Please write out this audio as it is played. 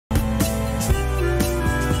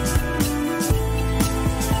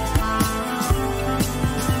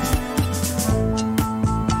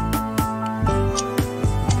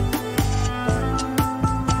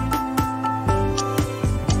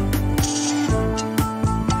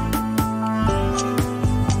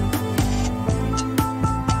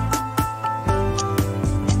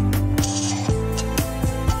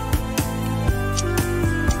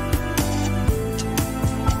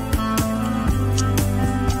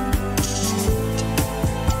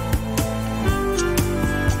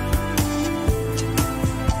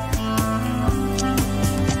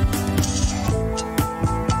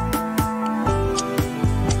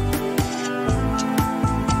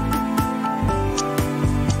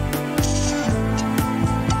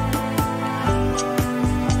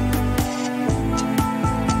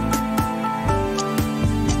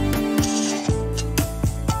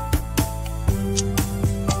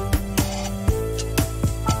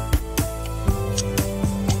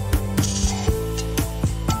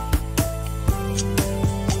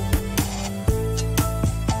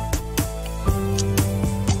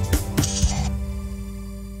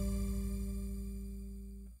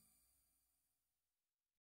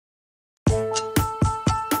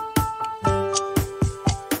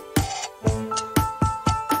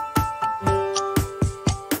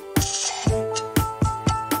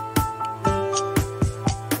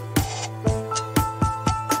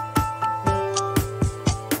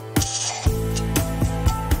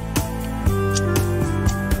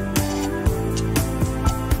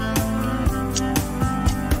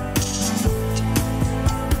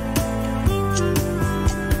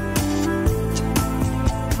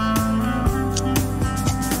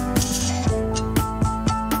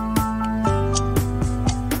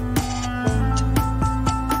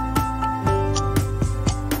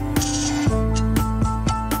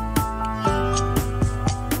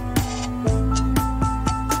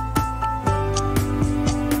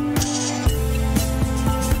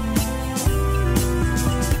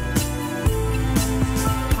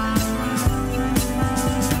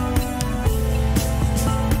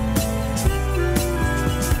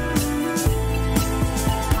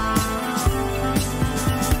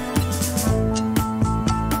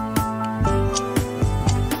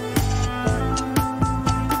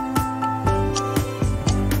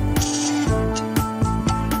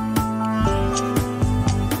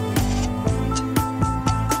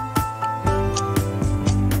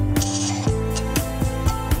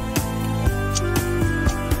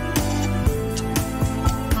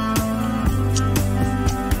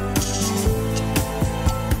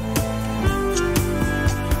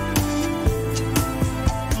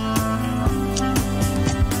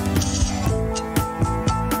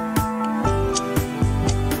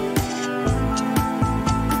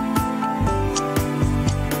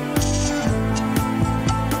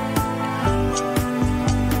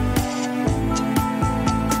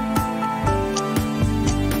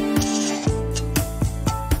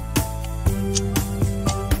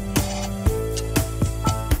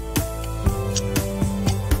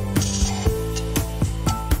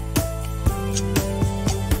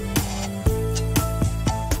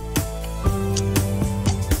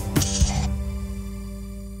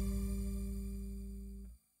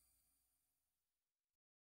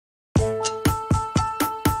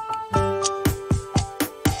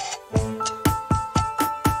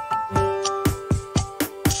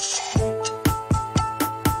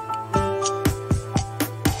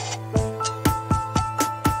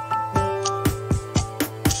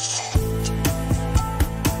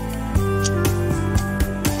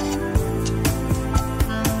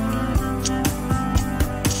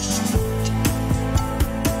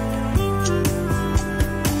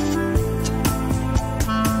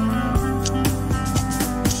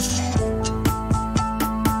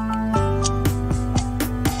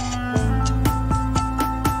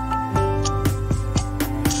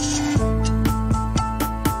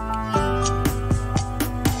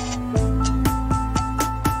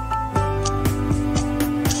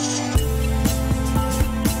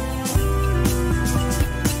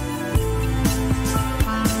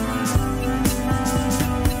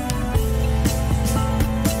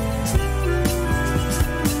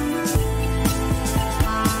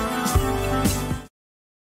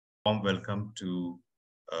warm welcome to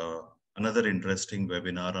another interesting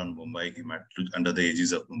webinar on Mumbai Hematology under the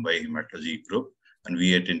aegis of Mumbai Hematology Group. And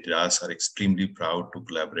we at INTIRAS are extremely proud to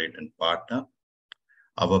collaborate and partner.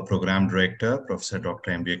 Our program director, Professor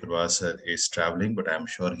Dr. M.B. Agarwal sir, is traveling, but I'm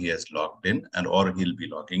sure he has logged in or he'll be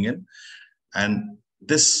logging in. And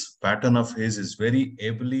this pattern of his is very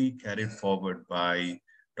ably carried forward by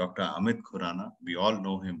Dr. Amit Khurana. We all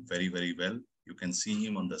know him very, very well. You can see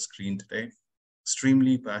him on the screen today.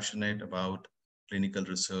 Extremely passionate about clinical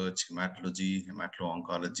research, hematology,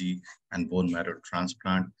 hemato-oncology, and bone marrow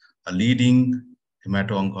transplant. A leading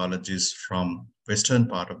hemato-oncologist from western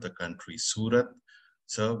part of the country, Surat.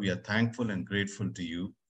 Sir, we are thankful and grateful to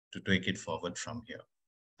you to take it forward from here.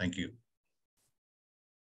 Thank you.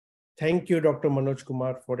 Thank you, Dr. Manoj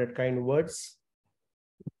Kumar, for that kind words.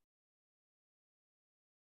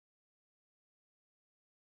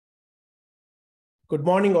 Good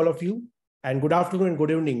morning, all of you, and good afternoon and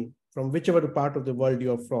good evening from whichever part of the world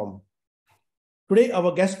you are from. Today,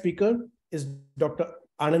 our guest speaker is Dr.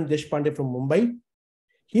 Anand Deshpande from Mumbai.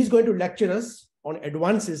 He's going to lecture us on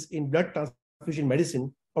advances in blood transfusion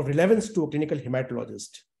medicine of relevance to a clinical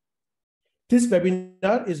hematologist. This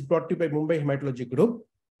webinar is brought to you by Mumbai Hematology Group,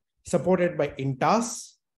 supported by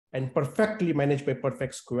INTAS and perfectly managed by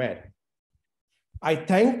Perfect Square. I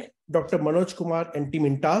thank Dr. Manoj Kumar and team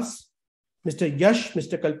INTAS, Mr. Yash,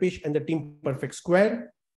 Mr. Kalpesh, and the team Perfect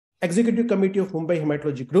Square, Executive Committee of Mumbai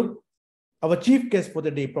Hematology Group, our chief guest for the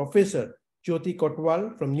day, Professor Jyoti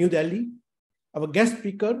Kotwal from New Delhi, our guest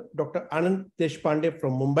speaker, Dr. Anand Deshpande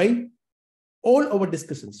from Mumbai, all our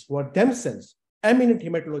discussants who are themselves eminent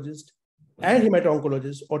hematologists and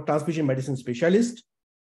hemato-oncologists or transfusion medicine specialists,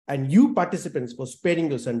 and you participants for sparing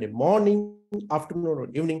your Sunday morning, afternoon, or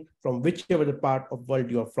evening from whichever the part of world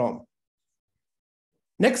you are from.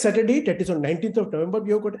 Next Saturday, that is on 19th of November,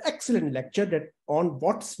 we have got an excellent lecture that on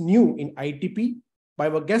what's new in ITP by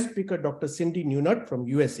our guest speaker, Dr. Cindy Nunat from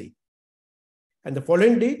USA. And the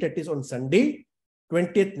following day, that is on Sunday,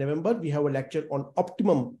 20th November, we have a lecture on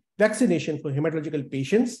optimum vaccination for hematological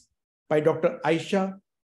patients by Dr. Aisha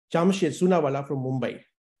Jamshed Sunawala from Mumbai.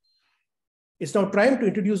 It's now time to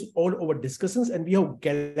introduce all our discussions, and we have a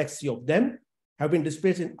galaxy of them, have been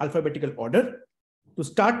displayed in alphabetical order. To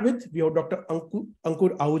start with, we have Dr.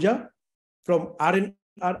 Ankur Ahuja from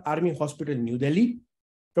RNR Army Hospital, New Delhi,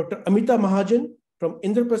 Dr. Amita Mahajan from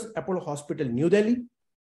Indraprasth Apollo Hospital, New Delhi,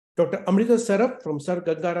 Dr. Amrita Saraf from Sir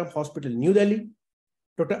Gangaram Hospital, New Delhi,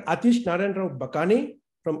 Dr. Atish Narayan Rao Bakane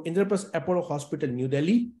from Indraprasth Apollo Hospital, New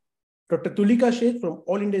Delhi, Dr. Tulika Sheth from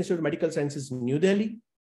All India Institute of Medical Sciences, New Delhi,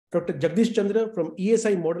 Dr. Jagdish Chandra from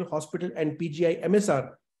ESI Model Hospital and PGI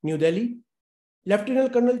MSR, New Delhi,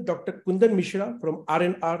 Lieutenant Colonel Dr. Kundan Mishra from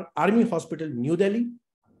RNR Army Hospital, New Delhi,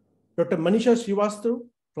 Dr. Manisha Srivastava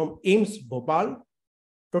from AIMS Bhopal,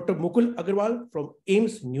 Dr. Mukul Agarwal from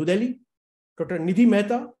AIMS New Delhi, Dr. Nidhi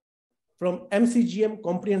Mehta from MCGM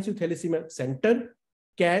Comprehensive Thalassemia Center,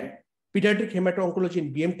 CARE, Pediatric Hemato-Oncology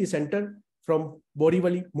and BMT Center from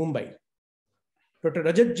Borivali, Mumbai, Dr.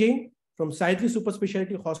 Rajat Jain from Sayatri Super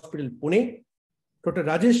Speciality Hospital, Pune, Dr.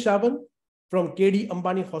 Rajesh Shavan from KD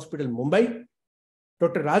Ambani Hospital, Mumbai,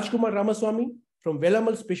 Dr. Rajkumar Ramaswamy from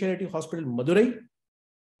Velamal Speciality Hospital, Madurai,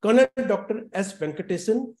 Colonel Dr. S.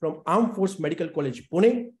 Venkatesan from Armed Force Medical College,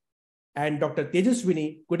 Pune, and Dr.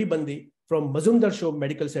 Tejaswini Kudibande from Mazumdar Show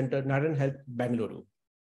Medical Center, Narayan Health, Bangalore.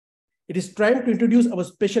 It is time to introduce our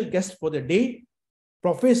special guest for the day,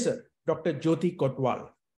 Professor Dr. Jyoti Kotwal.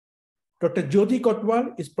 Dr. Jyoti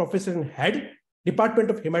Kotwal is Professor and Head, Department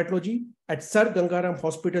of Hematology at Sir Gangaram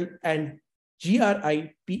Hospital and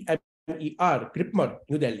GRIPMER, Gripmer,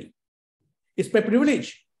 New Delhi. It's my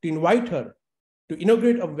privilege to invite her to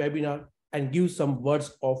inaugurate a webinar and give some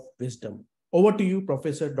words of wisdom. Over to you,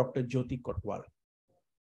 Professor Dr. Jyoti Kotwal.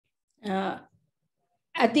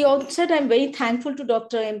 At the outset, I'm very thankful to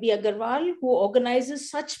Dr. M.B. Agarwal, who organizes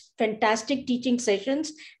such fantastic teaching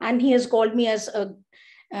sessions, and he has called me as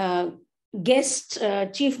a guest,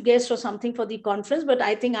 chief guest or something for the conference, but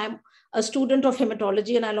I think I'm a student of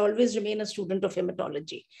hematology and I'll always remain a student of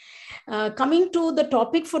hematology. Coming to the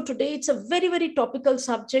topic for today, it's a very, very topical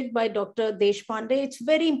subject by Dr. Deshpande. It's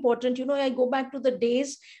very important. You know, I go back to the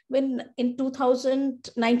days when in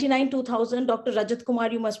 99, 2000, Dr. Rajat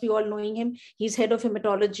Kumar, you must be all knowing him. He's head of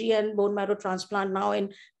hematology and bone marrow transplant now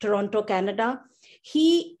in Toronto, Canada.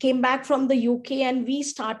 He came back from the UK and we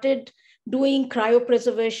started doing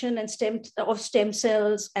cryopreservation and stem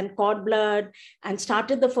cells and cord blood, and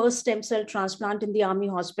started the first stem cell transplant in the Army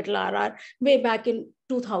Hospital RR way back in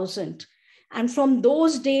 2000. And from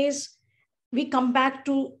those days, we come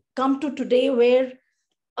to today where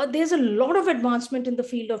there's a lot of advancement in the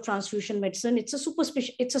field of transfusion medicine. It's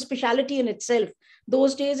a specialty in itself.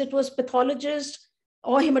 Those days it was pathologists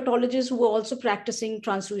or hematologists who were also practicing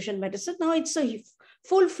transfusion medicine. Now it's a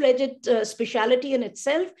full-fledged specialty in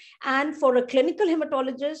itself. And for a clinical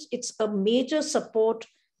hematologist, it's a major support,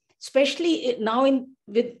 especially now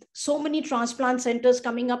with so many transplant centers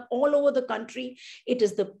coming up all over the country. It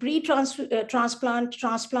is the pre-transplant,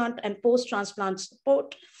 transplant, and post-transplant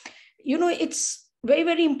support. It's very,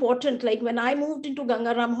 very important. Like when I moved into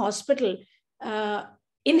Gangaram Hospital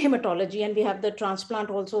in hematology, and we have the transplant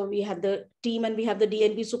also, we have the team, and we have the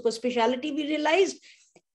DNB super specialty, we realized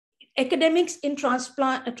academics in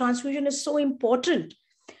transfusion is so important,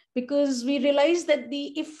 because we realized that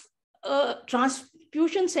if a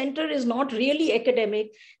transfusion center is not really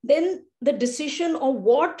academic, then the decision of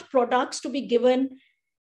what products to be given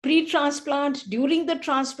pre-transplant, during the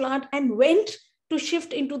transplant, and when to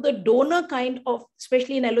shift into the donor kind of,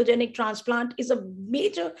 especially in allogenic transplant, is a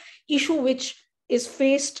major issue which is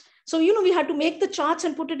faced. So, we had to make the charts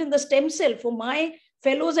and put it in the stem cell for my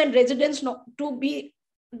fellows and residents to be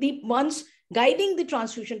the ones guiding the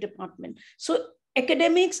transfusion department. So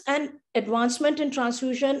academics and advancement in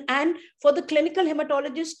transfusion, and for the clinical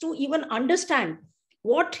hematologist to even understand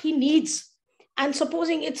what he needs. And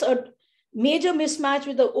supposing it's a major mismatch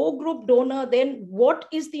with the O group donor, then what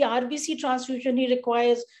is the RBC transfusion he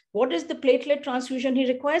requires? What is the platelet transfusion he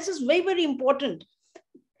requires is very, very important.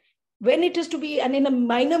 When it is to be, and in a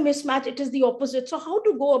minor mismatch, it is the opposite. So how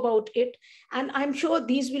to go about it? And I'm sure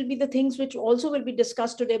these will be the things which also will be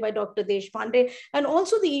discussed today by Dr. Deshpande, and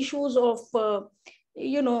also the issues of,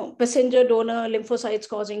 passenger donor lymphocytes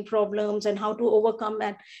causing problems, and how to overcome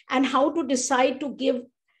that, and how to decide to give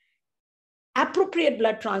appropriate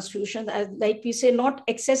blood transfusion, like we say, not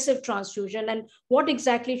excessive transfusion, and what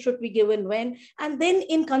exactly should be given when. And then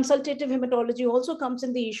in consultative hematology also comes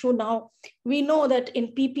in the issue. Now we know that in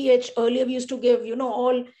PPH earlier we used to give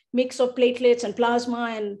all mix of platelets and plasma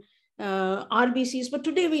and RBCs, but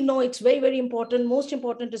today we know it's very, very important. Most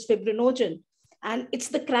important is fibrinogen, and it's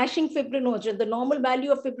the crashing fibrinogen. The normal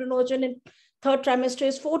value of fibrinogen in third trimester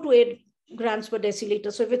is 4 to 8 grams per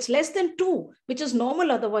deciliter. So if it's less than 2, which is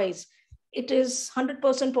normal otherwise, it is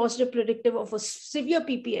 100% positive predictive of a severe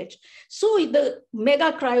PPH. So the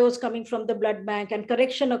mega cryos coming from the blood bank and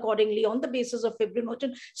correction accordingly on the basis of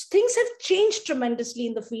fibrinogen. So things have changed tremendously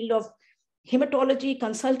in the field of hematology,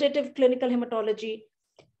 consultative clinical hematology,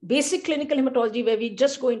 basic clinical hematology, where we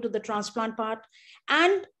just go into the transplant part,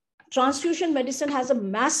 and transfusion medicine has a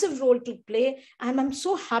massive role to play. And I'm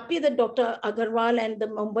so happy that Dr. Agarwal and the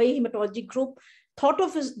Mumbai Hematology Group thought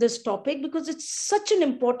of this topic, because it's such an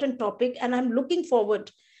important topic, and I'm looking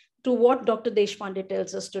forward to what Dr. Deshpande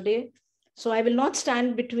tells us today. So I will not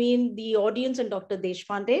stand between the audience and Dr.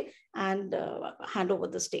 Deshpande, and hand over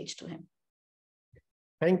the stage to him.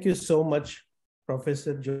 Thank you so much,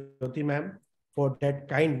 Professor Jyoti ma'am, for that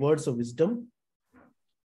kind words of wisdom.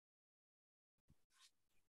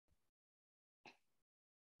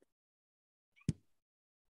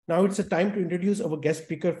 Now it's a time to introduce our guest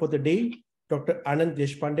speaker for the day, Dr. Anand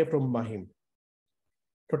Deshpande from Mahim.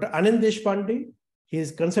 Dr. Anand Deshpande, he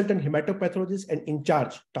is consultant hematopathologist and in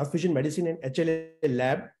charge transfusion medicine and HLA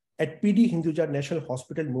lab at PD Hinduja National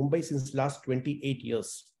Hospital, Mumbai since last 28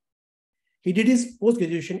 years. He did his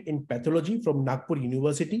post-graduation in pathology from Nagpur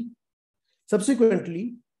University.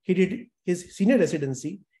 Subsequently, he did his senior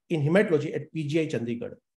residency in hematology at PGI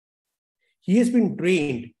Chandigarh. He has been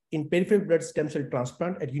trained in peripheral blood stem cell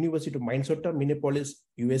transplant at University of Minnesota, Minneapolis,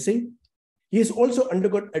 USA. He has also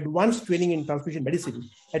undergone advanced training in transfusion medicine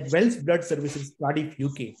at Wells Blood Services, Cardiff,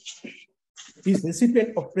 UK. He is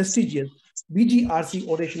recipient of prestigious BGRC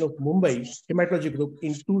Oration of Mumbai Hematology Group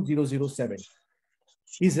in 2007.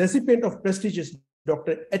 He is recipient of prestigious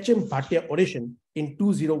Dr. H.M. Bhatia Oration in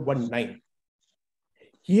 2019.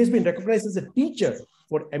 He has been recognized as a teacher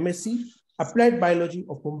for MSc Applied Biology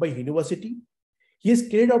of Mumbai University. He has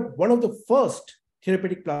carried out one of the first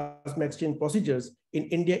therapeutic plasma exchange procedures in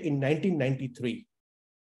India in 1993.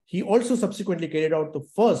 He also subsequently carried out the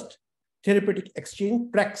first therapeutic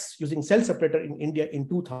exchange PREX using cell separator in India in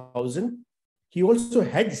 2000. He also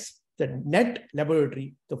heads the NET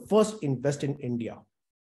laboratory, the first in Western India.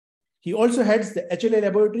 He also heads the HLA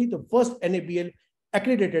laboratory, the first NABL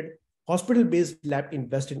accredited hospital-based lab in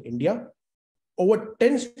Western India. Over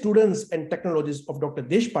 10 students and technologists of Dr.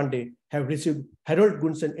 Deshpande have received Harold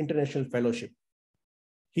Gunson International Fellowship.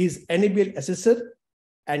 He is NABL assessor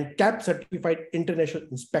and CAP certified international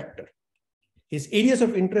inspector. His areas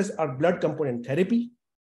of interest are blood component therapy,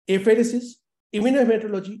 apheresis,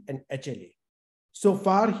 immunohematology, and HLA. So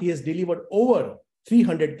far, he has delivered over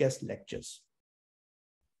 300 guest lectures.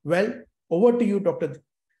 Well, over to you, Dr.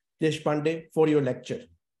 Deshpande, for your lecture.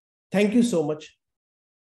 Thank you so much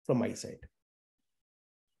from my side.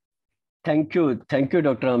 Thank you,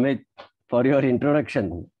 Dr. Amit, for your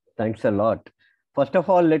introduction. Thanks a lot. First of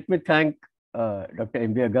all, let me thank Dr.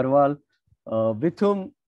 M.B. Agarwal, with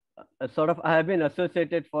whom I have been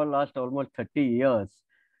associated for last almost 30 years.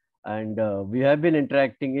 And we have been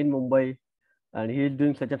interacting in Mumbai, and he is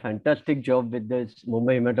doing such a fantastic job with this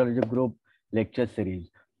Mumbai Hematology Group lecture series.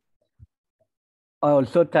 I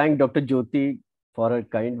also thank Dr. Jyoti for her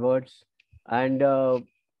kind words. And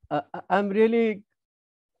I'm really,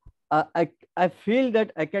 I feel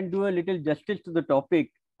that I can do a little justice to the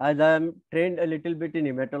topic, as I am trained a little bit in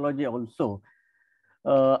hematology also.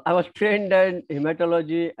 I was trained in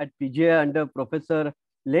hematology at PGI under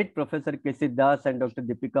late Professor K.C. Das and Dr.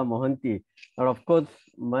 Deepika Mohanty. And of course,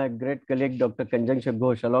 my great colleague, Dr. Kanjansha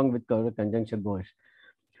Ghosh, along with Kanjansha Ghosh.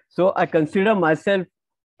 So I consider myself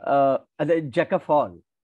as a jack of all.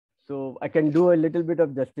 So I can do a little bit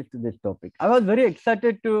of justice to this topic. I am very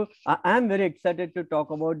excited to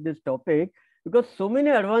talk about this topic because so many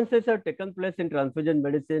advances have taken place in transfusion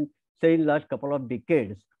medicine, say in last couple of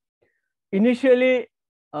decades. Initially,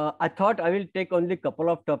 I thought I will take only a couple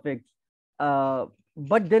of topics,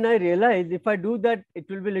 but then I realized if I do that, it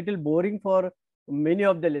will be a little boring for many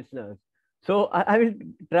of the listeners. So I will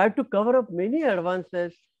try to cover up many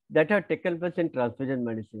advances that have taken place in transfusion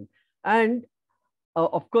medicine. And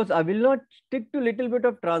of course, I will not stick to a little bit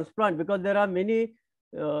of transplant because there are many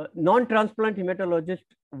non-transplant hematologists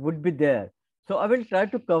would be there. So I will try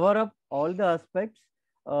to cover up all the aspects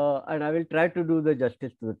and I will try to do the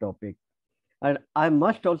justice to the topic. And I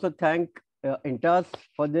must also thank Intas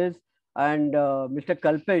for this and Mr.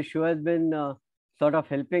 Kalpesh, who has been sort of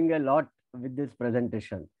helping a lot with this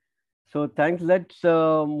presentation. So thanks. Let's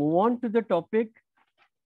move on to the topic.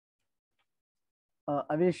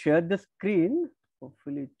 I will share the screen.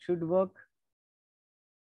 Hopefully it should work.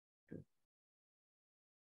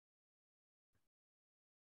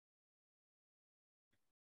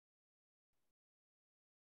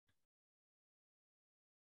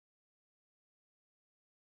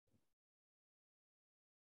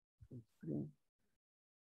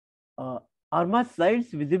 Are my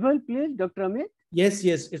slides visible, please, Dr. Amit? Yes,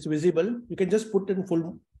 it's visible. You can just put in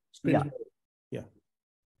full screen. Yeah.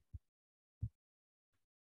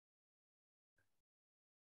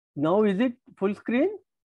 Now is it full screen?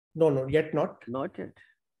 No, yet not. Not yet.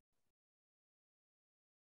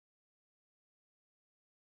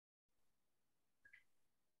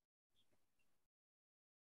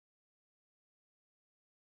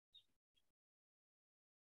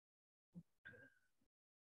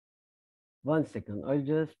 One second, I'll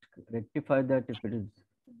just rectify that if it is.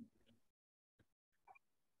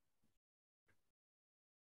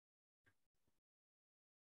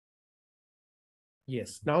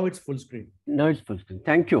 Yes, now it's full screen. Now it's full screen.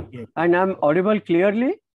 Thank you. Yeah. And I'm audible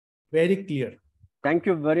clearly? Very clear. Thank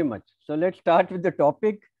you very much. So let's start with the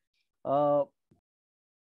topic.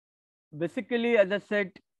 Basically, as I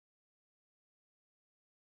said,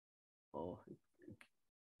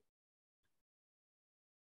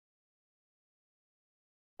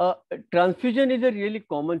 transfusion is a really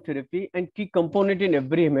common therapy and key component in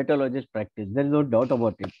every hematologist practice. There is no doubt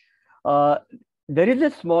about it. There is a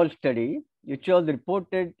small study which was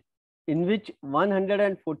reported in which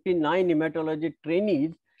 149 hematology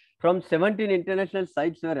trainees from 17 international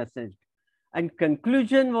sites were assessed. And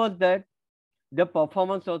conclusion was that the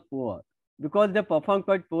performance was poor because they performed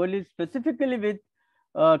quite poorly, specifically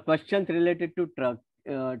with questions related to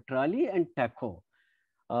Trali and TACO.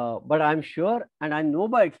 But I'm sure, and I know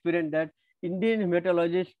by experience that Indian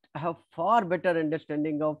hematologists have far better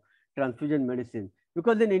understanding of transfusion medicine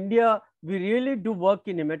because in India, we really do work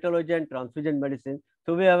in hematology and transfusion medicine.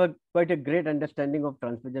 So we have quite a great understanding of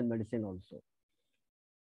transfusion medicine also.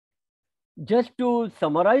 Just to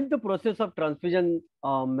summarize the process of transfusion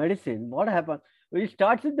medicine, what happens? We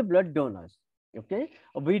start with the blood donors. Okay,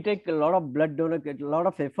 we take a lot of blood donors, a lot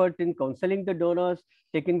of effort in counseling the donors,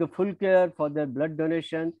 taking the full care for their blood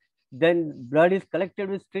donation. Then blood is collected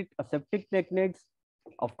with strict aseptic techniques.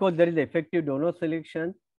 Of course, there is effective donor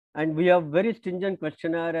selection, and we have very stringent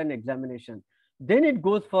questionnaire and examination. Then it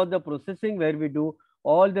goes for the processing where we do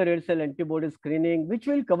all the red cell antibody screening, which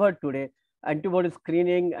we'll cover today, antibody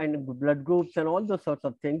screening and blood groups and all those sorts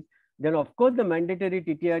of things. Then, of course, the mandatory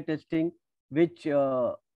TTI testing, which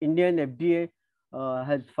Indian FDA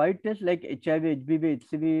has 5 tests like HIV, HBV,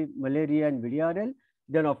 HCV, malaria, and VDRL.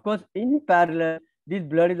 Then, of course, in parallel, this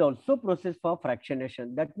blood is also processed for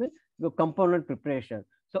fractionation. That means the component preparation.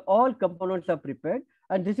 So all components are prepared,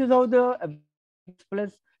 and this is how the takes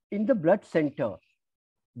place in the blood center.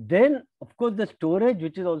 Then, of course, the storage,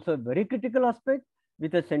 which is also a very critical aspect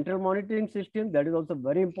with a central monitoring system, that is also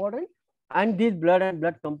very important. And these blood and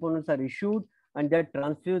blood components are issued and they're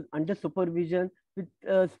transfused under supervision with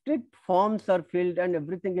strict forms are filled and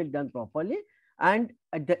everything is done properly. And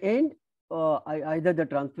at the end, either the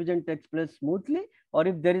transfusion takes place smoothly or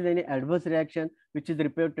if there is any adverse reaction, which is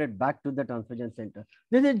reported back to the transfusion center.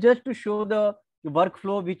 This is just to show the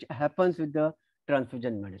workflow which happens with the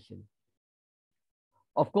transfusion medicine.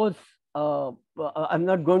 Of course, I'm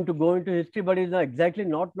not going to go into history, but it's exactly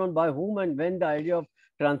not known by whom and when the idea of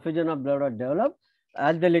transfusion of blood was developed.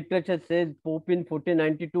 As the literature says, Pope in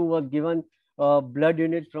 1492 was given blood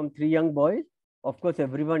units from 3 young boys. Of course,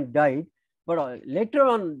 everyone died. But later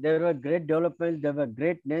on, there were great developments. There were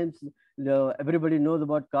great names. Everybody knows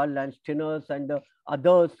about Karl Landsteiners and the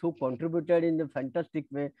others who contributed in a fantastic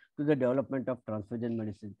way to the development of transfusion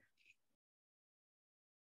medicine.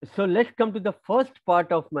 So let's come to the first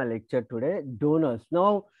part of my lecture today, donors.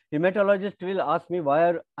 Now, hematologist will ask me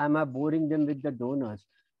why am I boring them with the donors?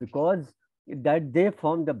 Because that they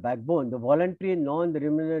form the backbone, the voluntary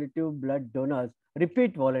non-remunerative blood donors,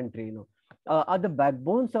 repeat voluntary, are the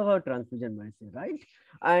backbones of our transfusion medicine, right?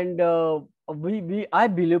 And I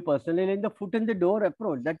believe personally in the foot in the door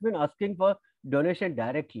approach. That means asking for donation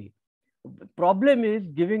directly. Problem is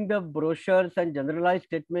giving the brochures and generalized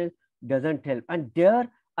statements doesn't help. And there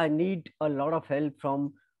I need a lot of help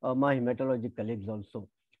from my hematology colleagues also,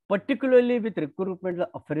 particularly with recruitment of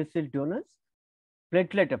apheresis donors,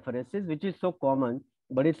 platelet apheresis, which is so common,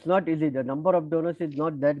 but it's not easy. The number of donors is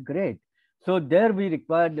not that great. So there we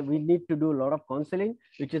need to do a lot of counseling,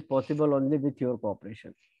 which is possible only with your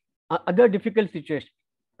cooperation. Other difficult situations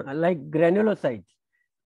like granulocytes.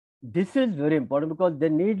 This is very important because they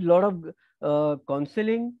need a lot of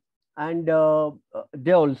counseling and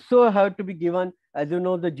they also have to be given, as you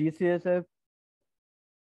know, the GCSF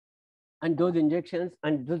and those injections.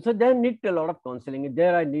 And so they need a lot of counseling.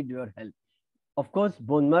 There I need your help. Of course,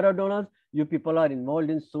 bone marrow donors, you people are involved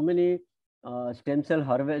in so many stem cell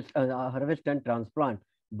harvest and transplant,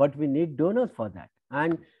 but we need donors for that.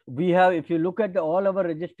 And we have, if you look at all our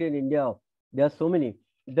registry in India, there are so many.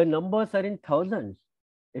 The numbers are in thousands.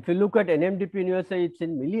 If you look at NMDP in USA, it's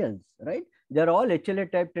in millions, right? They're all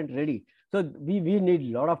HLA typed and ready. So we need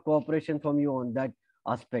a lot of cooperation from you on that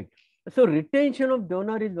aspect. So retention of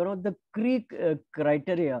donor is one of the key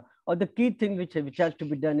criteria or the key thing which has to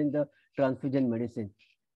be done in the transfusion medicine.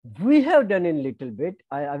 We have done in little bit.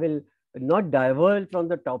 I will not divulge from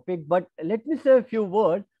the topic, but let me say a few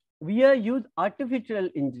words. We have used artificial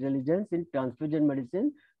intelligence in transfusion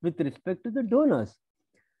medicine with respect to the donors.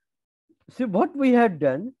 So what we have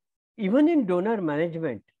done, even in donor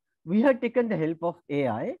management, we have taken the help of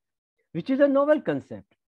AI, which is a novel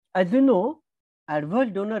concept. As you know, adverse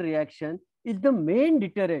donor reaction is the main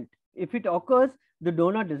deterrent. If it occurs, the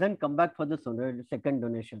donor doesn't come back for the second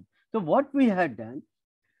donation. So what we had done,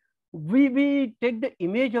 we take the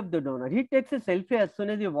image of the donor. He takes a selfie as soon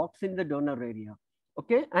as he walks in the donor area.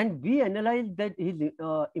 Okay, and we analyze that his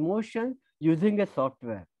emotion using a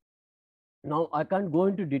software. Now, I can't go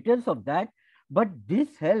into details of that, but this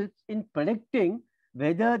helps in predicting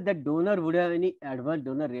whether the donor would have any adverse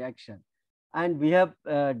donor reaction. And we have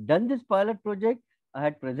done this pilot project. I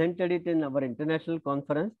had presented it in our international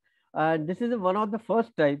conference. And this is one of the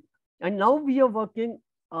first type. And now we are working,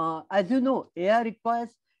 as you know, AI requires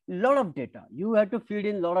a lot of data. You have to feed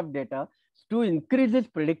in a lot of data to increase its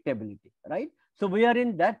predictability, right? So we are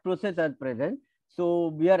in that process at present. So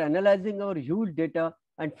we are analyzing our huge data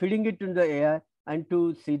and feeding it to the AI and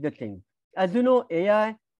to see the thing. As you know,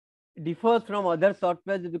 AI differs from other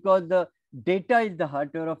softwares because the data is the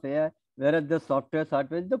hardware of AI, whereas the software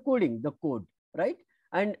hardware is the coding, the code, right?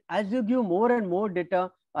 And as you give more and more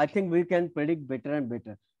data, I think we can predict better and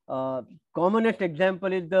better. Commonest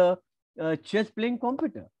example is the chess playing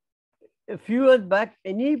computer. A few years back,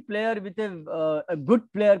 any player with a good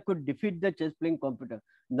player could defeat the chess playing computer.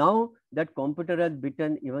 Now that computer has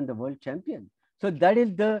beaten even the world champion. So that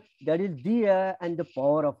is the AI and the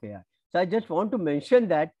power of AI. So I just want to mention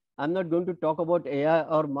that. I'm not going to talk about AI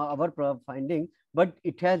or our finding, but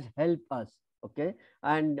it has helped us. Okay,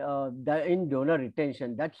 and in donor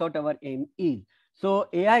retention, that's what our aim is. So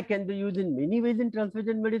AI can be used in many ways in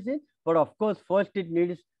transfusion medicine, but of course, first it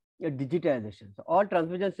needs a digitization. So all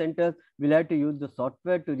transfusion centers will have to use the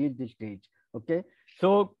software to reach this stage. Okay,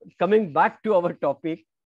 so coming back to our topic,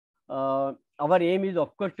 our aim is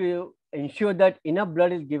of course to ensure that enough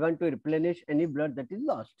blood is given to replenish any blood that is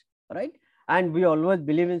lost, right? And we always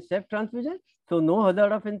believe in safe transfusion, so no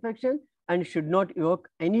hazard of infection and should not evoke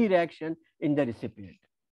any reaction in the recipient.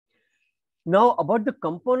 Now about the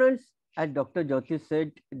components, as Dr. Jyoti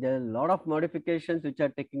said, there are a lot of modifications which are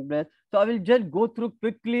taking place. So I will just go through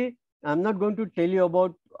quickly. I'm not going to tell you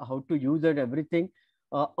about how to use it, everything.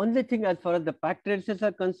 Only thing as far as the packed traces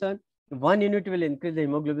are concerned, 1 unit will increase the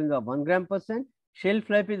hemoglobin by 1 gram%. Shelf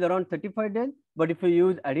life is around 35 days, but if you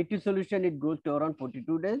use additive solution, it goes to around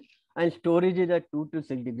 42 days, and storage is at 2 to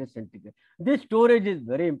 6 degrees centigrade. This storage is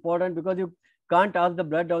very important because you can't ask the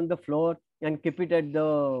blood on the floor and keep it at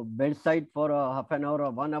the bedside for half an hour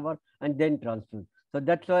or 1 hour and then transfuse. So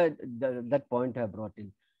that's why that point I brought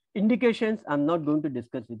in. Indications, I'm not going to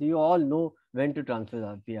discuss with you. You all know when to transfuse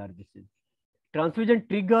RPRBCs. Transfusion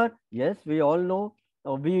trigger, yes, we all know.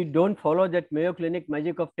 We don't follow that Mayo Clinic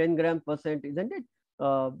magic of 10 gram%, isn't it?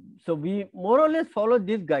 So we more or less follow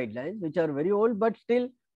these guidelines, which are very old, but still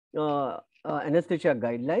anesthesia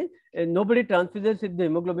guidelines. And nobody transfuses if the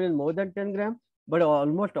hemoglobin is more than 10 gram, but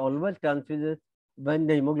almost always transfuses when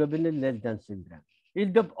the hemoglobin is less than 6 gram.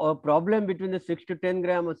 Is the problem between the 6 to 10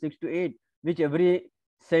 gram or 6 to 8, which every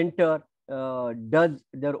center does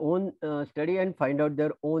their own study and find out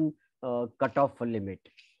their own cutoff limit.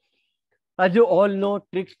 As you all know,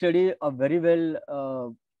 TRIC study, a very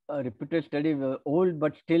well reputed study, old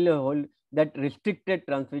but still old, that restricted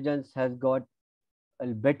transfusions has got a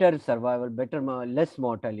better survival, less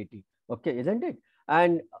mortality. Okay, isn't it?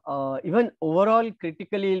 And even overall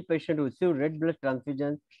critically ill patient who received red blood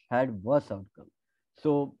transfusions had worse outcome.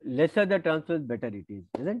 So lesser the transfuse, better it is,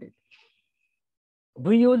 isn't it?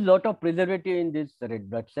 We use a lot of preservative in these red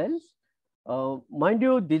blood cells. Mind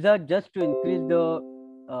you, these are just to increase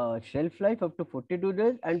the shelf life up to 42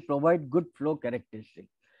 days and provide good flow characteristics.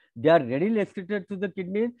 They are readily excreted to the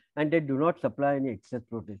kidneys and they do not supply any excess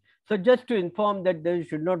protein. So just to inform that they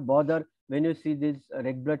should not bother when you see this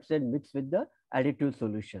red blood cell mixed with the additive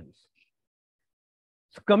solutions.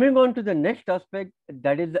 So coming on to the next aspect,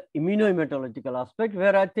 that is the immunohematological aspect,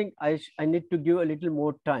 where I think I need to give a little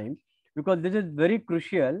more time because this is very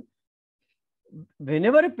crucial.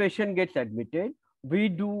 Whenever a patient gets admitted, we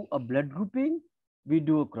do a blood grouping, we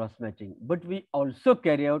do a cross matching, but we also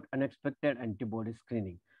carry out unexpected antibody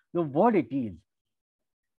screening. Now, what it is,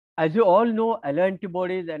 as you all know,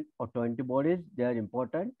 alloantibodies and autoantibodies, they are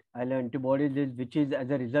important. Alloantibodies is which is as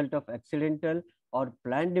a result of accidental or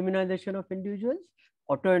planned immunization of individuals.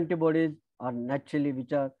 Autoantibodies are naturally,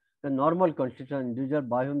 which are the normal constitution of individual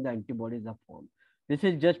by whom the antibodies are formed. This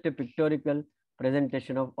is just a pictorial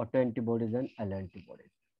presentation of autoantibodies and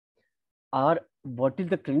alloantibodies. What is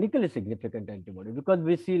the clinically significant antibody? Because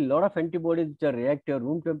we see a lot of antibodies which are reactive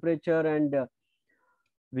room temperature and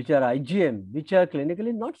which are IgM, which are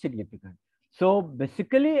clinically not significant. So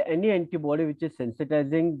basically any antibody which is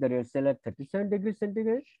sensitizing the red cell at 37 degrees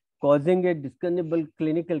centigrade, causing a discernible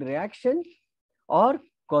clinical reaction or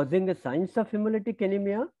causing the signs of hemolytic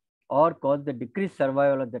anemia or cause the decreased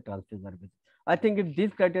survival of the transfuser. I think if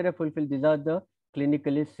these criteria fulfill, these are the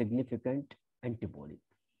clinically significant antibodies.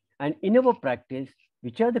 And in our practice,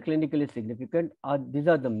 which are the clinically significant, these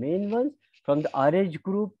are the main ones. From the Rh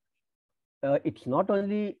group, it's not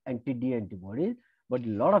only anti-D antibodies, but a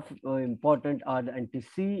lot of important are the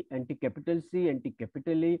anti-C, anti-capital C,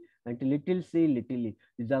 anti-capital E, anti-little c, little e.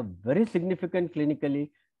 These are very significant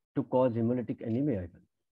clinically to cause hemolytic anemia.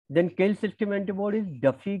 Then Kell system antibodies,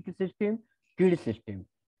 Duffy system, KID system,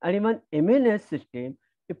 and even MNS system,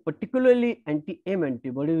 particularly anti-M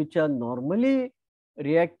antibody, which are normally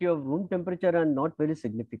reactive of room temperature and not very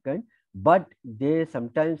significant, but they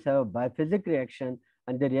sometimes have a biphasic reaction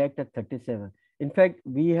and they react at 37. In fact,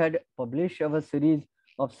 we had published our series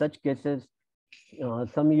of such cases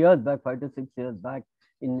some years back, 5 to 6 years back,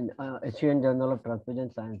 in Asian Journal of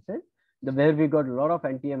Transfusion Sciences, where we got a lot of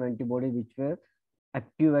anti-M antibodies which were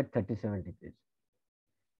active at 37 degrees.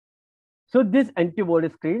 So this antibody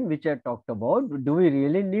screen, which I talked about, do we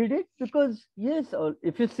really need it? Because yes,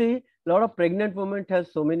 if you see, a lot of pregnant women have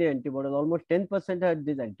so many antibodies, almost 10% had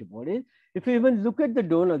these antibodies. If you even look at the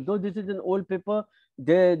donors, though this is an old paper,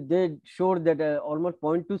 they showed that almost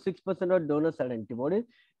 0.26% of donors had antibodies.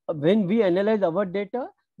 When we analyze our data,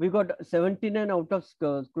 we got 79 out of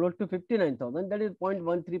close to 59,000, that is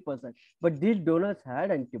 0.13%. But these donors had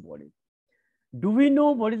antibodies. Do we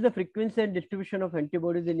know what is the frequency and distribution of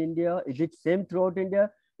antibodies in India? Is it same throughout India?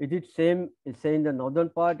 Is it same, say, in the northern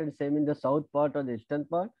part and same in the south part or the eastern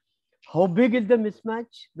part? How big is the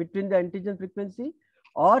mismatch between the antigen frequency?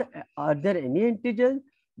 Or are there any antigens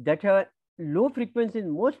that have low frequency in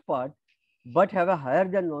most parts, but have a higher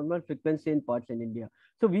than normal frequency in parts in India?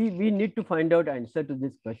 So we need to find out answer to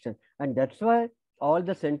this question. And that's why all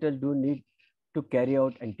the centers do need to carry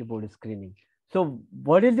out antibody screening. So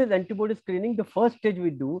what is this antibody screening? The first stage we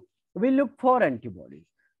do, we look for antibodies.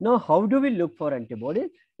 Now, how do we look for antibodies?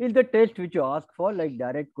 Is the test which you ask for, like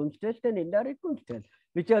direct Kunz test and indirect Kunz test,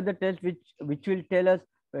 which are the tests which will tell us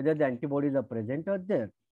whether the antibodies are present or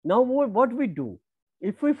there. Now, what we do,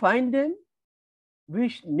 if we find them,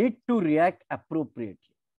 we need to react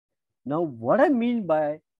appropriately. Now, what I mean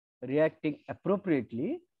by reacting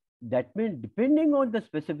appropriately, that means depending on the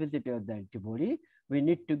specificity of the antibody, we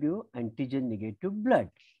need to give antigen negative blood.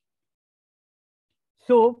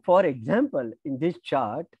 So, for example, in this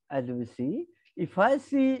chart, as we see, if I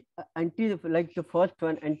see like the first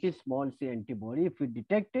one, anti-small c antibody, if we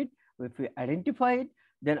detect it, if we identify it,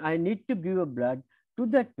 then I need to give a blood to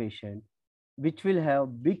that patient, which will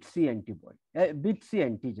have big C antibody, big C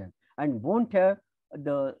antigen, and won't have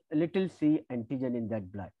the little c antigen in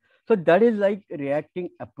that blood. So that is like reacting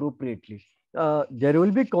appropriately. There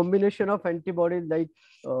will be combination of antibodies like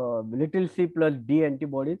little c plus D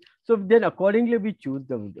antibodies. So then accordingly we choose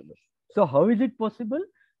the donor. So how is it possible?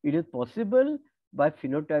 It is possible by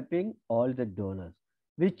phenotyping all the donors,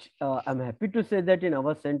 which I'm happy to say that in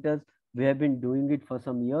our centers, we have been doing it for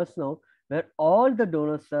some years now, where all the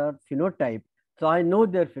donors are phenotyped. So I know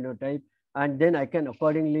their phenotype, and then I can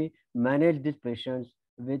accordingly manage these patients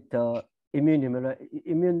with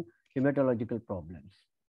immune hematological problems.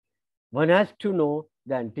 One has to know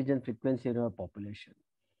the antigen frequency in our population.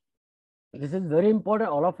 This is very important.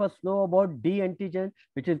 All of us know about D antigen,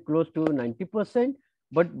 which is close to 90%.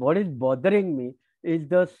 But what is bothering me is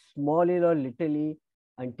the small e or little e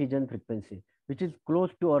antigen frequency, which is close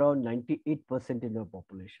to around 98% in our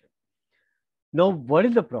population. Now, what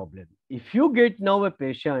is the problem? If you get now a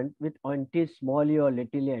patient with anti-small e or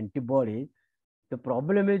little e antibodies, the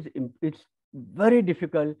problem is it's very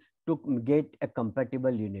difficult to get a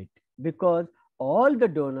compatible unit because all the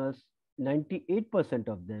donors, 98%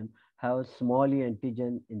 of them have small e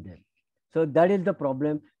antigen in them. So that is the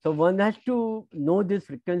problem. So one has to know this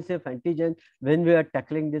frequency of antigen when we are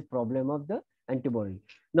tackling this problem of the antibody.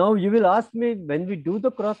 Now you will ask me, when we do the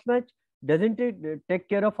cross match, doesn't it take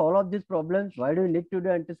care of all of these problems? Why do you need to do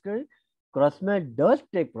anti-screen? Cross match does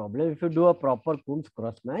take problem if you do a proper Coombs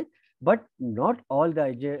cross match, but not all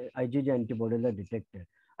the IgG antibodies are detected.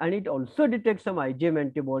 And it also detects some IgM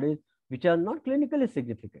antibodies which are not clinically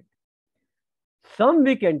significant. Some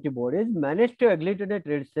weak antibodies manage to agglutinate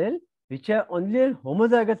red cell which are only a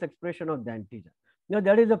homozygous expression of the antigen. Now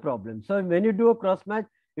that is a problem. So when you do a cross match,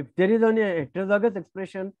 if there is only a heterozygous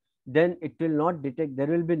expression, then it will not detect, there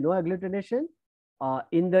will be no agglutination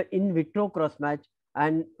in the in vitro cross match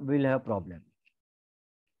and we'll have problem.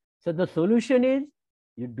 So the solution is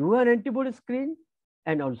you do an antibody screen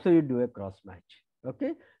and also you do a cross match.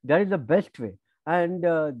 Okay, that is the best way. And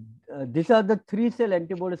these are the 3-cell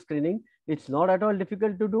antibody screening. It's not at all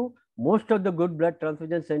difficult to do. Most of the good blood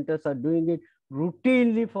transfusion centers are doing it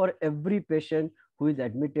routinely for every patient who is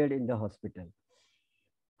admitted in the hospital.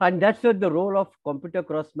 And that's where the role of computer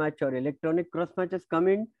cross match or electronic cross matches come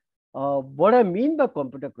in. What I mean by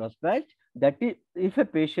computer cross match, that is, if a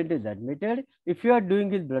patient is admitted, if you are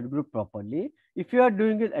doing his blood group properly, if you are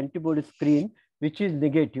doing his antibody screen, which is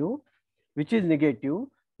negative,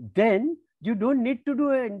 then you don't need to do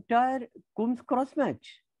an entire Coombs cross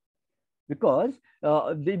match. Because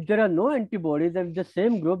if there are no antibodies of the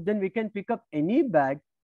same group, then we can pick up any bag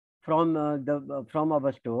from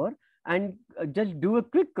our store and just do a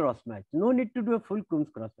quick cross match. No need to do a full Coombs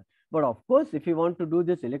cross match. But of course, if you want to do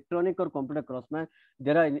this electronic or computer cross match,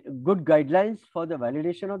 there are good guidelines for the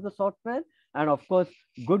validation of the software, and of course,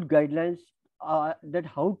 good guidelines that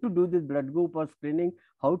how to do this blood group or screening,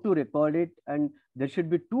 how to record it, and there should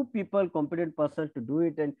be 2 people, competent persons to do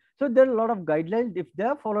it. And so there are a lot of guidelines. If they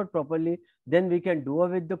are followed properly, then we can do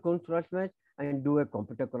away with the Coombs cross match and do a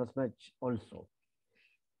computer cross match also.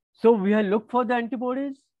 So we have looked for the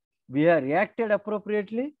antibodies, we have reacted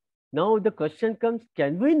appropriately. Now the question comes,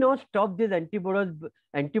 can we now stop these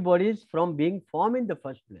antibodies from being formed in the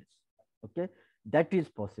first place? Okay, that is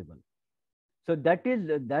possible. So that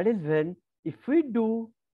is when, if we do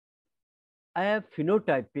a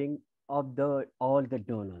phenotyping of all the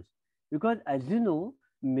donors, because as you know,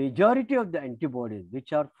 majority of the antibodies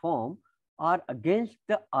which are formed are against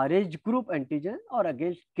the Rh group antigen or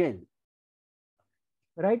against KIL.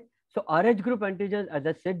 Right? So Rh group antigens, as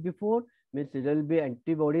I said before, means there will be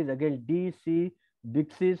antibodies against D, C,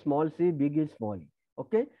 big C, small c, big E, small e.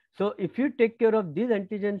 Okay. So if you take care of these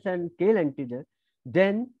antigens and KIL antigen,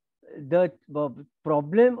 then the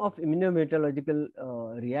problem of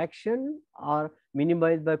immunohematological reaction are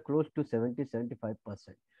minimized by close to 70-75%.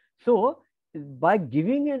 So by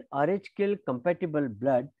giving an Rh-KIL compatible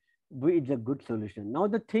blood, it's a good solution. Now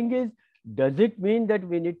the thing is, does it mean that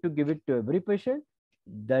we need to give it to every patient?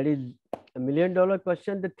 That is $1 million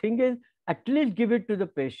question. The thing is, at least give it to the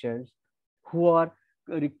patients who are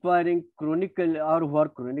requiring chronically or who are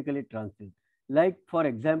chronically transfused. Like, for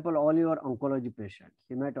example, all your oncology patients,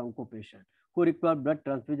 hemat-onco patients who require blood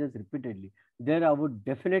transfusions repeatedly, there I would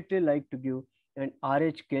definitely like to give an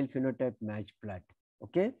RH-KL phenotype matched blood,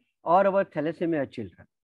 okay? Or our thalassemia children,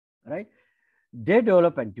 right? They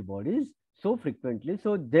develop antibodies so frequently,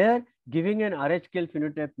 so they're giving an RH-KL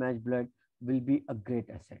phenotype matched blood will be a great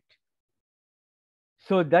asset.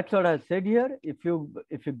 So that's what I said here. If you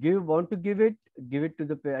want to give it to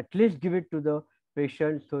the, at least give it to the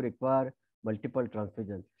patients who require multiple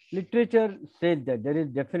transfusions. Literature says that there is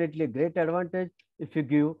definitely a great advantage if you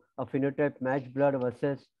give a phenotype matched blood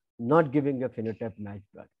versus not giving a phenotype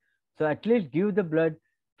matched blood. So at least give the blood,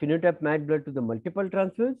 phenotype matched blood, to the multiple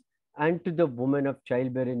transfuse and to the women of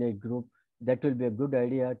childbearing age group. That will be a good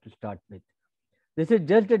idea to start with. This is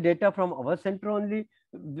just the data from our center only.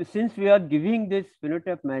 Since we are giving this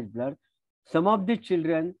phenotype matched blood, some of the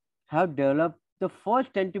children have developed the first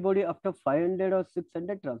antibody after 500 or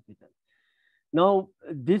 600 transfusions. Now,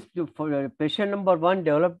 this for patient number 1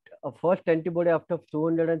 developed a first antibody after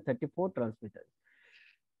 234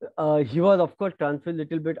 transfusions. He was, of course, transfused a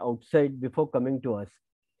little bit outside before coming to us.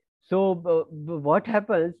 So what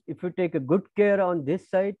happens if you take a good care on this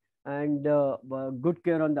side and good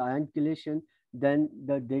care on the ion chelation, then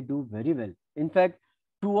they do very well. In fact,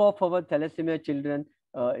 2 of our thalassemia children,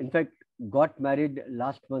 in fact, got married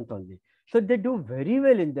last month only. So they do very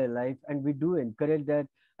well in their life, and we do encourage that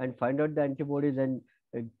and find out the antibodies and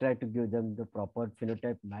try to give them the proper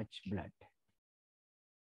phenotype matched blood.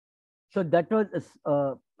 So that was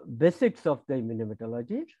basics of the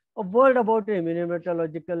immunohematology. A word about the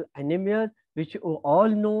immunohematological anemia, which you all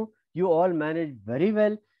know, you all manage very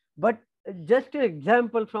well. But just an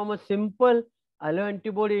example from a simple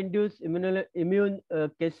alloantibody-induced immune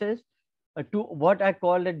cases to what I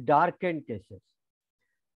call the darkened cases.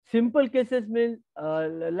 Simple cases means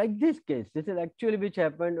like this case. This is actually which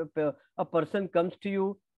happened. A person comes to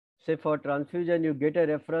you, say for transfusion, you get a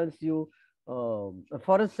reference, you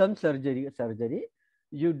for some surgery,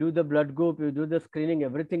 you do the blood group, you do the screening,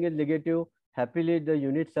 everything is negative. Happily, the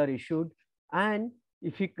units are issued. And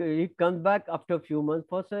if he comes back after a few months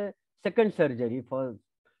for say second surgery for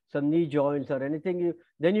some knee joints or anything,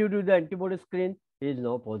 then you do the antibody screen, he is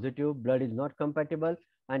now positive, blood is not compatible.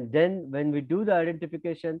 And then when we do the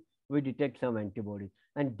identification, we detect some antibodies.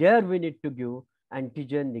 And there we need to give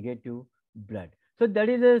antigen negative blood. So that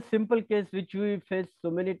is a simple case which we face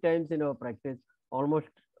so many times in our practice, almost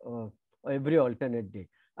every alternate day.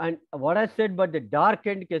 And what I said about the dark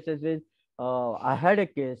end cases is, I had a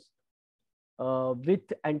case with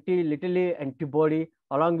little antibody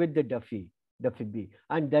along with the Duffy B.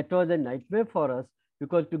 And that was a nightmare for us,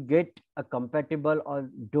 because to get a compatible or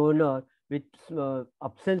donor with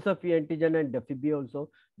absence of E antigen and Duffy B also,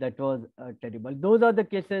 that was terrible. Those are the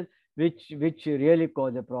cases which really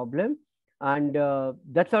cause a problem. And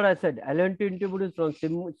that's what I said. LNT antibodies from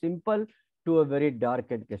simple to a very dark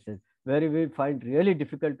end cases, where we find really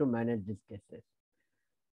difficult to manage these cases.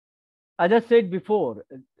 As I said before,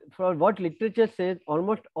 for what literature says,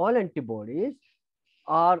 almost all antibodies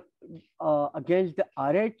are against the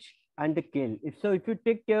RH and the KL. If you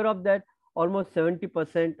take care of that, almost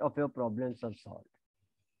 70% of your problems are solved.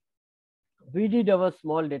 We did our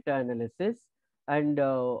small data analysis, and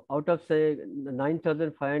out of say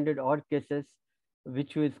 9,500 odd cases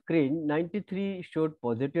which we screened, 93 showed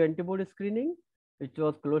positive antibody screening, which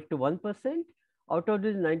was close to 1%. Out of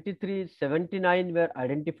these 93, 79 were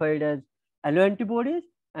identified as alloantibodies,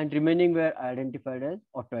 and remaining were identified as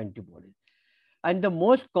autoantibodies. And the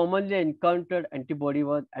most commonly encountered antibody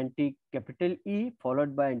was anti-capital E,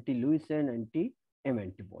 followed by anti-Lewis and anti-M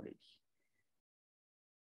antibodies.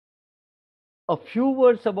 A few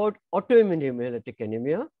words about autoimmune hemolytic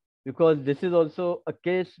anemia, because this is also a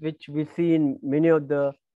case which we see in many of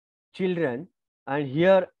the children. And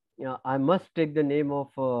here I must take the name of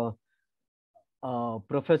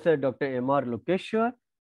Professor Dr. M.R. Lokeshwar,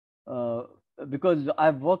 because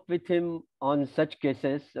I've worked with him on such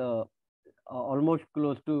cases almost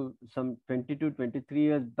close to some 22, 23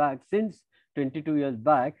 years back, since 22 years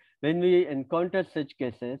back, when we encountered such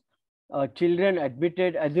cases. Children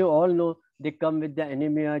admitted, as you all know, they come with the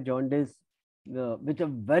anemia, jaundice, with a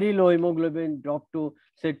very low hemoglobin, dropped to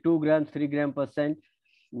say 2 grams, 3 grams %.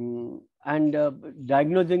 And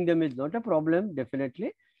diagnosing them is not a problem,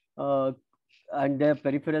 definitely. And their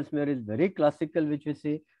peripheral smear is very classical, which we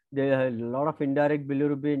see. They have a lot of indirect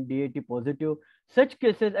bilirubin, DAT positive, such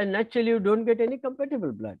cases, and naturally you don't get any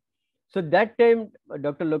compatible blood. So that time,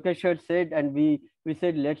 Dr. Lokeshwar said, and we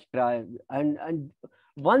said, let's try. And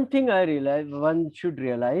one thing I realize, one should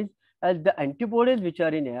realize, as the antibodies which are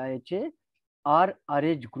in AIHA are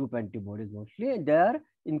Rh group antibodies mostly, and they are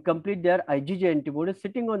incomplete, they are IgG antibodies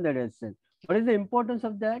sitting on the red cell. What is the importance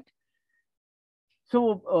of that?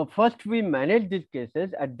 So first we managed these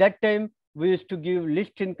cases. At that time, we used to give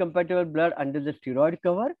least incompatible blood under the steroid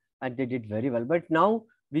cover, and they did very well. But now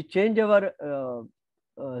we change our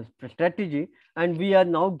strategy, and we are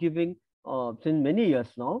now giving, since many years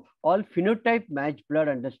now, all phenotype matched blood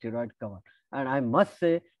under steroid cover. And I must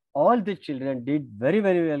say, all the children did very,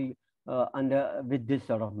 very well with this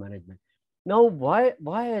sort of management. Now, why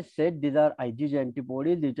I said these are IgG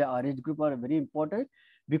antibodies, which are Rh group, are very important,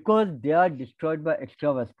 because they are destroyed by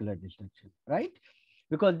extravascular destruction, right?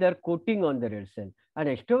 Because they are coating on the red cell. And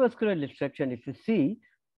extravascular destruction, if you see,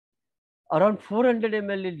 around 400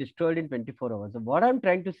 ml is destroyed in 24 hours. So what I'm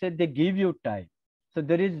trying to say, they give you time. So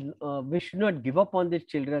there is, we should not give up on these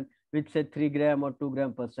children with say 3 gram or 2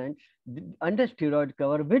 gram percent under steroid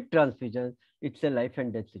cover with transfusion. It's a life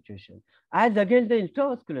and death situation. As against the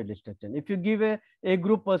intravascular destruction, if you give a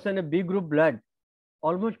group person a B group blood,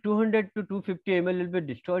 almost 200 to 250 ml will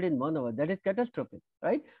be destroyed in 1 hour. That is catastrophic,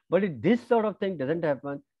 right? But this sort of thing doesn't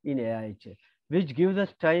happen in AIHA, which gives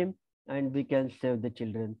us time, and we can save the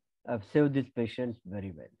children, save these patients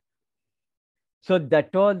very well. So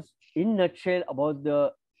that was in nutshell about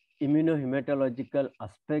the immunohematological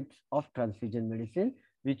aspects of transfusion medicine,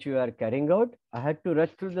 which we are carrying out. I had to rush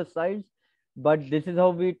through the slides, but this is how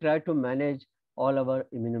we try to manage all our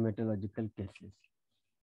immunohematological cases.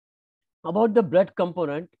 About the blood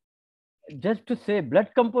component, just to say, blood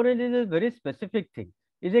component is a very specific thing.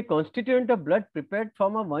 It's a constituent of blood prepared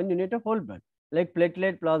from a 1 unit of whole blood, like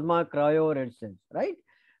platelet, plasma, cryo, red cells, right?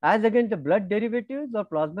 As against the blood derivatives or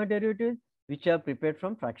plasma derivatives, which are prepared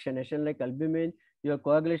from fractionation, like albumin, your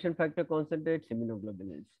coagulation factor concentrates,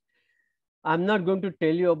 immunoglobulins. I'm not going to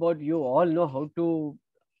tell you about, you all know how to,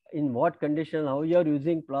 in what condition, how you are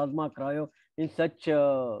using plasma, cryo in such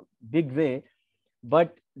a big way.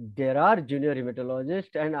 But there are junior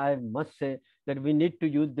hematologists, and I must say that we need to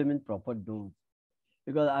use them in proper dose,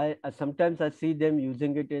 because I sometimes I see them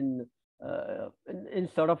using it in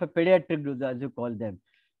sort of a pediatric dose, as you call them.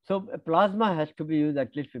 So plasma has to be used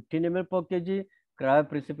at least 15 ml per kg,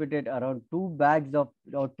 cryoprecipitate around 2 bags of,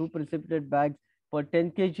 or 2 precipitate bags per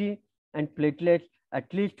 10 kg, and platelets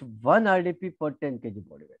at least 1 RDP per 10 kg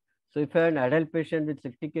body weight. So if you have an adult patient with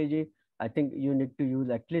 60 kg, I think you need to use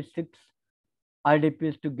at least 6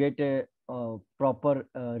 RDPs to get a proper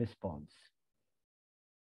response.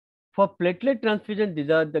 For platelet transfusion, these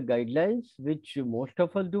are the guidelines which most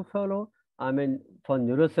of us do follow. I mean, for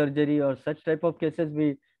neurosurgery or such type of cases,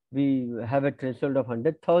 we have a threshold of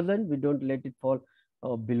 100,000. We don't let it fall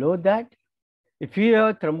below that. If you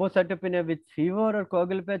have thrombocytopenia with fever or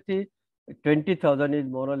coagulopathy, 20,000 is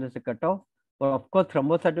more or less a cutoff. But of course,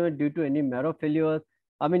 thrombocytopenia due to any marrow failure,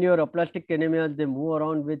 I mean, your aplastic anemia, they move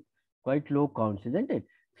around with quite low counts, isn't it?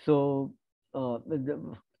 So,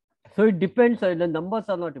 so it depends. The numbers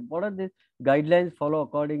are not important. The guidelines follow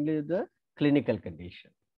accordingly to the clinical condition.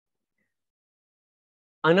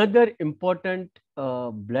 Another important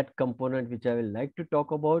blood component which I will like to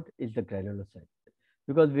talk about is the granulocyte,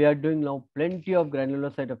 because we are doing now plenty of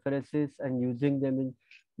granulocyte apheresis and using them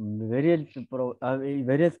in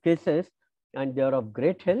various cases, and they are of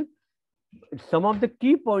great help. Some of the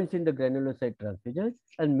key points in the granulocyte transfusion,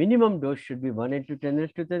 and minimum dose should be 1 into 10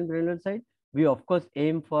 raised to 10 granulocyte. We of course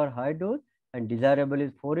aim for high dose, and desirable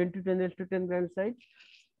is 4 into 10 raised to 10 granulocytes.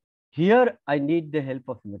 Here I need the help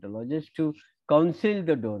of hematologists to counsel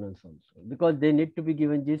the donors also, because they need to be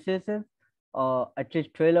given GCSF at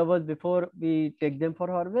least 12 hours before we take them for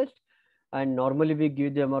harvest, and normally we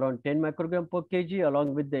give them around 10 microgram per kg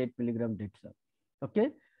along with the 8 milligram DEXA.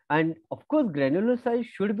 Okay. And of course, granulocytes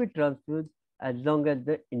should be transfused as long as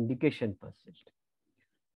the indication persists.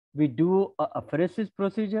 We do a apheresis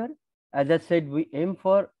procedure. As I said, we aim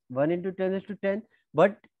for 1 into 10 raised to 10,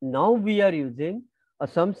 but now we are using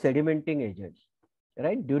some sedimenting agents,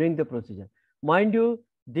 right, during the procedure. Mind you,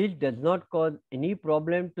 this does not cause any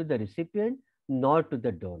problem to the recipient nor to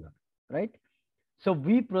the donor, right? So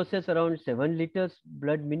we process around 7 liters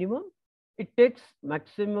blood minimum. It takes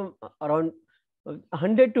maximum around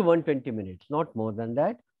 100 to 120 minutes, not more than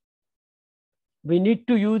that. We need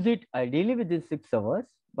to use it ideally within 6 hours,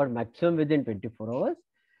 but maximum within 24 hours.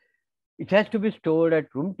 It has to be stored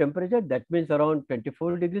at room temperature. That means around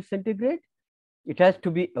 24 degrees centigrade. It has to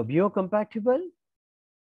be abiocompatible,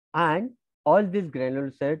 and all these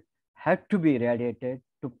granulocytes have to be irradiated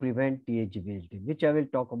to prevent THVHD, which I will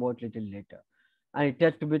talk about little later. And it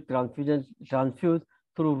has to be transfused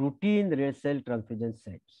through routine red cell transfusion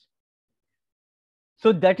sets.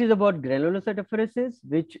 So that is about granulocyte apheresis,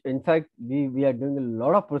 which in fact we are doing a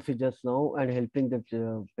lot of procedures now and helping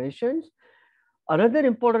the patients. Another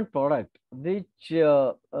important product which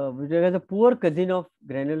has a poor cousin of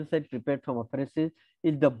granulocyte prepared from apheresis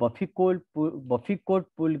is the Buffy-coat pool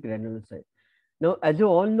granulocyte. Now, as you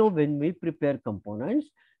all know, when we prepare components,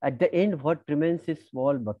 at the end what remains is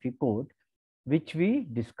small Buffy coat, which we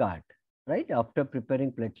discard, right, after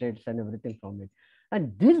preparing platelets and everything from it.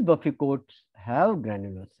 And these Buffy coats have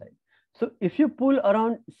granulocyte. So if you pull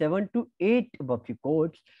around 7 to 8 Buffy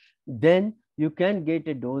coats, then you can get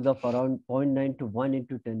a dose of around 0.9 to 1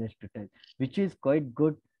 into 10^10, which is quite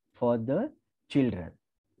good for the children,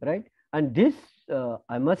 right? And this,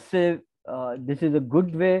 I must say, this is a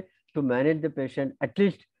good way to manage the patient. At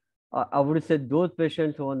least I would say those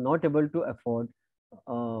patients who are not able to afford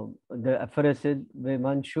the apheresis,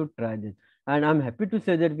 one should try this. And I'm happy to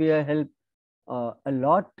say that we have helped a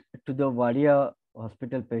lot to the Wadia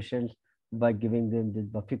hospital patients by giving them this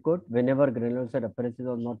Buffy coat whenever granulocyte apheresis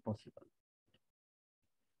was not possible.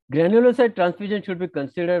 Granulocyte transfusion should be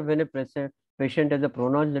considered when a patient has a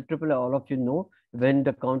pronounced neutropenia. All of you know, when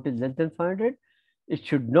the count is less than 500, it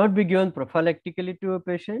should not be given prophylactically to a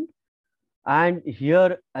patient. And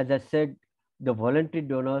here, as I said, the voluntary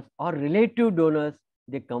donors or relative donors,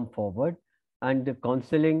 they come forward, and the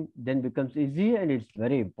counseling then becomes easy, and it's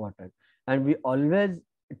very important. And we always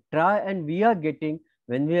try, and we are getting,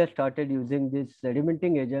 when we have started using this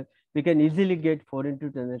sedimenting agent, we can easily get 4 into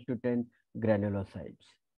 10^10 granulocytes.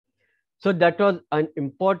 So that was an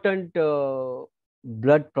important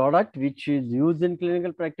blood product which is used in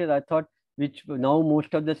clinical practice. I thought, which now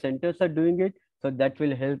most of the centers are doing it. So that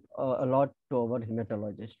will help a lot to our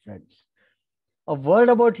hematologist friends. A word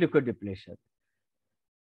about liquid depletion.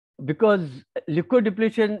 Because liquid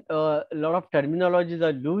depletion, a lot of terminologies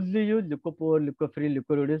are loosely used, leucopoor, leucofree,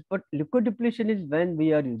 leucoreduced, but liquid depletion is when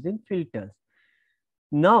we are using filters.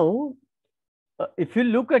 Now, if you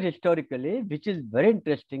look at historically, which is very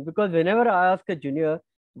interesting, because whenever I ask a junior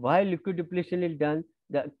why liquid depletion is done,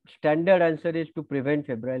 the standard answer is to prevent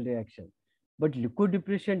febrile reaction. But liquid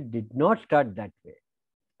depletion did not start that way.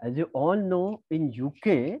 As you all know, in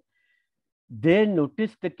UK, they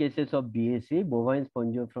noticed the cases of BAC, bovine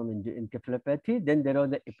spongiform encephalopathy. Then there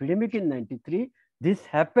was an epidemic in '93. This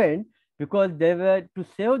happened because they were, to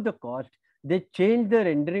save the cost, they changed the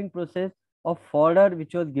rendering process of fodder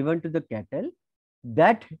which was given to the cattle.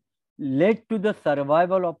 That led to the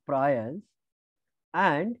survival of prions.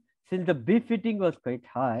 And since the beef eating was quite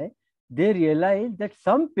high, they realized that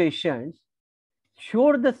some patients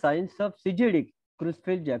showed the signs of CJD,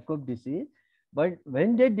 Creutzfeldt-Jakob disease. But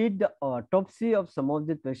when they did the autopsy of some of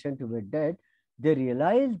the patients who were dead, they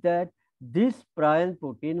realized that this prion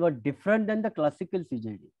protein was different than the classical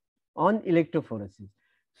CJD on electrophoresis.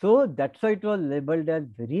 So that's why it was labeled as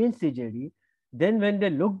variant CJD. Then when they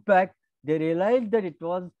looked back, they realized that it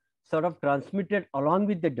was sort of transmitted along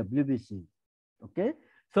with the WBC. Okay,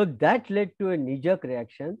 so that led to a knee-jerk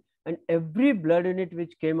reaction, and every blood unit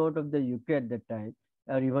which came out of the UK at that time,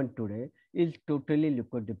 or even today, is totally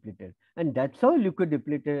liquid depleted. And that's how liquid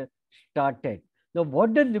depleted started. Now,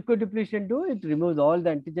 what does liquid depletion do? It removes all the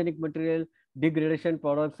antigenic material, degradation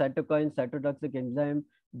products, cytokines, cytotoxic enzyme,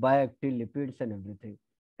 bioactive lipids, and everything,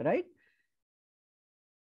 right?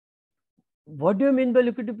 What do you mean by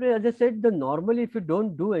liquid depletion? As I said, normally if you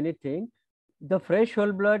don't do anything, the fresh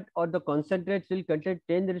whole blood or the concentrates will contain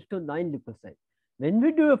 10⁹ leukocytes. When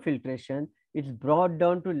we do a filtration, it's brought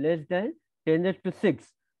down to less than 10⁶.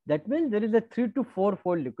 That means there is a 3 to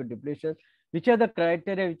 4-fold liquid depletion, which are the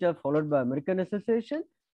criteria which are followed by American Association,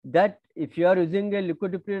 that if you are using a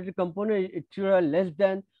liquid depleted component, it should have less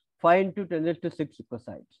than 5 into 10⁶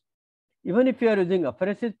 leukocytes. Even if you are using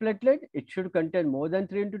apheresis platelet, it should contain more than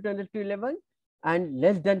 3 into 10⁻11 and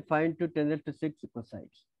less than 5 into 10⁶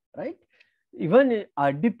 leukocytes, right? Even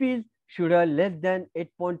RDPs should have less than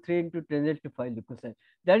 8.3 into 10⁵ leukocytes.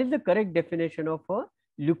 That is the correct definition of a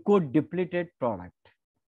liquid depleted product.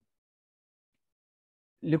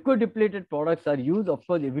 Liquid depleted products are used, of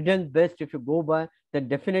course, evidence-based if you go by, then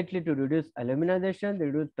definitely to reduce aluminization,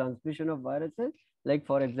 reduce transmission of viruses, like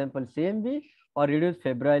for example, CMV, or reduce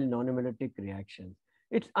febrile non-hemolytic reactions.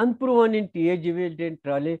 It's unproven in TAGV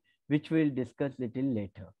trial, which we'll discuss little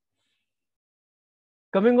later.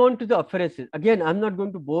 Coming on to the apheresis. Again, I'm not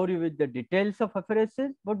going to bore you with the details of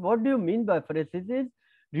apheresis, but what do you mean by apheresis is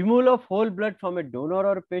removal of whole blood from a donor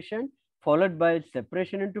or a patient, followed by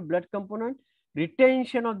separation into blood component,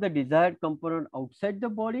 retention of the desired component outside the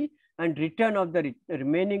body, and return of the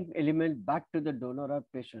remaining element back to the donor or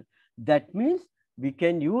patient. That means we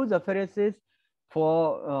can use apheresis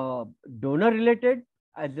for donor related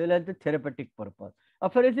as well as the therapeutic purpose.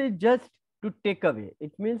 Apheresis is just to take away.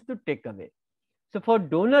 It means to take away. So for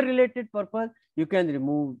donor related purpose, you can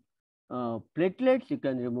remove platelets, you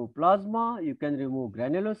can remove plasma, you can remove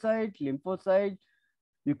granulocytes, lymphocytes,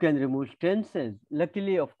 you can remove stem cells.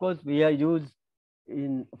 Luckily, of course, we are used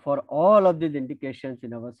in for all of these indications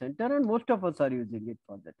in our center, and most of us are using it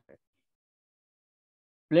for that.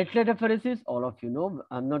 Platelet apheresis, all of you know,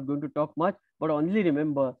 I'm not going to talk much, but only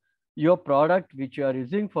remember your product which you are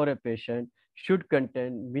using for a patient should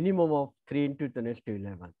contain minimum of 3 into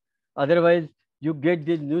 10⁻11. Otherwise, you get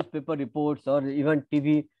these newspaper reports or even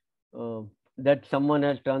TV that someone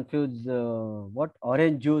has transfused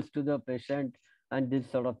orange juice to the patient and this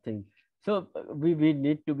sort of thing. So we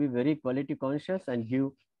need to be very quality conscious and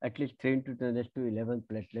give at least 3 into 10⁻11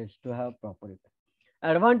 platelets to have proper effect.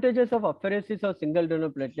 Advantages of apheresis of single donor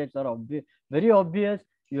platelets are very obvious.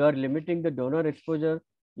 You are limiting the donor exposure,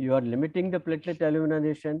 you are limiting the platelet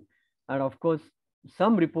aluminization, and of course,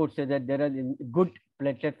 some reports say that there are good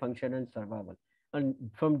platelet function and survival. And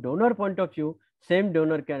from donor point of view, same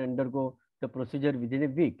donor can undergo the procedure within a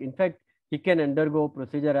week. In fact, he can undergo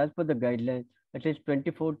procedure as per the guideline at least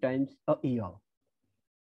 24 times a year.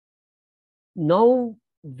 Now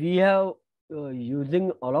we have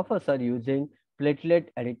all of us are using platelet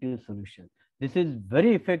additive solution. This is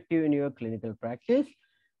very effective in your clinical practice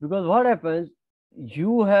because what happens,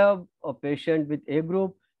 you have a patient with A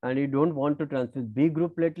group and you don't want to transfuse B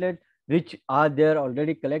group platelets, which are there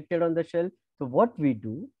already collected on the shelf. So what we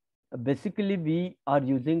do, basically we are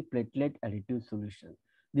using platelet additive solution.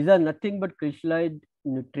 These are nothing but crystallized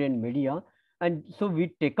nutrient media. And so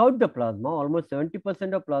we take out the plasma, almost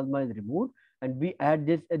 70% of plasma is removed, and we add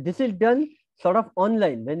this. This is done sort of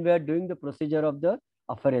online when we are doing the procedure of the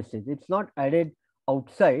apheresis. It's not added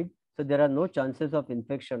outside, so there are no chances of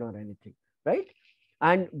infection or anything, right?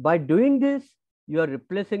 And by doing this, you are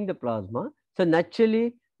replacing the plasma. So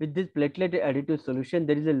naturally, with this platelet additive solution,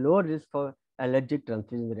 there is a lower risk for allergic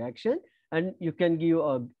transfusion reaction, and you can give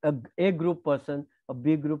A group person a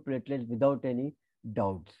B group platelet without any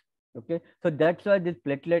doubts. Okay, so that's why these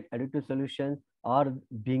platelet additive solutions are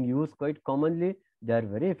being used quite commonly. They are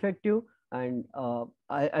very effective, and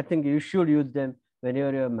I think you should use them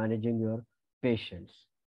whenever you are managing your patients.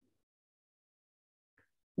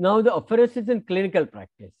 Now the apheresis in clinical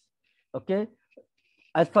practice. Okay,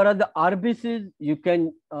 as far as the RBCs, you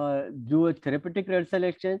can do a therapeutic red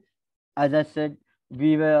selection. As I said,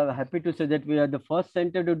 we were happy to say that we are the first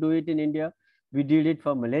center to do it in India. We did it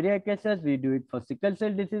for malaria cases. We do it for sickle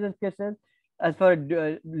cell diseases cases. As for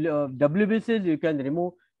WBCs, you can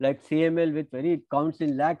remove like CML with very counts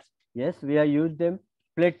in lakhs. Yes, we have used them.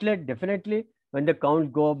 Platelet, definitely. When the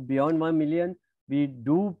counts go up beyond 1 million, we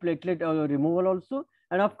do platelet removal also.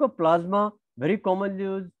 And of course, plasma, very commonly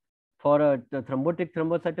used for the thrombotic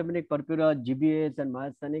thrombocytopenic purpura, GBAs and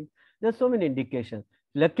myasthenic. There's so many indications.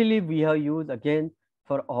 Luckily, we have used again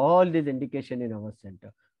for all these indications in our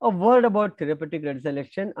center. A word about therapeutic red cell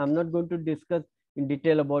exchange. I'm not going to discuss in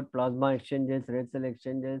detail about plasma exchanges, red cell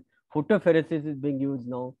exchanges. Photopheresis is being used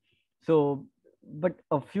now. So, but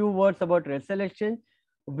a few words about red cell exchange.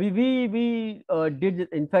 We did,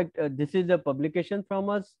 in fact, this is a publication from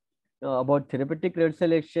us about therapeutic red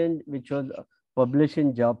cell exchange, which was published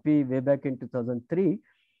in JAPI way back in 2003.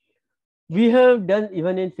 We have done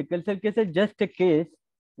even in sickle cell cases, just a case.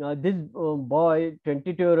 This boy,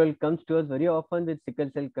 22-year-old, comes to us very often with sickle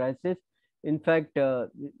cell crisis. In fact,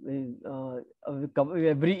 every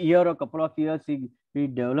year or couple of years, he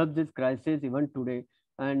develops this crisis even today.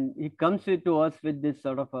 And he comes to us with this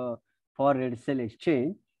sort of for red cell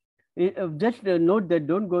exchange. Just note that,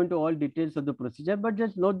 don't go into all details of the procedure, but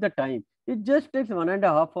just note the time. It just takes 1.5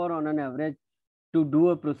 hours on an average to do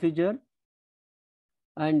a procedure.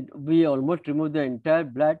 And we almost remove the entire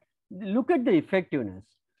blood. Look at the effectiveness.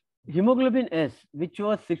 Hemoglobin S, which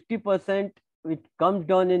was 60%, it comes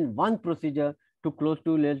down in one procedure to close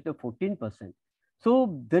to less than 14%.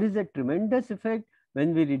 So there is a tremendous effect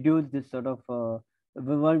when we reduce this sort of,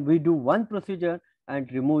 we do one procedure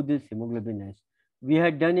and remove this hemoglobin S. We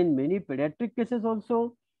had done in many pediatric cases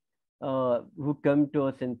also who come to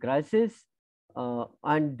us in crisis,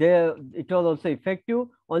 and there it was also effective.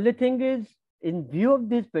 Only thing is, in view of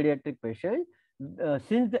this pediatric patient,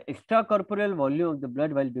 since the extracorporeal volume of the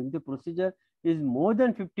blood while doing the procedure is more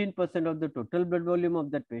than 15% of the total blood volume of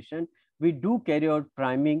that patient, we do carry out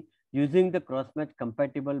priming using the cross-match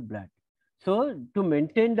compatible blood. So to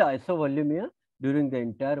maintain the isovolumia during the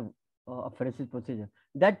entire apheresis procedure,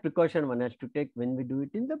 that precaution one has to take when we do it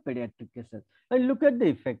in the pediatric cases. And look at the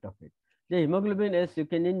effect of it. The hemoglobin S, you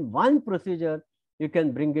can in one procedure, you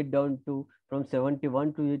can bring it down to from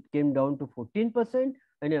 71 to it came down to 14%.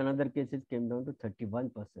 and in another cases came down to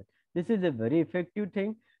 31%. This is a very effective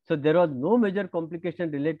thing. So there was no major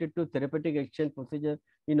complication related to therapeutic exchange procedure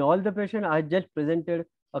in all the patients. I just presented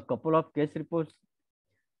a couple of case reports,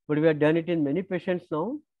 but we have done it in many patients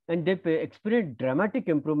now, and they experience dramatic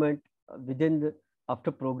improvement within the,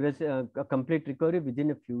 after progress, a complete recovery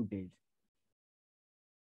within a few days.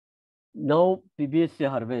 Now PBSA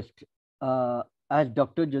harvest, as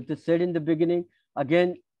Dr. Jyoti said in the beginning,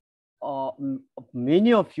 again,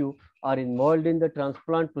 many of you are involved in the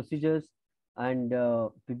transplant procedures and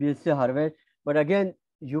PBSA harvest, but again,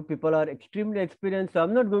 you people are extremely experienced. So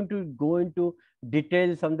I'm not going to go into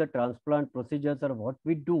details on the transplant procedures or what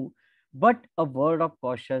we do, but a word of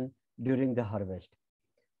caution during the harvest.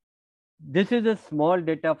 This is a small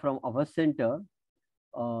data from our center.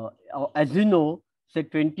 As you know, say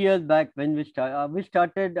 20 years back when we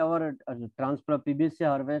started our transplant PBSA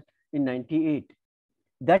harvest in 98.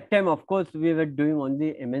 That time, of course, we were doing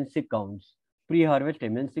only MNC counts, pre-harvest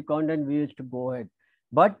MNC count, and we used to go ahead.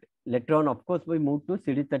 But later on, of course, we moved to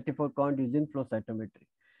CD34 count using flow cytometry.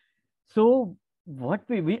 So what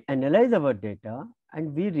we analyze our data,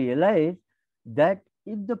 and we realize that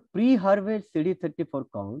if the pre-harvest CD34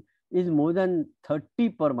 count is more than 30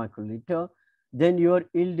 per microliter, then your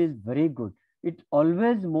yield is very good. It's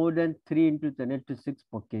always more than 3 into 10⁶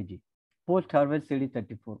 per kg, post-harvest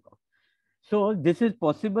CD34 count. So this is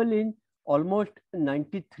possible in almost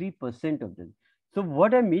 93% of them. So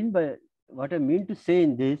what I mean to say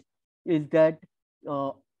in this is that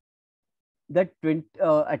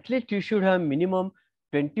at least you should have minimum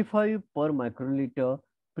 25 per microliter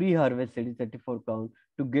pre-harvest CD34 count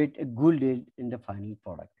to get a good yield in the final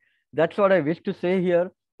product. That's what I wish to say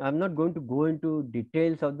here. I'm not going to go into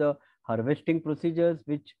details of the harvesting procedures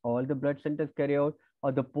which all the blood centers carry out,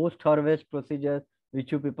 or the post-harvest procedures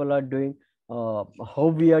which you people are doing,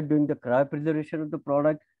 how we are doing the cryopreservation of the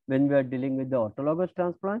product when we are dealing with the autologous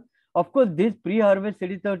transplant. Of course, this pre-harvest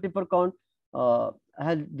CD34 count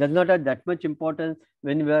does not have that much importance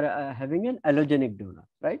when we are having an allogenic donor,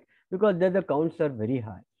 right? Because there the counts are very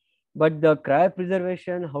high. But the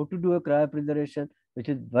cryopreservation, how to do a cryopreservation, which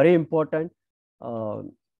is very important,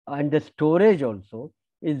 and the storage also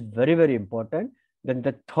is very, very important. Then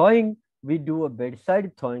the thawing, we do a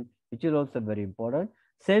bedside thawing, which is also very important.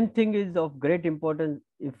 Same thing is of great importance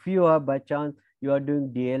if you are by chance, you are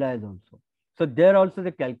doing DLIs also. So there also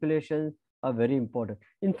the calculations are very important.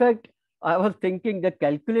 In fact, I was thinking that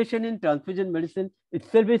calculation in transfusion medicine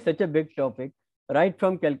itself is such a big topic, right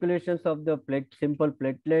from calculations of the simple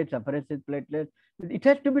platelets, apheresis platelets. It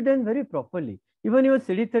has to be done very properly. Even your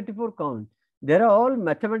CD34 count, there are all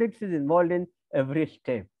mathematics is involved in every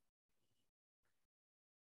step.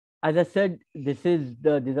 As I said, these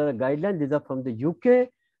are the guidelines. These are from the UK,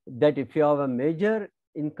 that if you have a major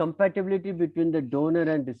incompatibility between the donor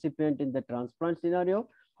and recipient in the transplant scenario,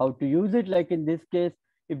 how to use it. Like in this case,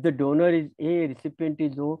 if the donor is A, recipient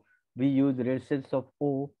is O, we use red cells of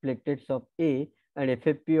O, platelets of A, and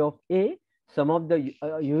FFP of A. Some of the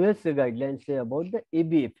US guidelines say about the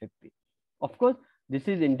AB FFP. Of course, this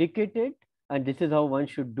is indicated, and this is how one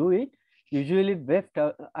should do it. Usually,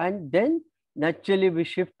 and then naturally we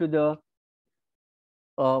shift to the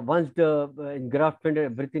once the engraftment and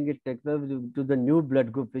everything is taken to the new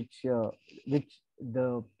blood group which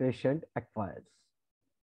the patient acquires.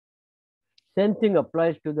 Same thing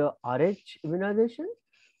applies to the Rh immunization.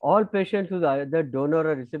 All patients who are either donor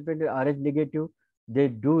or recipient Rh negative, they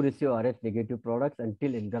do receive Rh negative products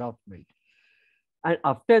until engraftment. And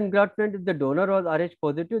after engraftment, if the donor was Rh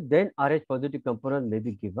positive, then Rh positive component may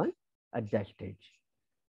be given at that stage.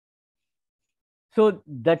 So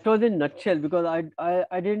that was in nutshell, because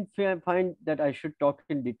I didn't find that I should talk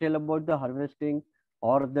in detail about the harvesting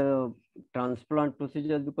or the transplant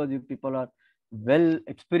procedures, because you people are well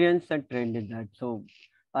experienced and trained in that. So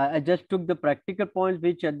I just took the practical points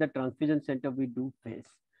which at the transfusion center we do face,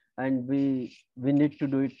 and we need to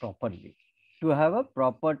do it properly to have a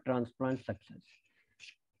proper transplant success.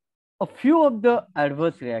 A few of the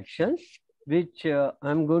adverse reactions which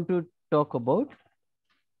I'm going to talk about.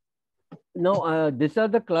 Now, these are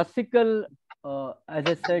the classical, as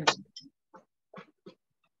I said,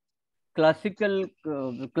 this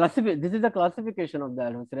is the classification of the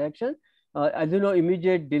adverse reaction. As you know,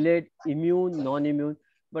 immediate, delayed, immune, non-immune.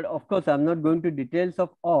 But of course, I'm not going to details of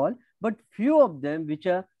all, but few of them which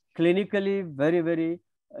are clinically very, very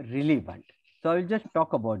relevant. So I will just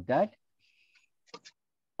talk about that.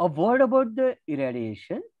 A word about the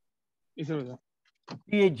irradiation.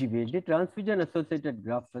 TAGVHD, transfusion-associated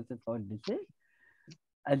graft-versus-host disease.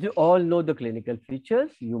 As you all know the clinical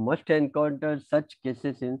features, you must encounter such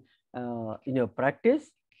cases in your practice.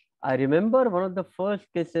 I remember one of the first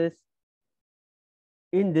cases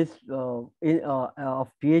in this of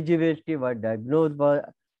PAGVHT were diagnosed by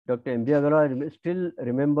Dr. M.B. Agarwal. I still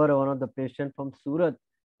remember one of the patients from Surat,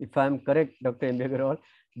 if I am correct, Dr. M.B. Agarwal.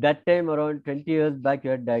 That time around 20 years back, you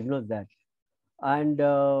had diagnosed that. And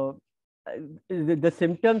the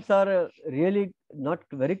symptoms are really not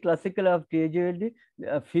very classical of PAGVHT,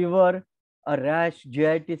 fever, a rash,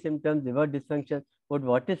 GIT symptoms, liver dysfunction. But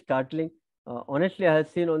what is startling, honestly, I have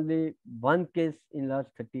seen only one case in last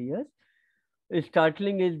 30 years.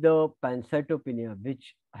 Startling is the pancytopenia,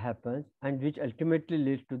 which happens and which ultimately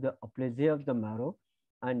leads to the aplasia of the marrow,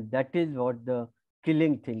 and that is what the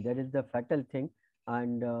killing thing, that is the fatal thing,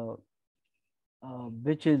 and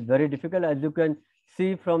which is very difficult, as you can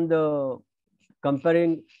see from the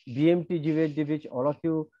comparing BMT GVHD, which all of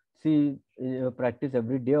you see in your practice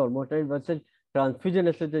every day almost, versus transfusion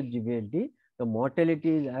associated GVHD. The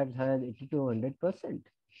mortality is as high as 80 to 100%,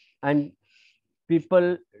 and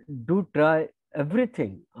people do try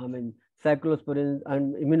everything. I mean, cyclosporin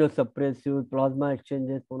and immunosuppressive, plasma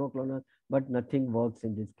exchanges, monoclonal, but nothing works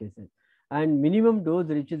in these cases. And minimum dose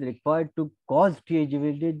which is required to cause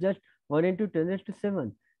TAGVHD is just 1 into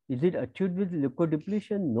 10⁻⁷. Is it achieved with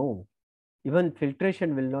leukodepletion? No. Even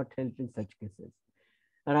filtration will not help in such cases.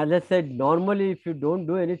 And as I said, normally if you don't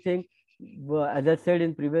do anything, as I said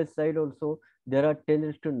in previous slide also, there are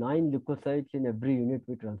 10⁹ leukocytes in every unit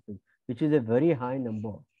we transfuse, which is a very high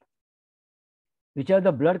number. Which are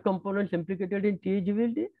the blood components implicated in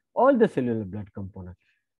TAGVHD? All the cellular blood components.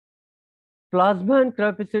 Plasma and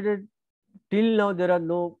cryoprecipitate, till now there are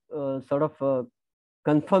no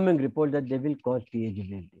confirming report that they will cause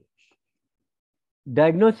TAGVHD.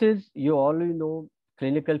 Diagnosis, you already know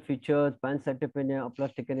clinical features, pancytopenia,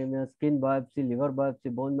 aplastic anemia, skin biopsy, liver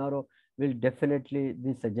biopsy, bone marrow will definitely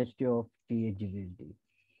be suggestive of TAGVHD.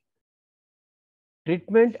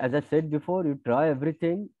 Treatment, as I said before, you try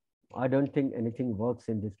everything. I don't think anything works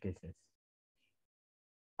in these cases.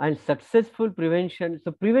 And successful prevention.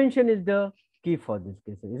 So prevention is the key for this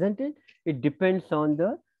case, isn't it? It depends on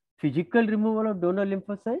the physical removal of donor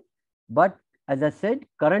lymphocytes. But as I said,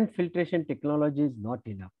 current filtration technology is not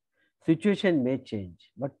enough. Situation may change,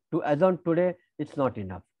 but as on today, it's not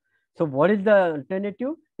enough. So what is the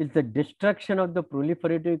alternative? It's the destruction of the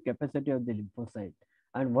proliferative capacity of the lymphocyte.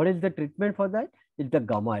 And what is the treatment for that? It's the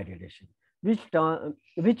gamma irradiation,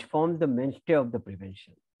 which forms the mainstay of the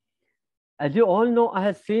prevention. As you all know, I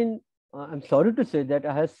have seen, I'm sorry to say that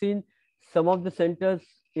I have seen some of the centers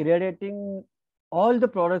irradiating all the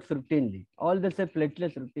products routinely, all the say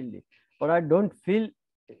platelets routinely, but I don't feel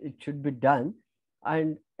it should be done.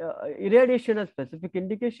 And irradiation has specific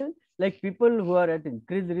indication, like people who are at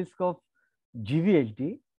increased risk of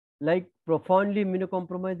GVHD, like profoundly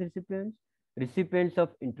immunocompromised recipients of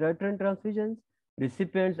intrauterine transfusions,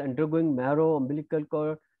 recipients undergoing marrow, umbilical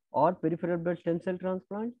cord, or peripheral blood stem cell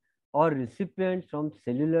transplant, or recipients from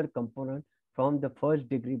cellular component from the first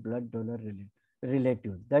degree blood donor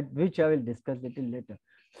relatives, that which I will discuss little later.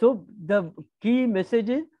 So the key message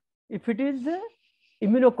is, if it is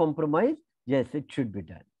immunocompromised, yes, it should be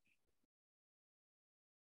done.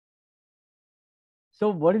 So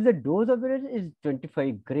what is the dose of irradiation? Is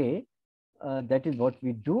 25 gray. That is what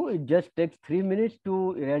we do. It just takes 3 minutes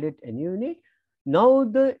to irradiate any unit. Now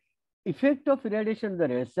the effect of irradiation of the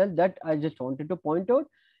red cell, that I just wanted to point out.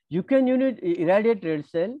 You can irradiate red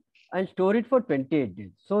cell and store it for 28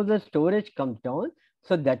 days. So the storage comes down.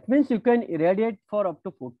 So that means you can irradiate for up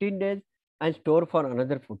to 14 days and store for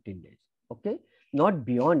another 14 days. Okay, not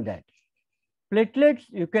beyond that. Platelets,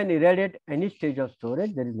 you can irradiate any stage of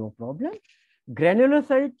storage. There is no problem.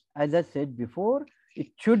 Granulocytes, as I said before, it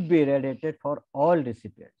should be irradiated for all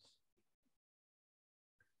recipients.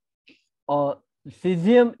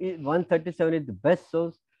 Cesium 137 is the best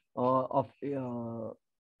source of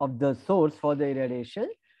the source for the irradiation,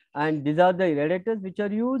 and these are the irradiators which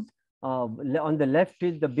are used. On the left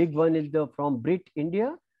is the big one is from Brit,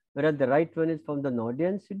 India, whereas the right one is from the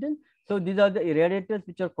Nordian, Sweden. So these are the irradiators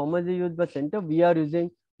which are commonly used by center. We are using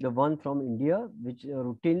the one from India, which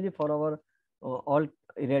routinely for our all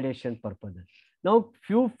irradiation purposes. Now,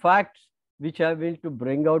 few facts which I will to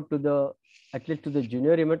bring out to the, at least to the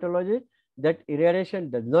junior hematologist, that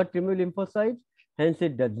irradiation does not remove lymphocytes, hence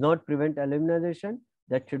it does not prevent aluminization.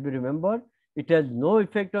 That should be remembered. It has no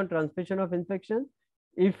effect on transmission of infection.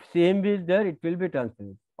 If CMV is there, it will be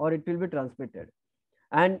transmitted or it will be transmitted.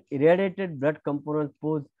 And irradiated blood components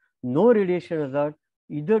pose no radiation hazard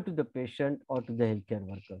either to the patient or to the healthcare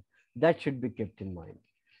worker. That should be kept in mind.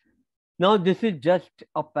 Now, this is just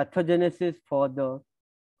a pathogenesis for the,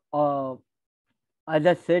 as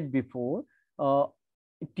I said before,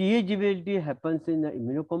 TAGVLD happens in the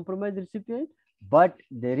immunocompromised recipient, but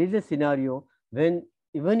there is a scenario when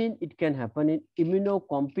it can happen in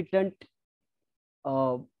immunocompetent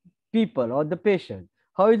people or the patient.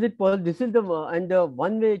 How is it possible? This is the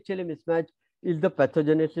one-way HLA mismatch is the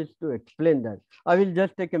pathogenesis to explain that. I will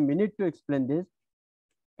just take a minute to explain this.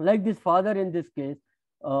 Like this father in this case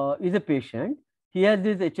is a patient. He has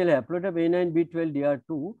this HLA haplotype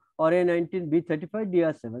A9B12DR2 or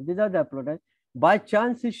A19B35DR7. These are the haplotypes. By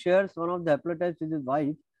chance, he shares one of the haplotypes with his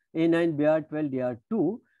wife,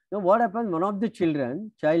 A9BR12DR2. Now, what happens? One of the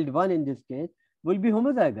children, child 1 in this case, will be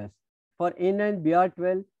homozygous for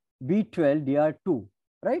A9BR12B12DR2,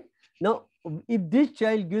 right? Now, if this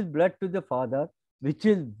child gives blood to the father, which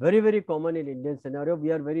is very, very common in Indian scenario,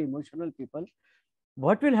 we are very emotional people.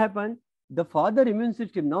 What will happen? The father immune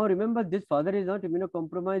system, now remember this father is not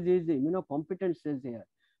immunocompromised, he is immunocompetent cells here.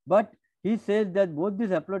 But he says that both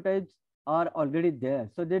these haplotypes are already there.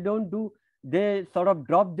 So they they sort of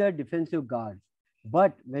drop their defensive guards.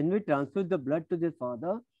 But when we transfuse the blood to this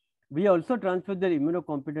father, we also transfuse their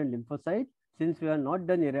immunocompetent lymphocytes since we are not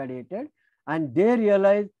done irradiated. And they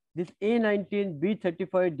realize this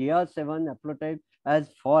A19B35DR7 haplotype as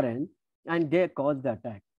foreign and they cause the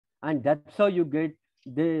attack. And that's how you get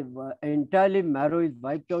the entirely marrow is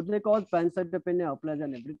wiped out. They cause pancytopenia, aplasia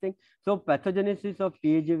and everything. So pathogenesis of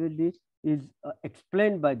TAGVLD is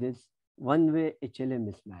explained by this one-way HLA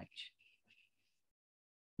mismatch.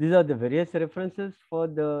 These are the various references for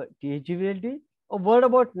the TAGVLD. A word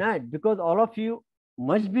about NAT, because all of you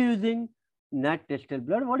must be using NAT tested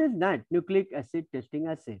blood. What is NAT? Nucleic acid testing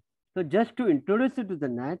assay. So just to introduce you to the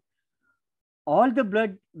NAT, all the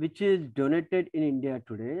blood which is donated in India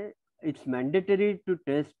today, it's mandatory to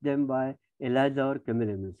test them by ELISA or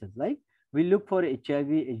chemiluminescence. Like we look for HIV,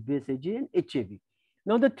 HBsAg and HAV.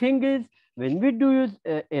 Now the thing is, when we do use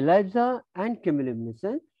ELISA and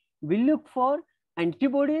chemiluminescence, we look for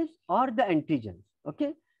antibodies or the antigens.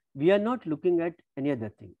 Okay, we are not looking at any other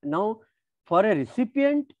thing. Now, for a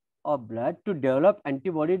recipient of blood to develop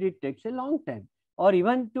antibody, it takes a long time, or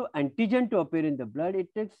even to antigen to appear in the blood,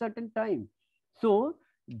 it takes certain time. So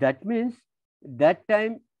that means that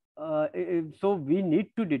time, so we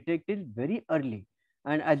need to detect it very early.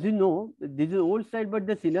 And as you know, this is old slide, but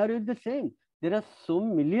the scenario is the same. There are so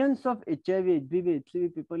millions of HIV, HBV,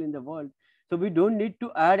 HCV people in the world. So we don't need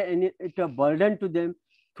to add any burden to them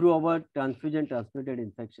through our transfusion transmitted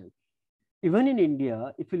infection. Even in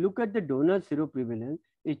India, if you look at the donor seroprevalence,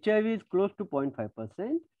 HIV is close to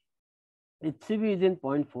 0.5%, HCV is in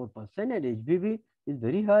 0.4%, and HBV is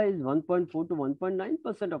very high, is 1.4 to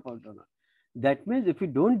 1.9% of our donor. That means if we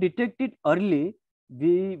don't detect it early,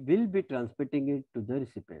 we will be transmitting it to the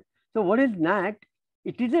recipient. So what is NAT?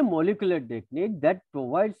 It is a molecular technique that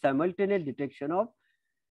provides simultaneous detection of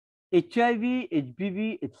HIV,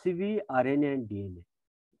 HBV, HCV, RNA and DNA.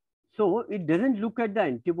 So it doesn't look at the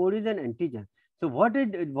antibodies and antigens. So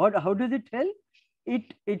how does it tell?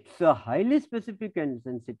 It's highly specific and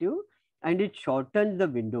sensitive, and it shortens the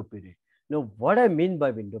window period. Now, what I mean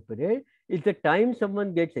by window period is the time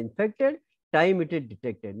someone gets infected, time it is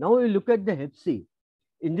detected. Now we look at the Hep C.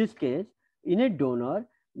 In this case, in a donor,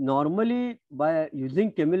 normally by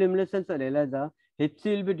using chemiluminescence or ELISA, Hep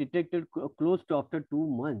C will be detected close to after 2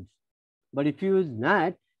 months. But if you use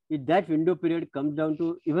NAT, that window period comes down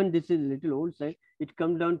to, even this is a little old side, it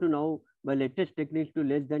comes down to now by latest techniques to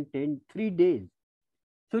less than 3 days.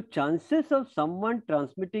 So chances of someone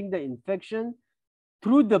transmitting the infection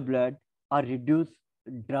through the blood are reduced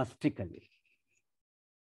drastically.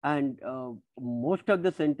 And most of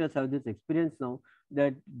the centers have this experience now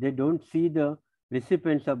that they don't see the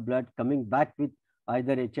recipients of blood coming back with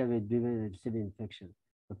either HIV, HBV, or HCV infection.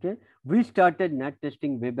 Okay, we started NAT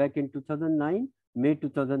testing way back in 2009, May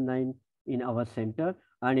 2009 in our center,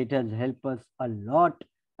 and it has helped us a lot,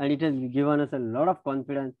 and it has given us a lot of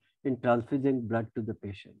confidence in transfusing blood to the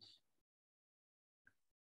patients.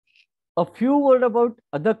 A few words about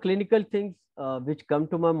other clinical things which come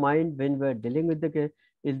to my mind when we're dealing with the case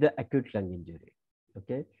is the acute lung injury.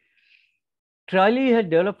 Okay, Trali had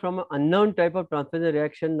developed from an unknown type of transfusion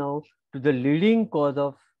reaction now to the leading cause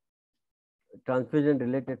of transfusion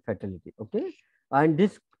related fatality. Okay, and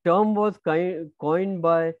this term was coined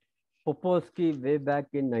by Popovsky way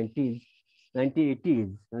back in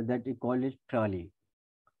 1980s that he called it Trali.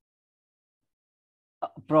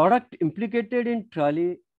 Product implicated in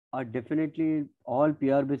Trali are definitely all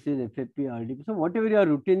PRBCs, FFP, RDP. So whatever you are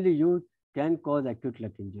routinely used can cause acute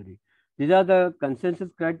lung injury. These are the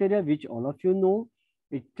consensus criteria which all of you know.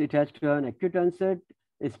 It has to have an acute onset.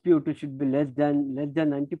 SpO2 should be less than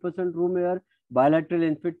 90% room air. bilateral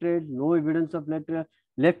infiltrate, no evidence of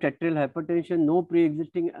left atrial hypertension, no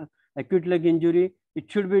pre-existing acute leg injury. It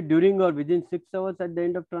should be during or within 6 hours at the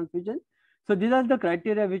end of transfusion. So these are the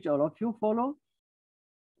criteria which all of you follow.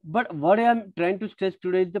 But what I am trying to stress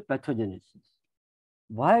today is the pathogenesis.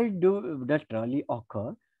 Why does rally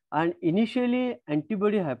occur? And initially,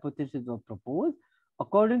 antibody hypothesis was proposed,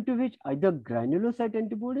 according to which either granulocyte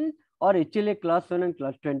antibodies or HLA class 1 and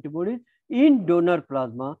class 2 antibodies in donor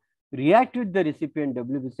plasma react with the recipient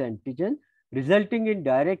WBC antigen, resulting in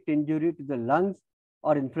direct injury to the lungs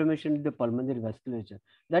or inflammation in the pulmonary vasculature.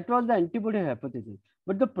 That was the antibody hypothesis.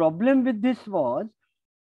 But the problem with this was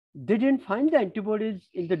they didn't find the antibodies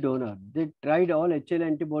in the donor. They tried all HL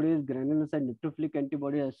antibodies, granulocyte neutrophilic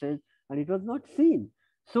antibody assays, and it was not seen.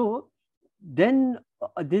 So then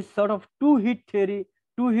this sort of two-hit theory,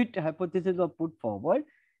 two-hit hypothesis was put forward,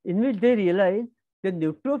 in which they realized the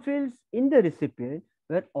neutrophils in the recipient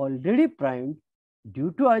were already primed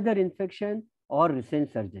due to either infection or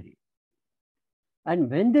recent surgery.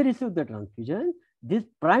 And when they receive the transfusion, these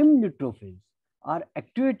primed neutrophils are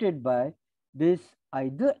activated by this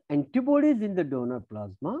either antibodies in the donor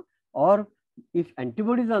plasma, or if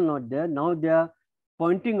antibodies are not there, now they are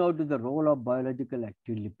pointing out to the role of biological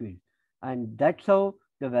active lipids. And that's how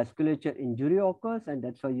the vasculature injury occurs, and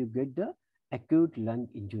that's how you get the acute lung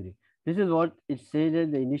injury. This is what it says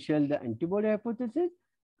as the initial, the antibody hypothesis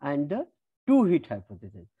and the two-hit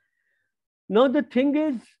hypothesis. Now the thing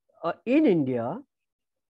is, in India,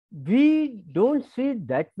 we don't see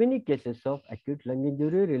that many cases of acute lung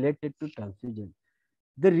injury related to transfusion.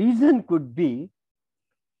 The reason could be,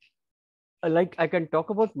 like I can talk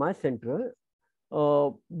about my center,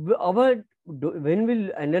 when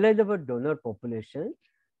we analyze our donor population,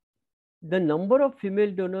 the number of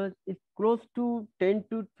female donors is close to 10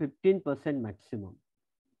 to 15% maximum,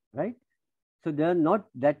 right? So there are not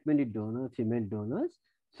that many donors, female donors.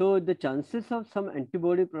 So the chances of some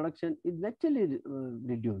antibody production is naturally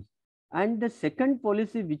reduced. And the second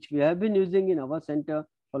policy which we have been using in our center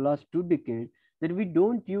for last 2 decades, that we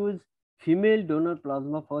don't use female donor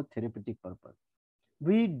plasma for therapeutic purpose.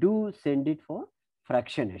 We do send it for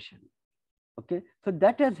fractionation. Okay, so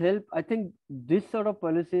that has helped. I think this sort of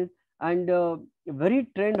policies and very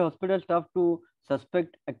trained hospital staff to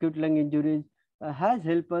suspect acute lung injuries has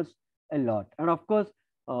helped us a lot. And of course,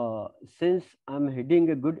 since I'm heading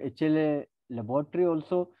a good HLA laboratory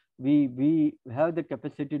also, we have the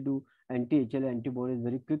capacity to do anti-HLA antibodies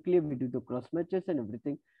very quickly. We do the cross matches and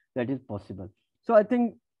everything that is possible. So I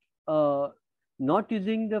think not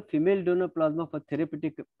using the female donor plasma for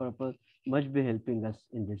therapeutic purpose must be helping us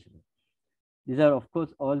in this way. These are, of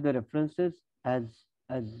course, all the references as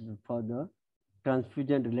for the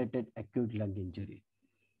transfusion related acute lung injury.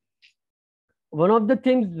 One of the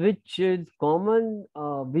things which is common,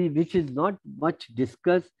 which is not much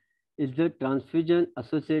discussed, is the transfusion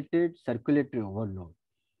associated circulatory overload.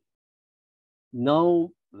 Now,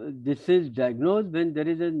 this is diagnosed when there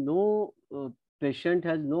is no patient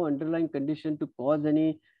has no underlying condition to cause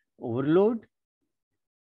any overload,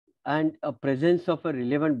 and a presence of a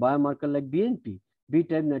relevant biomarker like BNP,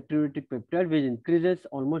 B-type natriuretic peptide, which increases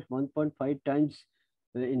almost 1.5 times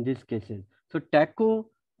in these cases. So TACO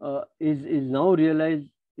is now realized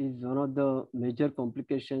is one of the major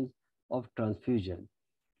complications of transfusion.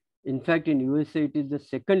 In fact, in USA, it is the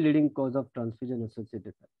second leading cause of transfusion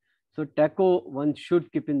associated. So TACO one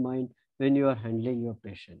should keep in mind when you are handling your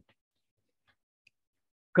patient.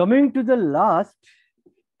 Coming to the last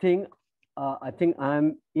thing, I think I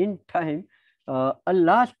am in time. A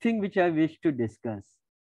last thing which I wish to discuss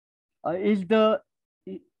is the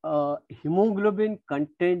hemoglobin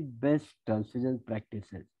content based transfusion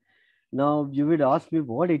practices. Now you would ask me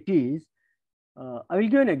what it is. I will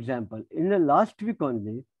give an example. In the last week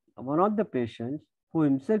only, one of the patients who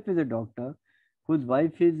himself is a doctor, whose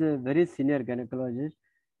wife is a very senior gynecologist,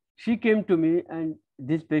 she came to me, and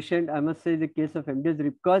this patient, I must say, the case of MDS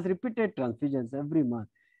requires repeated transfusions every month.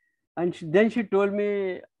 And then she told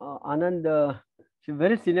me, Anand, she's a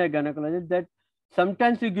very senior gynecologist, that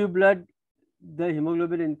sometimes you give blood, the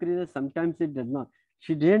hemoglobin increases, sometimes it does not.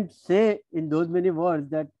 She didn't say in those many words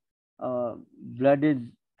that blood is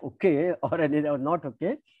okay or not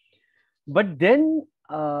okay. But then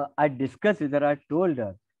I discussed with her, I told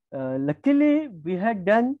her, luckily we had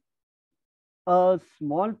done a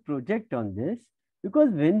small project on this,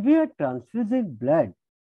 because when we are transfusing blood,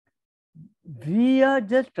 we are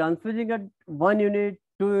just transfusing at 1 unit,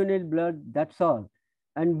 2 unit blood, that's all.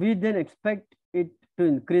 And we then expect it to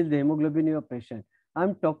increase the hemoglobin in your patient.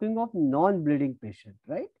 I'm talking of non-bleeding patient,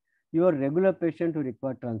 right? Your regular patient who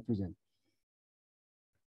require transfusion.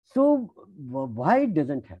 So why it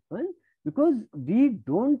doesn't happen? because we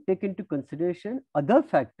don't take into consideration other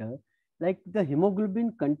factors like the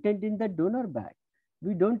hemoglobin content in the donor bag.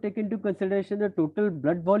 We don't take into consideration the total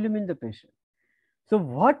blood volume in the patient. So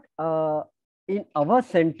what in our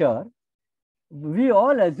center, we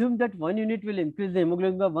all assume that 1 unit will increase the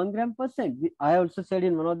hemoglobin by 1 gram percent. I also said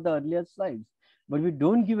in one of the earlier slides, but we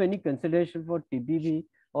don't give any consideration for TBV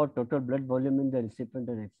or total blood volume in the recipient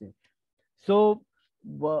and exchange. So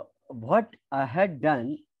what I had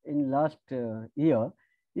done in last year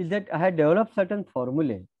is that I had developed certain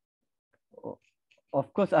formulae.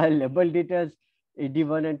 Of course, I labeled it as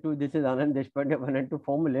AD1 and 2. This is Anand Deshpande 1 and 2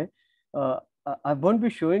 formulae. I won't be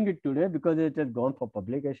showing it today because it has gone for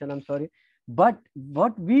publication. I'm sorry. But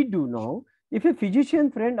what we do now, if a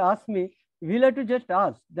physician friend asks me, we'll have to just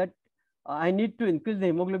ask that I need to increase the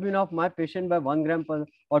hemoglobin of my patient by 1 gram per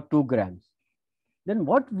or 2 grams. Then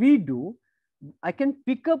what we do, I can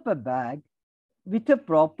pick up a bag with a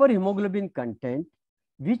proper hemoglobin content,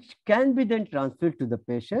 which can be then transferred to the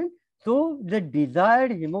patient. So the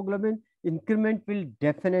desired hemoglobin increment will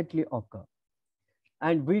definitely occur.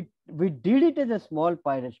 And we did it as a small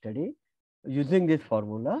pilot study using this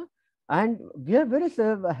formula. And we are very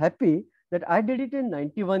happy that I did it in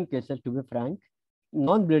 91 cases, to be frank,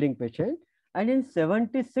 non-bleeding patient. And in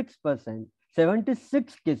 76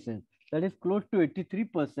 cases, that is close to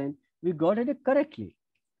 83%, we got it correctly.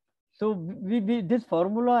 So this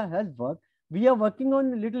formula has worked. We are working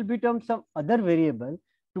on a little bit on some other variable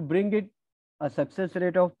to bring it a success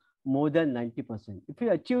rate of more than 90%. If we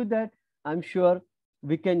achieve that, I'm sure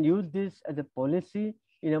we can use this as a policy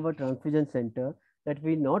in our transfusion center, that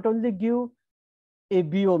we not only give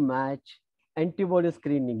ABO match, antibody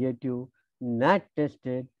screen negative, NAT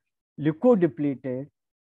tested, leukodepleted,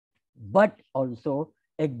 but also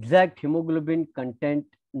exact hemoglobin content,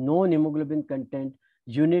 known hemoglobin content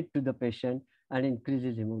unit to the patient and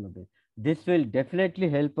increases hemoglobin. This will definitely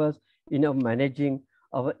help us in managing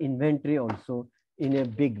our inventory also in a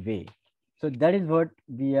big way. So that is what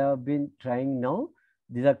we have been trying now.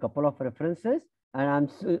 These are a couple of references,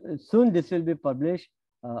 and soon this will be published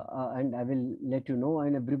and I will let you know,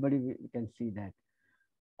 and everybody can see that.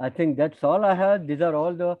 I think that's all I have. These are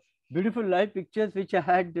all the beautiful live pictures which I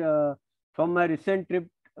had from my recent trip,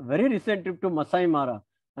 very recent trip to Masai Mara.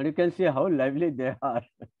 And you can see how lively they are.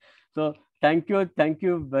 So thank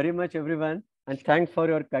you very much, everyone. And thanks for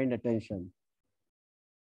your kind attention.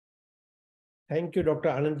 Thank you, Dr.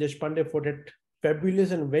 Anand Deshpande, for that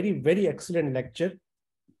fabulous and very, very excellent lecture.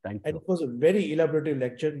 Thank you. And it was a very elaborative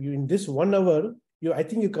lecture. In this 1 hour, I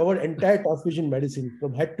think you covered entire transfusion medicine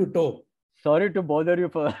from head to toe. Sorry to bother you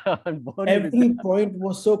for every point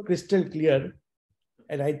was so crystal clear.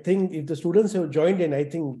 And I think if the students have joined in, I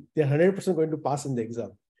think they're 100% going to pass in the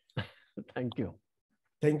exam. Thank you.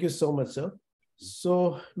 Thank you so much, sir.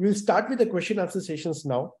 So we'll start with the question answer sessions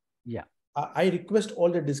now. Yeah. I request all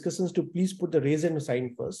the discussants to please put the raise hand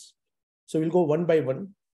sign first. So we'll go one by one.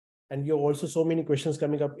 And you have also so many questions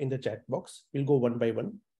coming up in the chat box. We'll go one by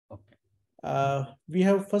one. Okay. We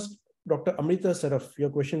have first Dr. Amrita Saraf. Your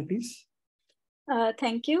question, please.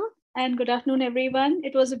 Thank you. And good afternoon, everyone.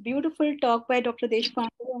 It was a beautiful talk by Dr. Deshpande,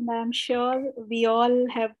 and I'm sure we all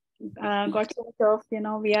have got sort of,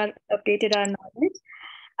 we are updated our knowledge.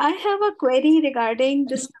 I have a query regarding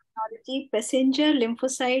this terminology, passenger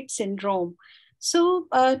lymphocyte syndrome. So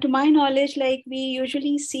to my knowledge, like we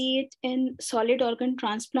usually see it in solid organ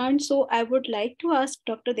transplant. So I would like to ask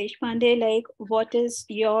Dr. Deshpande, like, what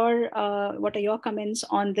are your comments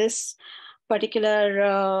on this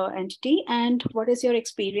particular entity, and what is your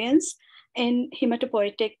experience in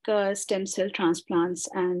hematopoietic stem cell transplants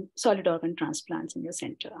and solid organ transplants in your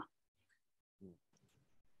center?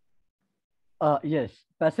 Yes,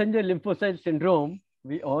 passenger lymphocyte syndrome,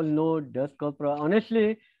 we all know does cause.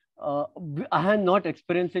 Honestly, I have not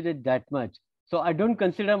experienced it that much. So I don't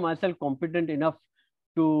consider myself competent enough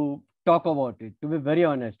to talk about it, to be very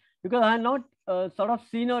honest, because I have not sort of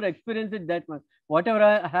seen or experienced it that much. Whatever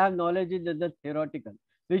I have knowledge is just theoretical,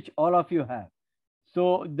 which all of you have.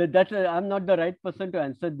 So I'm not the right person to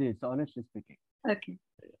answer this, honestly speaking. Okay.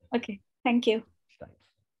 Okay. Thank you. Thanks.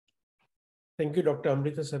 Thank you, Dr.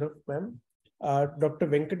 Amrita Saraf, ma'am. Dr.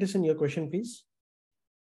 Venkatesan, your question, please.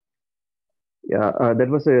 Yeah, that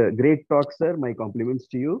was a great talk, sir. My compliments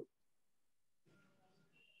to you.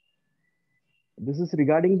 This is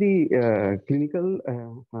regarding the clinical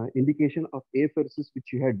indication of apheresis,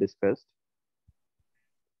 which you had discussed.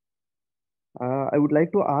 I would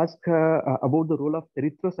like to ask about the role of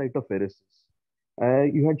erythrocytopheresis.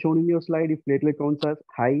 You had shown in your slide, if platelet counts are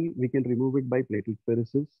high, we can remove it by platelet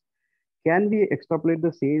pheresis. Can we extrapolate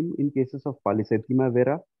the same in cases of polycythemia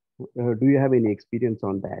vera? Do you have any experience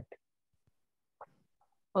on that?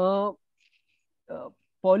 Uh,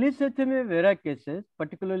 Polycythemia vera cases,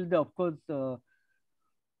 particularly the, of course,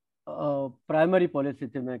 primary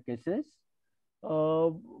polycythemia cases,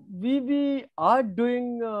 we are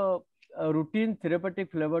doing a routine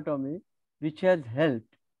therapeutic phlebotomy, which has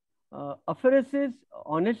helped. Apheresis,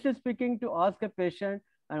 honestly speaking, to ask a patient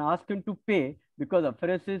and ask him to pay, because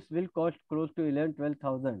apheresis will cost close to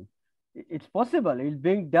 11,000-12,000. It's possible. It's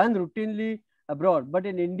being done routinely abroad, but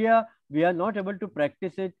in India, we are not able to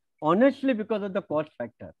practice it honestly because of the cost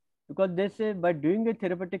factor. Because they say by doing a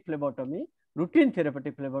therapeutic phlebotomy, routine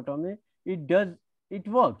therapeutic phlebotomy, it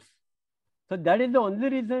works. So that is the only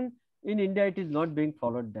reason in India it is not being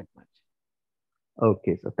followed that much.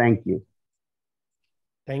 Okay, so thank you.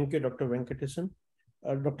 Thank you, Dr. Venkatesan.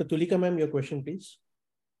 Dr. Tulika ma'am, your question, please.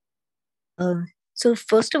 So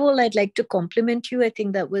first of all, I'd like to compliment you. I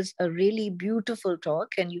think that was a really beautiful talk,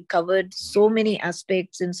 and you covered so many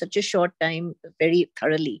aspects in such a short time very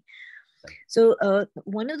thoroughly. So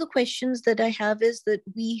one of the questions that I have is that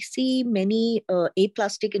we see many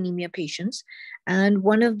aplastic anemia patients, and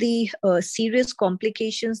one of the serious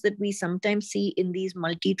complications that we sometimes see in these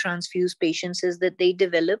multi-transfused patients is that they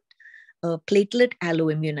develop platelet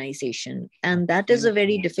alloimmunization, and that is a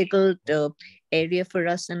very difficult area for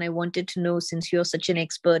us. And I wanted to know, since you're such an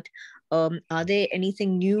expert, are there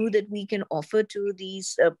anything new that we can offer to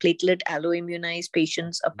these platelet alloimmunized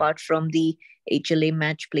patients apart from the HLA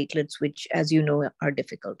match platelets, which, as you know, are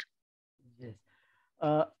difficult? Yes.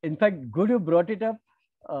 In fact, good you brought it up.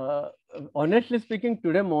 Honestly speaking,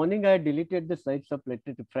 today morning I deleted the sites of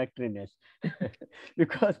platelet refractoriness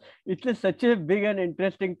because it is such a big and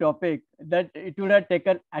interesting topic that it would have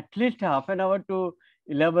taken at least half an hour to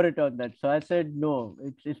elaborate on that. So I said, no,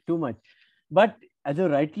 it's too much. But as you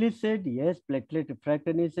rightly said, yes, platelet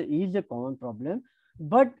refractoriness is a common problem.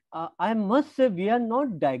 But I must say we are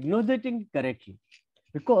not diagnosing correctly.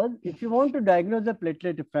 Because if you want to diagnose the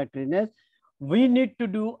platelet refractoriness, we need to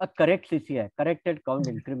do a correct CCI, corrected count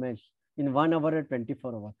increments in 1 hour or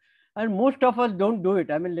 24 hours. And most of us don't do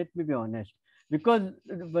it. I mean, let me be honest, because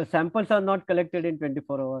the samples are not collected in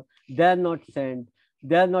 24 hours. They are not sent.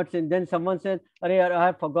 They are not sent. Then someone says, I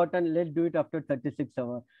have forgotten, let's do it after 36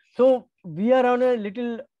 hours. So we are on a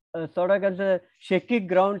little sort of shaky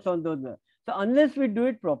grounds on those. So unless we do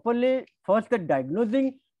it properly, first the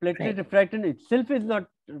diagnosing platelet refractoriness itself is not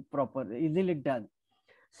proper, easily done.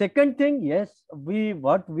 Second thing, yes,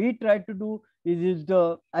 what we try to do is use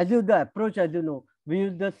the approach, as you know, we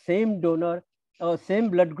use the same donor or same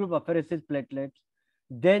blood group apheresis platelets.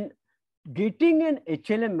 Then getting an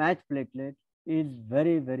HLA match platelet is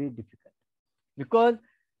very, very difficult, because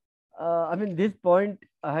I mean, this point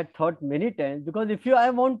I had thought many times, because if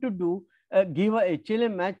I want to give a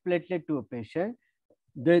HLA match platelet to a patient,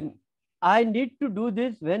 then I need to do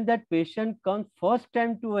this when that patient comes first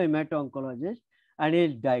time to a hemato-oncologist and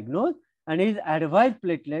is diagnosed and is advised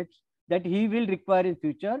platelets that he will require in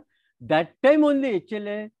future. That time only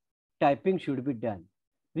HLA typing should be done,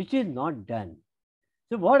 which is not done.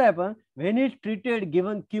 So what happens when he's treated,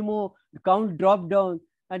 given chemo, count drop down,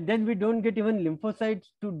 and then we don't get even lymphocytes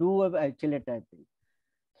to do a HLA typing.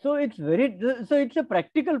 So it's a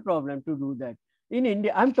practical problem to do that. In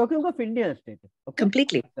India, I'm talking of India state. Okay?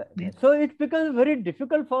 Completely. So it becomes very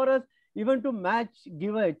difficult for us even to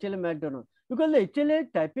give a HLA match donor, because the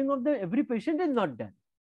HLA typing of every patient is not done.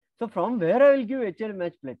 So from where I will give HLA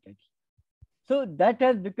match platelets? So that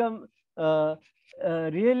has become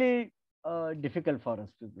really difficult for us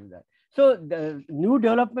to do that. So the new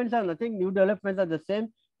developments are nothing. New developments are the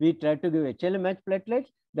same. We try to give HLA match platelets.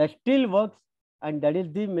 That still works. And that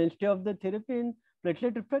is the mainstay of the therapy in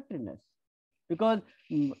platelet refractoriness, because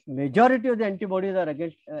majority of the antibodies are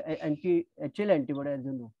against anti-HLA antibody, as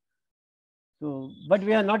you know. So, but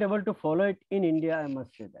we are not able to follow it in India, I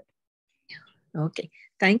must say that. Okay.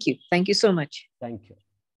 Thank you. Thank you so much. Thank you.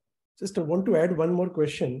 Sister, want to add one more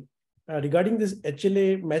question. Regarding this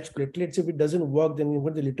HLA match platelets, if it doesn't work, then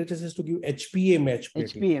what the literature says to give HPA match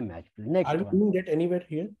platelets. HPA match. Next Are we doing that anywhere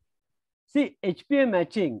here? See, HPA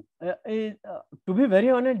matching is, to be very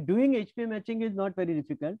honest, doing HPA matching is not very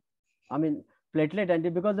difficult. I mean,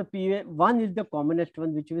 platelet because the PA1 is the commonest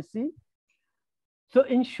one which we see. So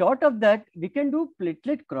in short of that, we can do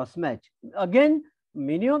platelet cross match. Again,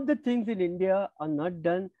 many of the things in India are not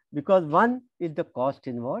done because one is the cost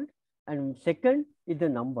involved, and second is the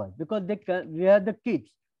number, because we have the kits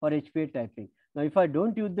for HPA typing. Now, if I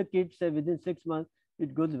don't use the kits, say within 6 months,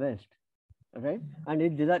 it goes west, right?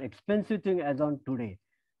 And these are expensive things as on today.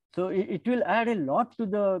 So it will add a lot to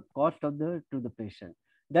the cost of to the patient.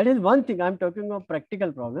 That is one thing. I'm talking of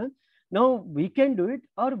practical problems. Now we can do it,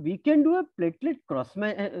 or we can do a platelet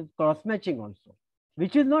cross matching also.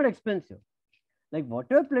 which is not expensive. Like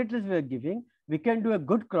whatever platelets we are giving, we can do a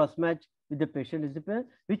good cross match with the patient recipient,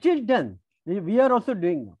 which is done. We are also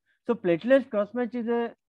doing now. So platelets cross match is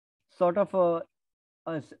a sort of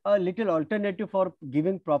a little alternative for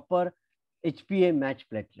giving proper HPA match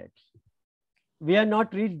platelets. We are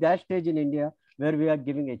not reached that stage in India where we are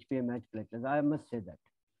giving HPA match platelets. I must say that.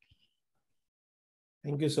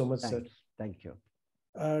 Thank you so much, Thanks. sir. Thank you.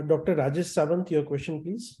 Dr. Rajesh Sawant, your question,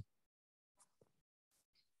 please.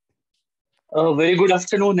 Very good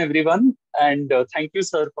afternoon, everyone. And thank you,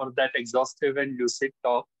 sir, for that exhaustive and lucid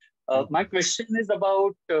talk. My question is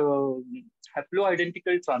about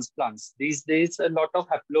haploidentical transplants. These days, a lot of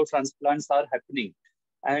haplo transplants are happening.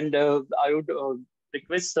 And I would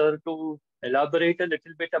request, sir, to elaborate a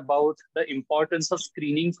little bit about the importance of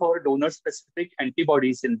screening for donor-specific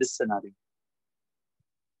antibodies in this scenario.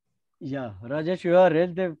 Yeah, Rajesh, you have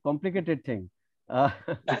raised a complicated thing.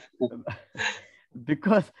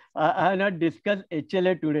 Because I have not discussed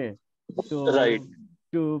HLA today. So right.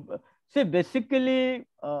 To say basically,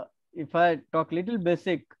 if I talk little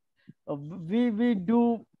basic, we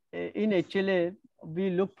do in HLA, we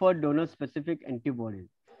look for donor-specific antibodies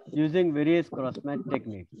using various cross-match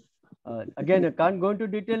techniques. Again, I can't go into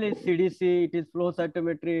detail. It's CDC, it is flow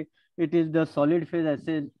cytometry, it is the solid phase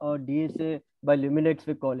assay or DSA by Luminex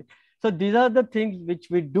we call it. So these are the things which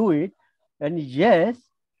we do it. And yes,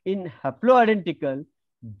 in haploidentical,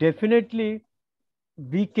 definitely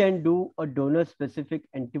we can do a donor-specific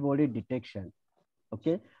antibody detection.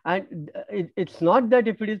 Okay, and it's not that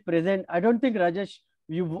if it is present, I don't think, Rajesh,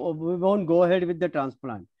 we won't go ahead with the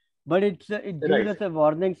transplant, but it gives us a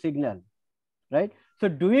warning signal, right? So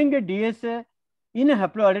doing a DSA in a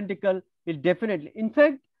haploidentical is definitely, in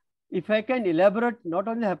fact, if I can elaborate, not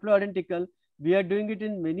only haploidentical, we are doing it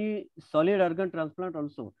in many solid organ transplant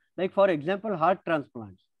also. Like for example, heart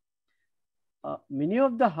transplants. Many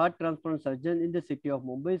of the heart transplant surgeons in the city of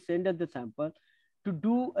Mumbai send us the sample to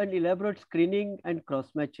do an elaborate screening and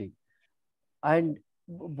cross-matching. And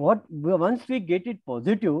once we get it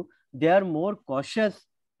positive, they are more cautious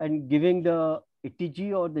and giving the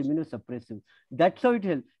ATG or the immunosuppressive. That's how it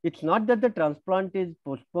helps. It's not that the transplant is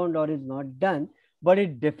postponed or is not done, but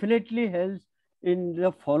it definitely helps in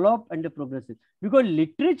the follow-up and the progressive. Because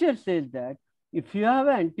literature says that if you have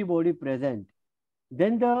an antibody present,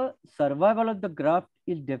 then the survival of the graft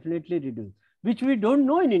is definitely reduced, which we don't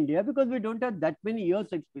know in India because we don't have that many years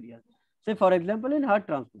experience. Say, for example, in heart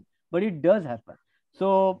transplant, but it does happen.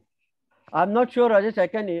 So I'm not sure, Rajesh, I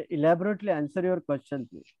can elaborately answer your question,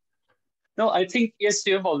 please. No, I think, yes,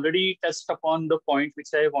 you have already touched upon the point which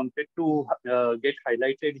I wanted to get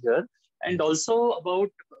highlighted here. And also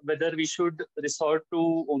about whether we should resort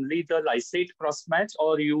to only the lysate cross-match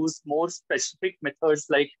or use more specific methods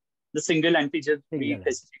like the single antigen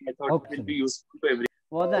testing method will be useful to everyone.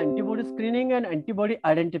 For the antibody screening and antibody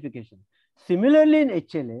identification. Similarly, in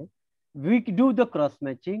HLA, we do the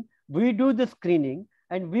cross-matching, we do the screening,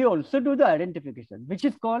 and we also do the identification, which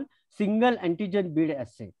is called single antigen bead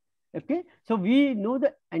assay. Okay, so we know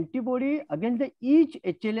the antibody against the each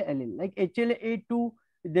HLA allele, like HLA-A2,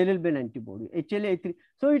 there will be an antibody, HLA-A3.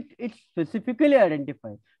 So it's specifically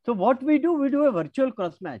identified. So what we do a virtual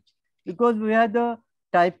cross-match because we have the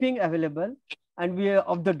typing available and we are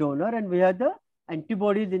of the donor and we have the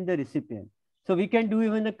antibodies in the recipient. So we can do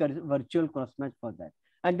even a virtual cross-match for that.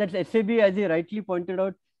 And that SAB, as he rightly pointed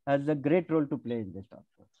out, has a great role to play in this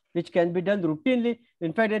also, which can be done routinely.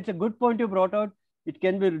 In fact, it's a good point you brought out. It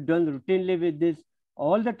can be done routinely with this,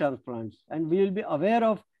 all the transplants, and we will be aware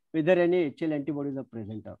of whether any HL antibodies are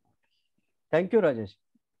present or not. Thank you, Rajesh.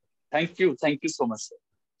 Thank you. Thank you so much, sir.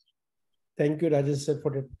 Thank you, Rajesh, sir,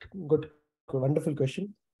 for that good, wonderful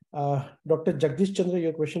question. Dr. Jagdish Chandra,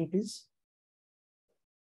 your question, please.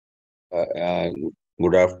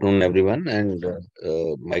 Good afternoon, everyone, and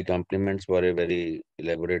my compliments for a very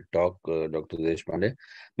elaborate talk, Dr. Deshpande.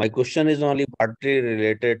 My question is only partly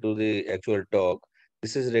related to the actual talk.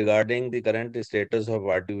 This is regarding the current status of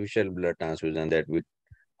artificial blood transfusion that we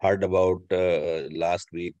heard about last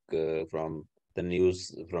week from the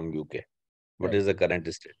news from UK. What is the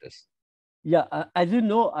current status? Yeah, as you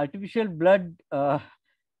know, artificial blood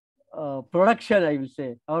production, I will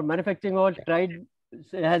say, or manufacturing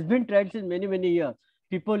has been tried since many, many years.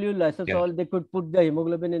 People use lysosol, they could put the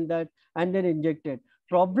hemoglobin in that and then inject it.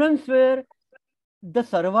 Problems were the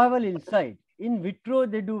survival inside. In vitro,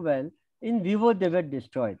 they do well. In vivo, they were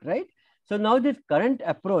destroyed, right? So now this current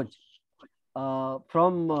approach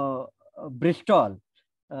from Bristol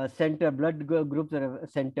Center, Blood Groups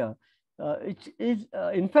Center, it is,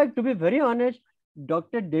 in fact, to be very honest,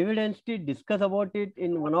 Dr. David Anstey discussed about it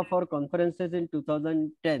in one of our conferences in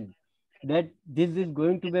 2010. that this is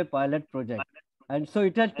going to be a pilot project. And so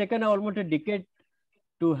it has taken almost a decade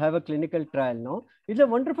to have a clinical trial now. It's a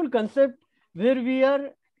wonderful concept where we are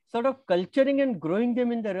sort of culturing and growing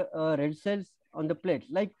them in the red cells on the plate.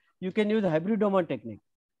 Like you can use the hybridoma technique.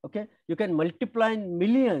 Okay, you can multiply in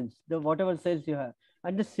millions the whatever cells you have,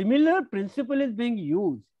 and the similar principle is being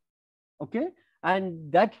used. Okay,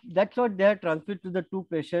 and that's what they have transferred to the 2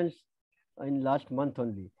 patients in last month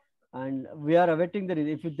only, and we are awaiting the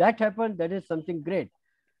result. If that happens, that is something great.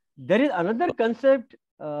 There is another concept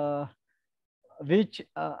which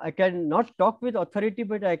I can not talk with authority,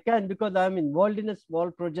 but I can because I am involved in a small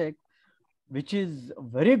project, which is a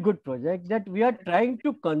very good project, that we are trying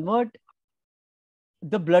to convert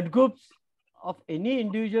the blood groups of any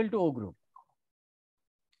individual to O group.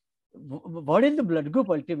 What is the blood group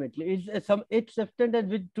ultimately? It's some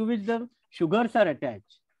substance to which the sugars are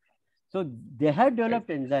attached. So they have developed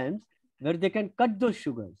enzymes where they can cut those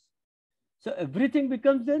sugars. So everything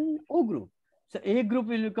becomes an O group. So A group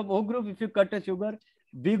will become O group if you cut a sugar.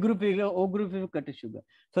 B group will become O group if you cut a sugar.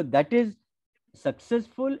 So that is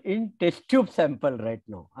successful in test tube sample right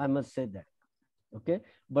now. I must say that. Okay.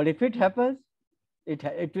 But if it happens,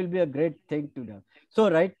 it will be a great thing to do. So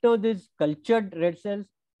right now, these cultured red cells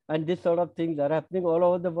and this sort of things are happening all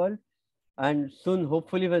over the world. And soon,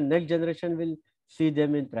 hopefully, when next generation will see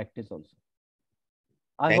them in practice also.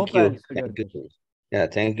 I hope I answered your question. Yeah,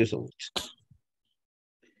 thank you so much.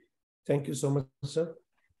 Thank you so much, sir.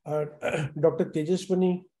 Dr.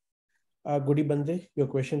 Tejaswani Gudibande, your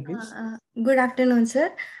question, please. Good afternoon,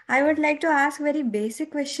 sir. I would like to ask a very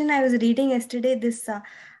basic question. I was reading yesterday this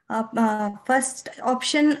first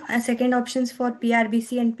option, second options for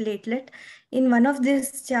PRBC and platelet. In one of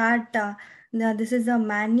this chart, this is a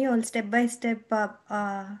manual step-by-step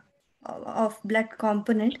of blood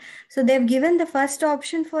component. So they've given the first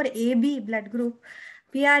option for AB blood group.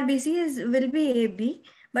 PRBC will be AB,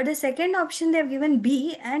 but the second option they've given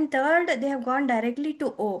B, and third they have gone directly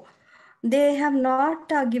to O. They have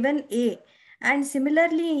not given A. And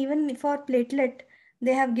similarly, even for platelet,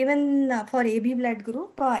 they have given for AB blood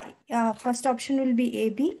group, first option will be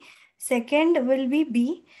AB, second will be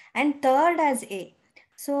B, and third as A.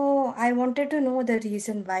 So I wanted to know the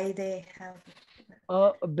reason why they have.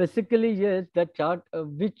 Basically, yes, that chart,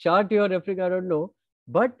 which chart you are referring, I don't know.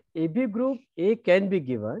 But AB group A can be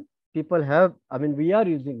given. People have, I mean, we are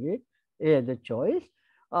using it A as a choice.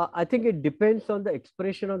 I think it depends on the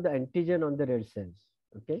expression of the antigen on the red cells.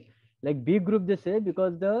 Okay, like B group they say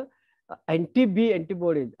because the anti-B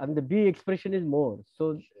antibodies and the B expression is more.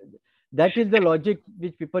 So that is the logic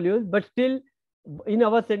which people use. But still, in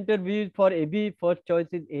our center, we for AB first choice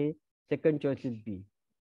is A, second choice is B.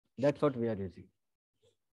 That's what we are using.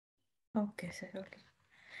 Okay, sir. Okay.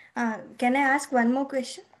 Can I ask one more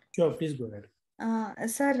question? Sure, please go ahead.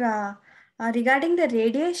 Sir, regarding the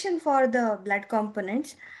radiation for the blood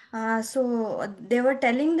components, so they were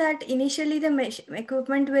telling that initially the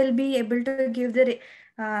equipment will be able to give the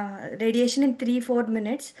radiation in 3-4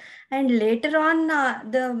 minutes, and later on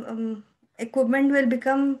the equipment will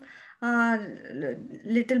become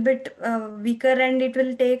little bit weaker, and it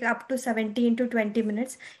will take up to 17 to 20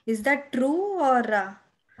 minutes. Is that true or?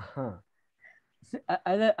 See,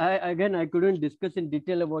 again, I couldn't discuss in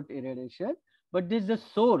detail about irradiation, but this is the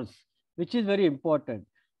source, which is very important.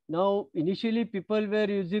 Now, initially people were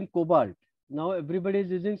using cobalt. Now everybody is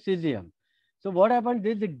using cesium. So what happens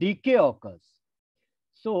is the decay occurs.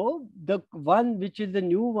 So the one which is the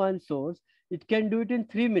new one source, it can do it in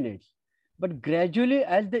 3 minutes. But gradually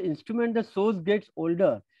as the instrument, the source gets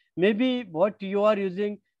older, maybe what you are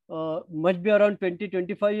using must be around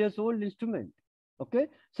 20-25 years old instrument. Okay,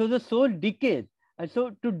 so the source decays. And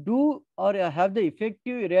so to do or have the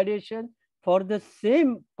effective irradiation for the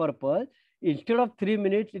same purpose, instead of 3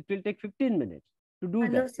 minutes, it will take 15 minutes to do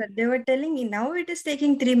that. No, sir. They were telling me now it is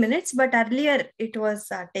taking 3 minutes, but earlier it was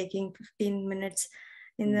taking 15 minutes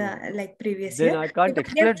in the like previous then year. I can't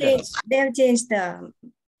explain that. They have changed the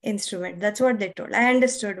instrument. That's what they told. I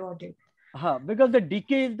understood what you. Because the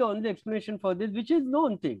decay is the only explanation for this, which is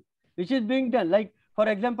known thing, which is being done. Like, for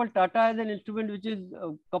example, Tata has an instrument which is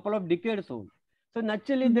a couple of decades old. So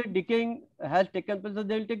naturally, the decaying has taken place. So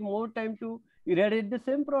they'll take more time to irradiate the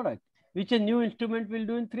same product, which a new instrument will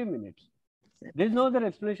do in 3 minutes. There's no other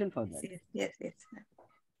explanation for that. Yes.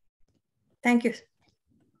 Thank you.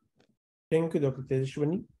 Thank you, Dr.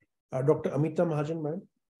 Tejaswani. Dr. Amita Mahajan, ma'am.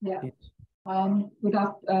 Yeah.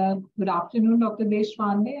 Good afternoon, Dr.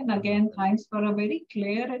 Deshpande. And again, thanks for a very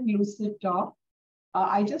clear and lucid talk.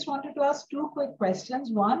 I just wanted to ask 2 quick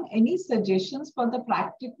questions. One, any suggestions for the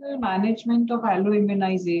practical management of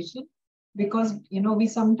alloimmunization? Because, we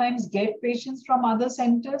sometimes get patients from other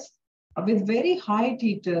centers with very high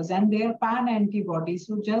titers, and they are pan antibodies.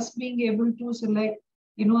 So just being able to select,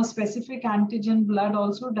 a specific antigen blood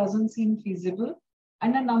also doesn't seem feasible.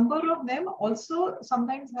 And a number of them also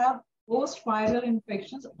sometimes have post-viral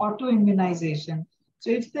infections, autoimmunization. So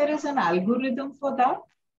if there is an algorithm for that.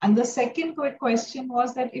 And the second quick question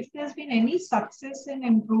was that if there's been any success in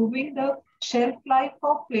improving the shelf life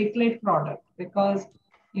of platelet product, because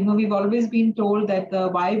we've always been told that the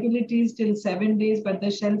viability is till 7 days, but the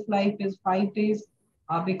shelf life is 5 days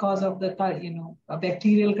because of the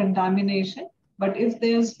bacterial contamination. But if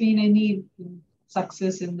there's been any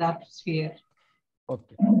success in that sphere.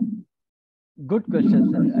 Okay. Good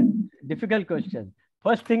question, sir. Difficult question.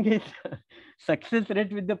 First thing is success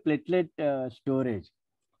rate with the platelet storage.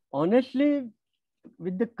 Honestly,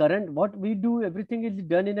 with the current, what we do, everything is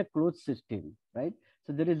done in a closed system, right?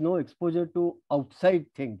 So there is no exposure to outside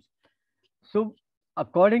things. So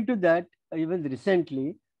according to that, even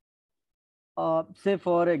recently, say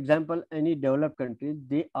for example, any developed countries,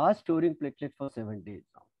 they are storing platelet for 7 days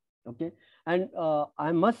now. Okay. And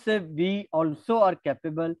I must say we also are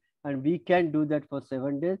capable and we can do that for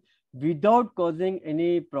 7 days without causing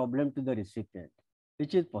any problem to the recipient,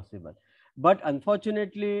 which is possible. But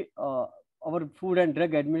unfortunately, our Food and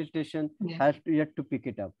Drug Administration has yet to pick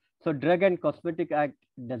it up. So Drug and Cosmetic Act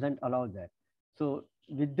doesn't allow that. So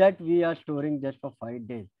with that, we are storing just for 5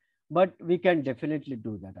 days. But we can definitely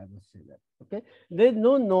do that, I must say that. Okay. There's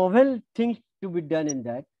no novel thing to be done in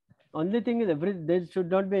that. Only thing is there should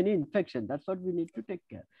not be any infection. That's what we need to take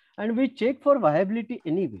care. And we check for viability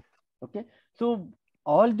anyway. Okay. So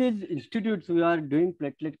all these institutes who are doing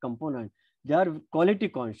platelet component, they are quality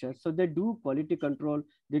conscious. So they do quality control,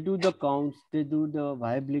 they do the counts, they do the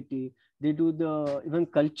viability, they do the even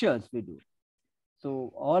cultures we do.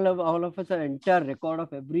 So all of us are entire record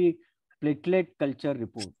of every platelet culture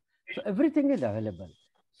report. So everything is available.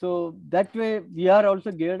 So that way we are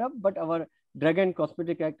also geared up, but our Drug and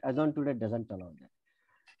Cosmetic Act as on today doesn't allow that.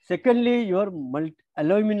 Secondly, your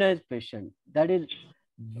alloimmunized patient, that is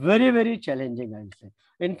very, very challenging, I'll say.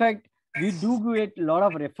 In fact, we do get a lot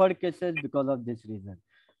of referred cases because of this reason.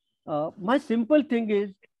 My simple thing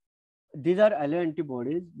is, these are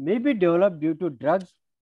alloantibodies, maybe developed due to drugs,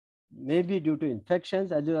 maybe due to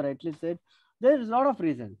infections, as you rightly said. There is a lot of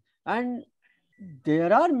reasons. And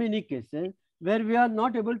there are many cases where we are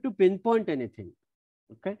not able to pinpoint anything.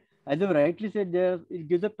 Okay. As you rightly said, it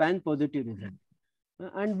gives a pan positive result.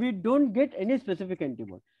 And we don't get any specific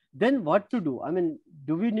antibody. Then what to do? I mean,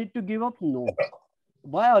 do we need to give up? No.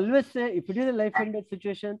 Why I always say, if it is a life and death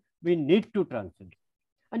situation, we need to transfuse.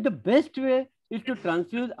 And the best way is to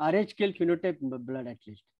transfuse RHKL phenotype blood at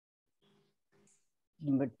least.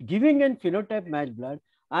 But giving an phenotype matched blood,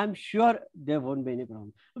 I'm sure there won't be any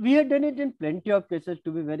problem. We have done it in plenty of cases,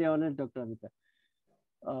 to be very honest, Dr. Amita.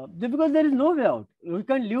 Because there is no way out. We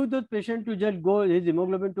can't leave those patients to just go, his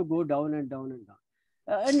hemoglobin to go down and down and down.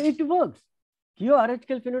 And it works. Give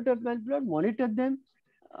RHKL phenotype matched blood, monitor them.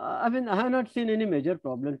 I mean, I have not seen any major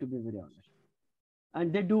problem, to be very honest.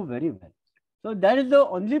 And they do very well. So that is the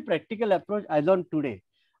only practical approach as on today.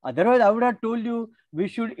 Otherwise, I would have told you we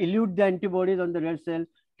should elute the antibodies on the red cell,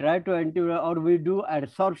 try to or we do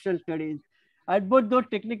adsorption studies. At both those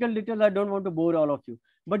technical details, I don't want to bore all of you.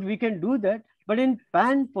 But we can do that. But in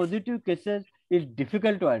pan positive cases, it's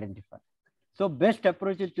difficult to identify. So best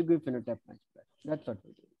approach is to give phenotype matched blood. That's what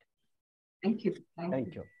we do. Thank you.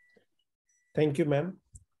 Thank you. Thank you, ma'am.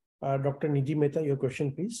 Dr. Nidhi Mehta, your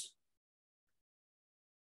question, please.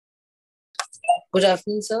 Good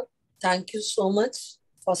afternoon, sir. Thank you so much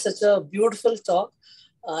for such a beautiful talk.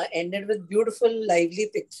 Ended with beautiful,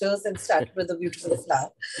 lively pictures and started with a beautiful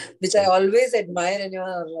flower, which I always admire in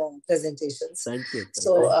your presentations. Thank you.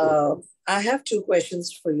 So I have two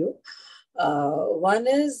questions for you. One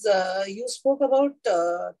is, you spoke about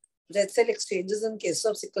red cell exchanges in case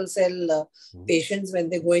of sickle cell patients when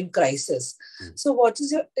they go in crisis. So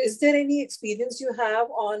is there any experience you have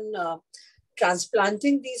on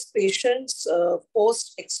transplanting these patients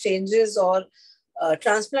post exchanges or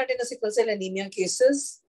transplant in a sickle cell anemia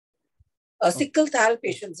cases? Sickle thal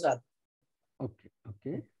patients rather.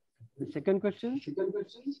 Okay. The second question?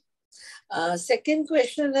 Second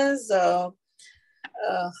question is,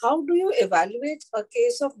 how do you evaluate a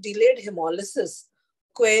case of delayed hemolysis?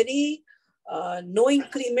 Query, no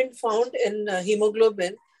increment found in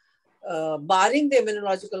hemoglobin, barring the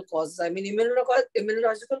immunological causes. I mean,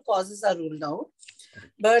 immunological causes are ruled out.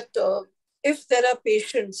 But if there are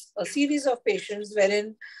patients, a series of patients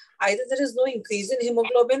wherein either there is no increase in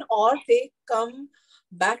hemoglobin or they come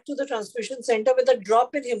back to the transfusion center with a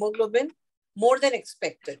drop in hemoglobin more than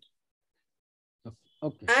expected.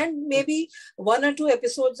 Okay. And maybe 1 or 2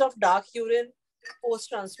 episodes of dark urine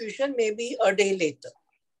post-transfusion, maybe a day later.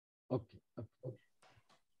 Okay.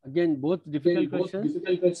 Again, both difficult questions.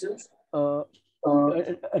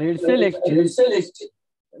 Red cell exchange.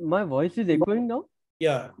 My voice is echoing now?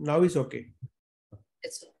 Yeah, now it's okay.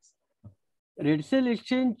 It's Red cell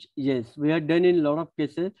exchange, yes, we have done in a lot of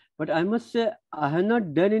cases, but I must say I have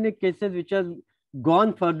not done in a cases which has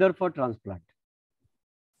gone further for transplant.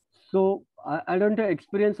 So I don't have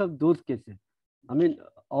experience of those cases. I mean,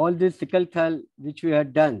 all this sickle cell which we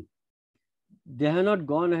had done, they have not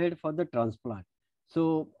gone ahead for the transplant.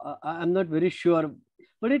 So I'm not very sure,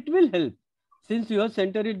 but it will help. Since your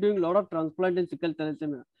center is doing a lot of transplant in sickle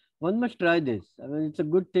thalassemia, one must try this. I mean, it's a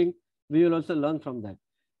good thing. We will also learn from that.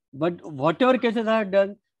 But whatever cases I have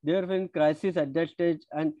done, they were in crisis at that stage,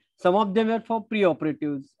 and some of them were for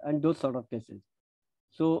pre-operatives and those sort of cases.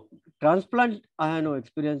 So transplant, I have no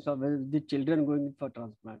experience of the children going for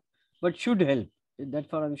transplant, but should help.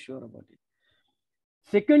 That's what I'm sure about it.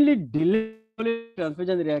 Secondly, delayed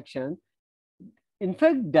transfusion reaction. In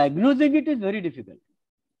fact, diagnosing it is very difficult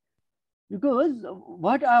because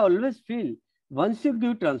what I always feel, once you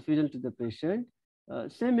give transfusion to the patient,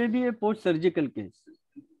 say maybe a post-surgical case,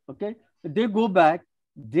 okay, they go back,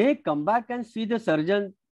 they come back and see the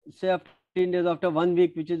surgeon, say after 15 days, after 1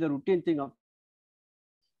 week, which is a routine thing.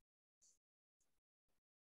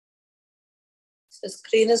 The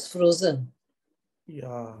screen is frozen.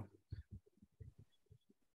 Yeah.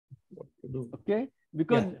 What to do? Okay,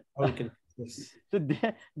 because yes. So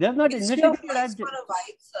they have not investigated. For a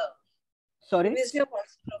vibe, sir. Sorry? Missed your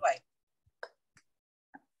voice for a vibe.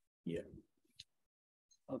 Yeah.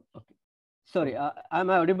 Okay. Sorry, am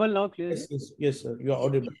I audible now clearly? Yes, sir. You are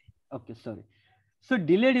audible. Okay, sorry. So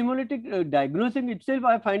delayed hemolytic diagnosing itself,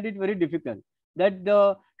 I find it very difficult. That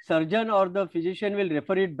the surgeon or the physician will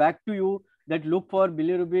refer it back to you, that look for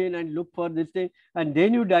bilirubin and look for this thing, and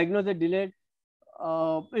then you diagnose a delayed.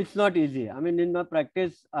 It's not easy. I mean, in my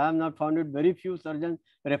practice, I have not found it. Very few surgeons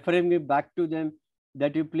referring me back to them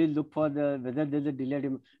that you please look for whether there's a delayed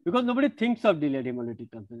because nobody thinks of delayed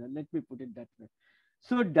hemolytic transfusion. Let me put it that way.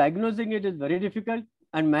 So diagnosing it is very difficult,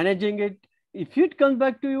 and managing it, if it comes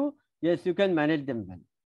back to you, yes, you can manage them well.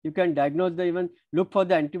 You can diagnose the even look for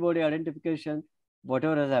the antibody identification,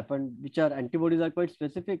 whatever has happened, which are antibodies are quite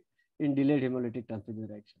specific in delayed hemolytic transfusion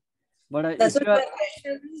reaction. But that's what my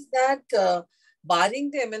question is that barring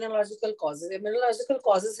the immunological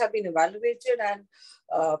causes have been evaluated and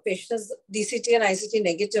patients DCT and ICT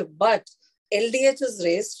negative, but LDH is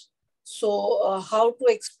raised. So how to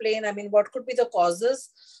explain, I mean, what could be the causes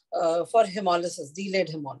for hemolysis, delayed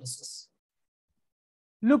hemolysis?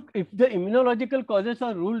 Look, if the immunological causes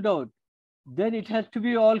are ruled out, then it has to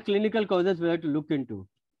be all clinical causes we have to look into.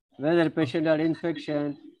 Whether patient had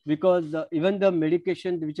infection, because even the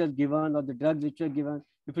medication which is given or the drugs which are given,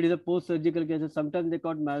 if it is a post-surgical case, sometimes they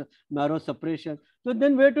call marrow suppression. So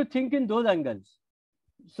then we have to think in those angles.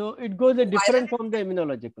 So it goes a different from the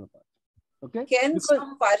immunological part. Okay. Can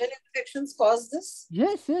some viral infections cause this?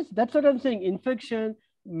 Yes, that's what I'm saying. Infection,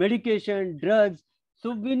 medication, drugs.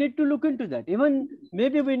 So we need to look into that. Even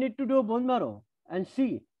maybe we need to do a bone marrow and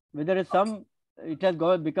see whether it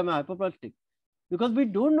has become a hypoplastic, because we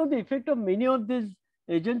don't know the effect of many of these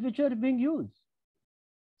agents which are being used.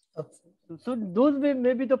 Okay. So those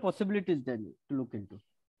may be the possibilities then to look into.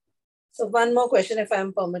 So one more question, if I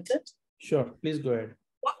am permitted. Sure, please go ahead.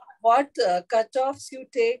 What cutoffs you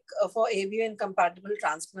take for ABO incompatible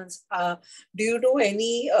transplants? Do you do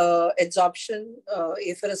any adsorption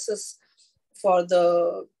apheresis for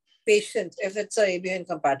the patient if it's a ABO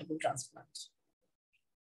incompatible transplant?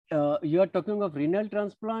 You are talking of renal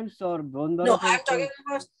transplants or bone marrow? No, I'm talking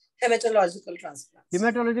about hematological transplants.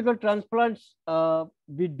 Hematological transplants,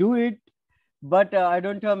 we do it, but I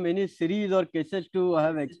don't have many series or cases to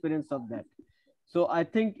have experience of that. So I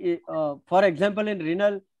think, for example, in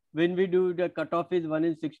renal, when we do the cutoff is 1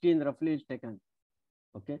 in 16 roughly is taken.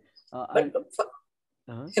 Okay.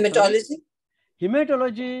 Hematology?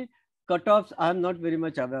 Hematology cutoffs, I am not very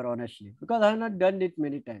much aware, honestly, because I have not done it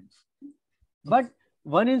many times. But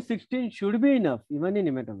 1 in 16 should be enough, even in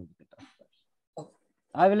hematology.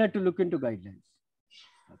 I will have to look into guidelines.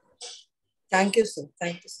 Thank you, sir.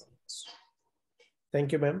 Thank you so much.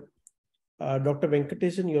 Thank you, ma'am. Dr.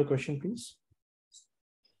 Venkatesan, your question, please.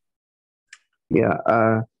 Yeah,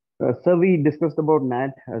 sir, we discussed about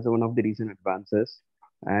NAT as one of the recent advances,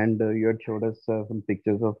 and you had showed us some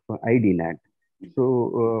pictures of ID NAT.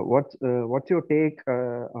 So, what's your take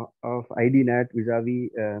of ID NAT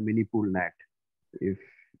vis-a-vis mini pool NAT, if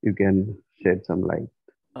you can shed some light?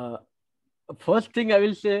 First thing I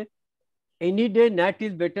will say, any day NAT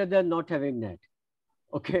is better than not having NAT.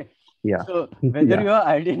 Okay. Yeah. So whether Yeah. you are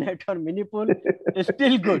IDNet or Minipool, it's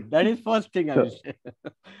still good. That is first thing I will say.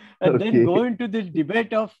 And then Okay. go into this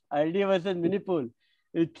debate of ID versus Minipool.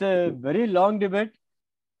 It's a very long debate.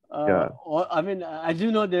 Yeah. I mean, as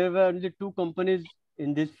you know, there were only two companies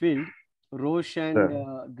in this field, Roche and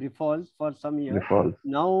Grifols for some years. Defaults.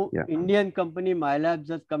 Now, Yeah. Indian company MyLabs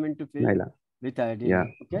has come into field Nyla. with ID. Yeah.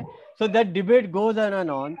 Okay, so that debate goes on and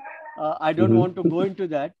on. I don't want to go into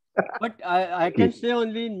that, but I can Okay. say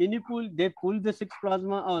only in Minipool they pull the 6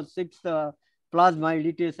 plasma or 6 plasma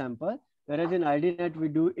LDTA sample, whereas in IDNet we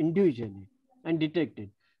do individually and detect it.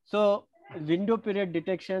 So window period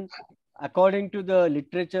detection, according to the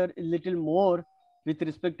literature, is little more with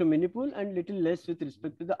respect to Minipool and little less with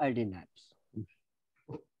respect to the IDNAPs.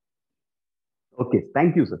 Okay.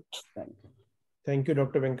 Thank you, sir. Thank you. Thank you,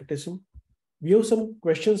 Dr. Venkatesan. We have some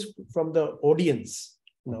questions from the audience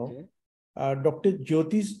now. Okay. Dr.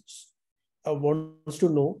 Jyotis wants to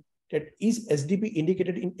know that is SDP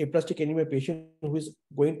indicated in aplastic anemia patient who is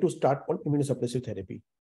going to start on immunosuppressive therapy?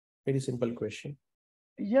 Very simple question.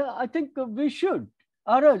 Yeah, I think we should.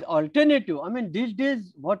 Or an alternative. I mean, these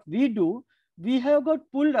days, what we do, we have got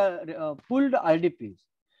pulled IDPs.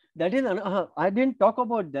 That is, I didn't talk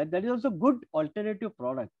about that. That is also good alternative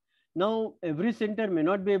product. Now, every center may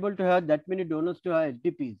not be able to have that many donors to have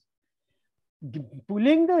HDPs.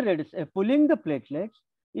 Pulling the platelets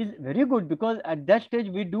is very good because at that stage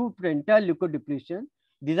we do entire leukodepletion.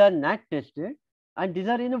 These are NAT tested and these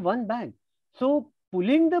are in one bag. So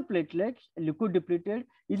pulling the platelets leukodepleted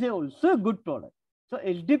is also a good product. So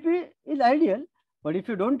HDP is ideal, but if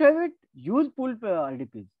you don't have it, use pulled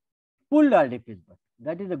RDPs, but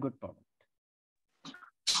that is a good product.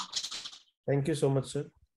 Thank you so much, sir.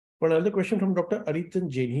 One other question from Dr. Aritan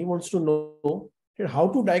Jain. He wants to know how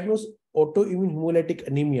to diagnose autoimmune hemolytic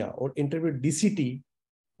anemia or interview DCT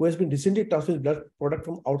who has been recently transfused blood product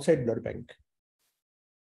from outside blood bank.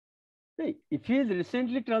 See, if he is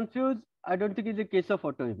recently transfused, I don't think it's a case of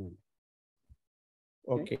autoimmune.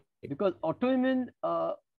 Okay. Because autoimmune,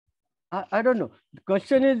 I don't know. The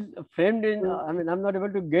question is framed in, I mean, I'm not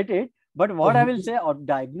able to get it, but what I will say,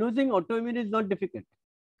 diagnosing autoimmune is not difficult.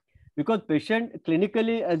 Because patient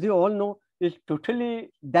clinically, as you all know, is totally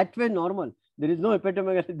that way normal. There is no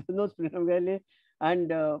hepatomegaly, there is no splenomegaly, and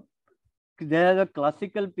there is a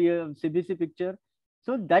classical CBC picture.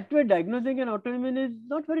 So that way diagnosing an autoimmune is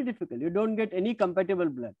not very difficult. You don't get any compatible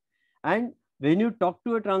blood. And when you talk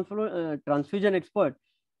to a transfusion expert,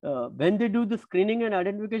 when they do the screening and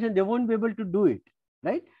identification, they won't be able to do it,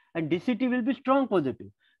 right? And DCT will be strong positive.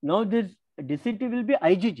 Now this DCT will be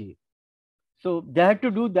IgG. So they have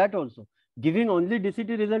to do that also. Giving only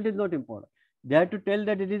DCT result is not important. They have to tell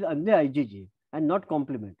that it is only IgG and not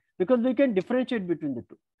complement, because we can differentiate between the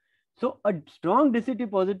two. So a strong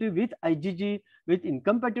DCT positive with IgG, with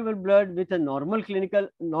incompatible blood, with a normal clinical,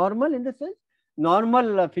 normal in the sense,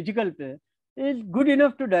 normal physical is good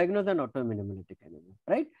enough to diagnose an autoimmune hemolytic anemia,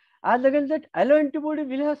 right? As against that, alloantibody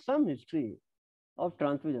will have some history of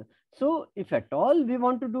transfusion. So if at all we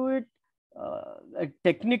want to do it,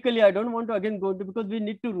 technically, I don't want to again go into, because we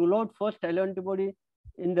need to rule out first alloantibody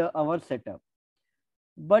in our setup.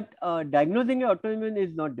 But diagnosing autoimmune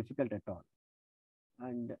is not difficult at all.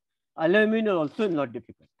 And alloimmune is also not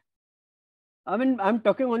difficult. I mean, I'm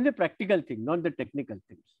talking only practical thing, not the technical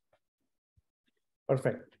things.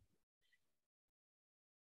 Perfect.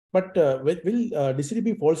 But will DCT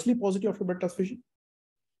be falsely positive after blood transfusion?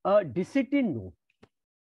 DCT,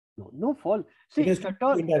 no false. See, if at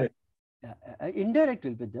all, indirect. Indirect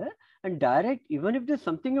will be there, and direct, even if there's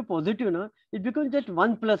something positive, it becomes just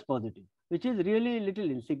 1 plus positive, which is really little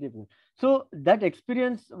insignificant. So that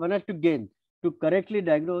experience one has to gain to correctly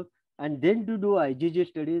diagnose and then to do IgG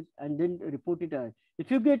studies and then report it out.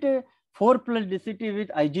 If you get a 4 plus DCT with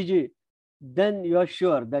IgG, then you are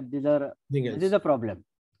sure that this is a problem.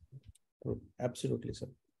 Absolutely, sir.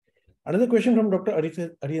 Another question from Dr.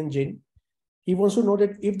 Aryan Jain. He wants to know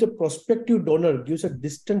that if the prospective donor gives a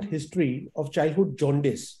distant history of childhood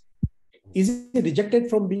jaundice, is he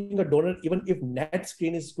rejected from being a donor even if NAT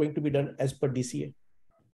screen is going to be done as per DCA?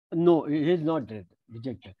 No, he is not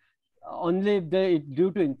rejected. Only if it's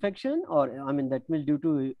due to infection, or I mean that means due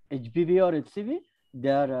to HBV or HCV,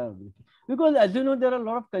 they are because as you know there are a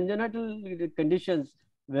lot of congenital conditions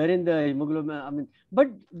wherein the hemoglobin. I mean, but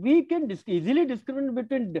we can easily discriminate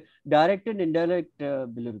between direct and indirect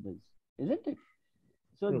bilirubins, isn't it?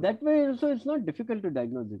 So that way also it's not difficult to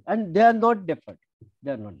diagnose it, and they are not different.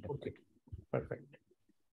 They are not different. Okay, perfect.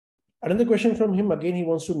 Another question from him again. He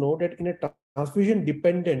wants to know that in a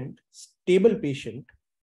transfusion-dependent stable patient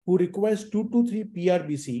who requires 2 to 3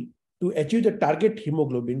 PRBC to achieve the target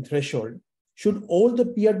hemoglobin threshold, should all the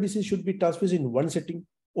PRBCs should be transfused in one sitting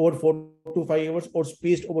over 4 to 5 hours or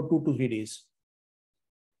spaced over 2 to 3 days?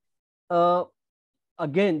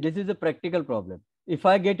 Again, this is a practical problem. If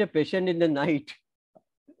I get a patient in the night,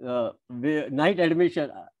 night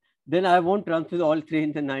admission, then I won't transfuse all 3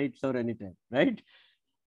 in the nights or anytime, right?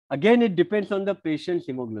 Again, it depends on the patient's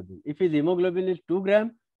hemoglobin. If his hemoglobin is 2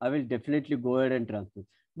 grams, I will definitely go ahead and transfuse.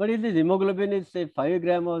 But if his hemoglobin is say 5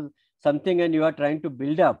 grams or something and you are trying to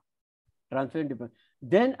build up transfusion,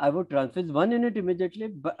 then I would transfuse 1 unit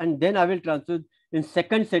immediately, and then I will transfuse in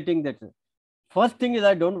second setting. That's it. First thing is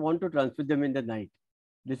I don't want to transfuse them in the night.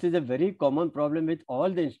 This is a very common problem with all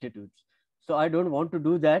the institutes. So I don't want to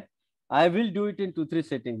do that. I will do it in 2-3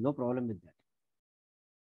 settings. No problem with that.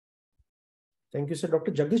 Thank you, sir.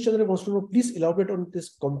 Dr. Jagdish Chandra wants to know, please elaborate on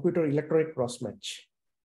this computer electronic cross match.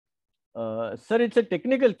 Sir, it's a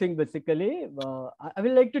technical thing basically. I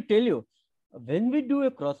will like to tell you, when we do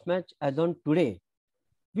a cross match as on today,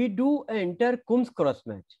 we do an entire Coombs cross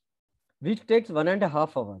match, which takes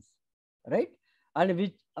 1.5 hours, right? And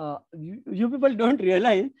which you people don't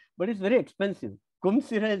realize, but it's very expensive.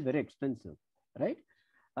 Coombs era is very expensive, right?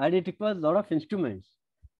 And it requires a lot of instruments.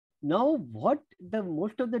 Now, what the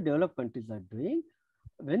most of the developed countries are doing,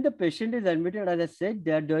 when the patient is admitted, as I said,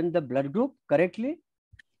 they are doing the blood group correctly,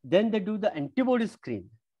 then they do the antibody screen.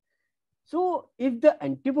 So if the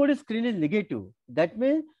antibody screen is negative, that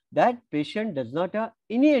means that patient does not have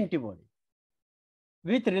any antibody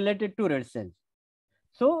with related to red cells.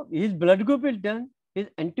 So his blood group is done, his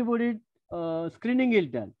antibody screening is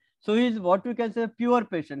done. So he is what we can say pure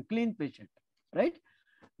patient, clean patient, right?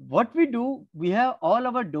 What we do, we have all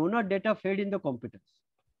our donor data fed in the computers,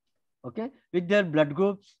 okay, with their blood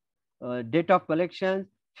groups, data of collections,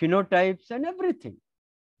 phenotypes, and everything,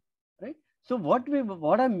 right? So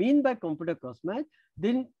what I mean by computer cross match,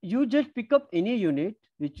 then you just pick up any unit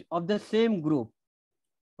which of the same group,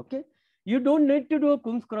 okay. You don't need to do a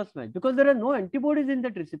Coombs cross match because there are no antibodies in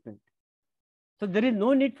that recipient. So there is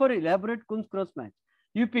no need for elaborate Coombs cross match.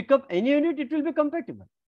 You pick up any unit, it will be compatible.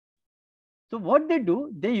 So what they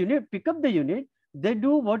do, they pick up the unit, they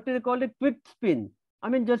do what they call a quick spin. I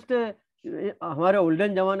mean, just हमारे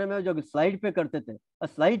olden जमाने में जो slide पे करते थे, a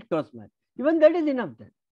slide cross match. Even that is enough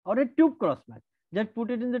then. Or a tube cross match. Just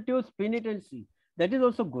put it in the tube, spin it and see. That is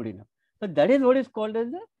also good enough. So that is what is called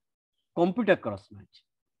as a computer cross match.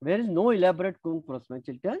 There is no elaborate Coombs cross match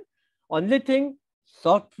done. Only thing,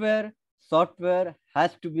 software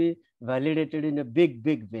has to be validated in a big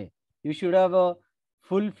way. You should have a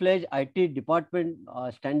full-fledged IT department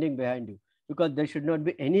standing behind you, because there should not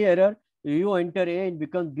be any error. You enter A and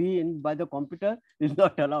becomes B by the computer is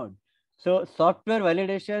not allowed. So software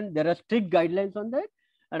validation, there are strict guidelines on that.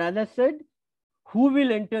 And as I said, who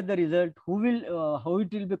will enter the result, how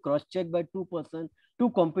it will be cross-checked by 2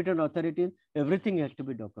 competent authorities, everything has to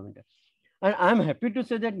be documented. And I'm happy to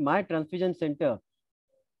say that my transfusion center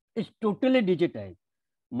is totally digitized.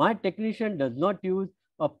 My technician does not use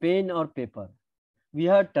a pen or paper. We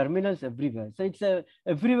have terminals everywhere. So it's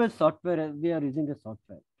everywhere software, we are using the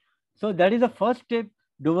software. So that is the first step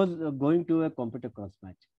towards going to a computer cross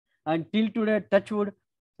match. And till today, touch wood,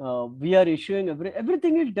 we are issuing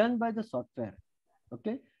everything is done by the software.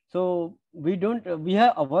 Okay. So we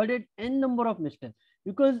have avoided n number of mistakes,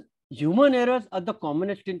 because human errors are the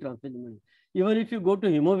commonest in transfusion. Even if you go to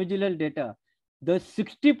hemovigilance data, the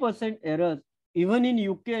 60% errors, even in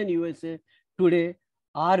UK and USA today,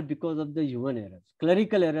 are because of the human errors,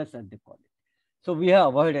 clerical errors as they call it. So we have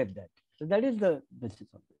avoided that. So that is the basis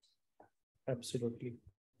of this. Absolutely.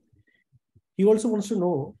 He also wants to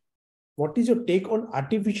know, what is your take on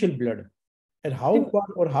artificial blood and how far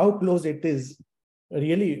or how close it is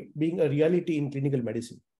really being a reality in clinical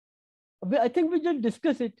medicine? I think we just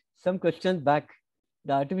discussed it some questions back.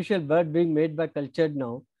 The artificial blood being made by cultured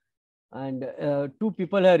now, and 2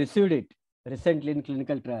 people have received it recently in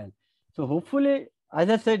clinical trial. So hopefully, as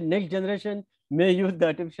I said, next generation may use the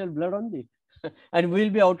artificial blood only, and we'll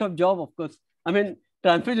be out of job, of course. I mean,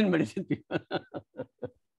 transfusion medicine people.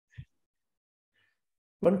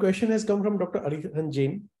 One question has come from Dr. Arihan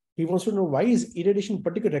Jain. He wants to know, why is irradiation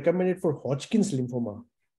particularly recommended for Hodgkin's lymphoma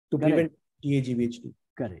to prevent TAGVHD?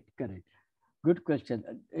 Correct. Good question.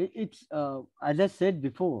 It's as I said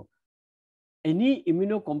before, any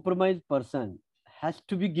immunocompromised person has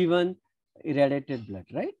to be given irradiated blood,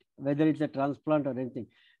 right? Whether it's a transplant or anything.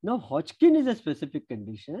 Now, Hodgkin is a specific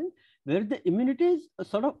condition where the immunity is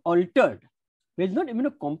sort of altered. It's not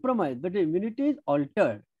immunocompromised, but the immunity is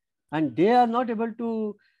altered, and they are not able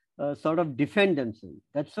to sort of defend themselves.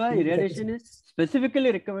 That's why irradiation is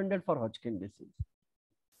specifically recommended for Hodgkin disease.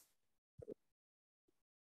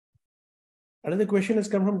 Another question has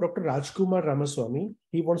come from Dr. Rajkumar Ramaswamy.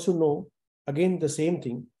 He wants to know, again, the same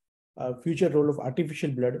thing, future role of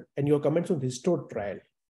artificial blood and your comments on the HISTOR trial.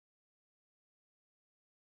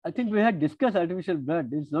 I think we had discussed artificial blood.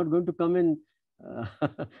 It's not going to come in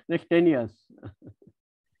next 10 years.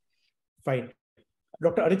 Fine.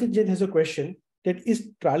 Dr. Arijit Jain has a question that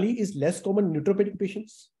TRALI is less common in neutropenic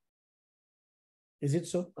patients. Is it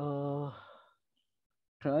so?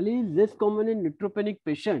 TRALI is less common in neutropenic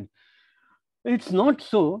patients. It's not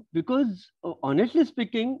so because, honestly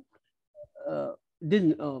speaking,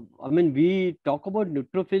 we talk about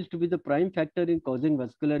neutrophils to be the prime factor in causing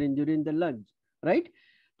vascular injury in the lungs, right?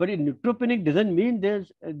 But in neutropenic doesn't mean the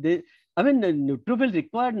neutrophil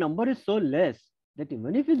required number is so less that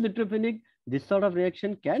even if it's neutropenic, this sort of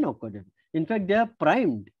reaction can occur. In fact, they are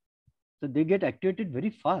primed, so they get activated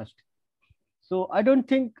very fast. So I don't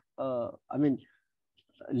think,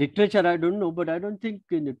 literature, I don't know, but I don't think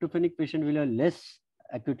a neutropenic patient will have less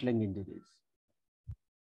acute lung injuries.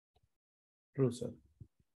 True, sir.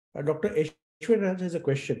 Dr. Aishwarya Raj has a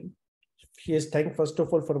question. She has thanked, first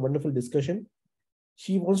of all, for a wonderful discussion.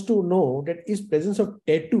 She wants to know that is presence of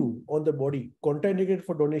tattoo on the body contraindicated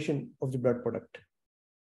for donation of the blood product?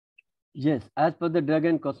 Yes, as per the Drug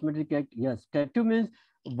and Cosmetic Act, yes. Tattoo means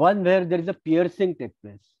one where there is a piercing take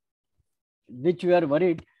place, which we are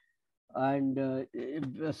worried. And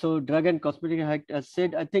so Drug and Cosmetic Act has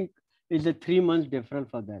said, I think, is a 3 months deferral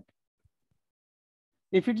for that.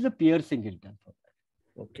 If it's a piercing, it's done for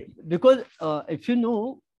that. Okay. Because if you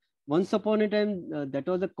know, once upon a time, that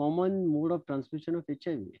was a common mode of transmission of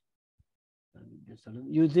HIV.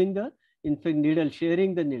 Using the infect needle,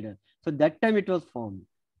 sharing the needle. So that time it was formed.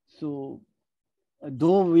 So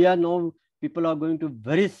though we are now, people are going to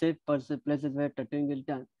very safe places where tattooing is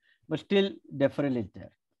done, but still deferral is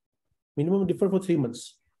there. Minimum defer for 3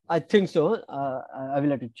 months. I think so. I will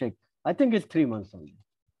have to check. I think it's 3 months only.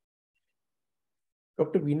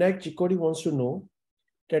 Dr. Vinayak Chikodi wants to know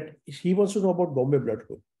that he wants to know about Bombay blood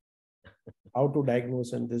group. How to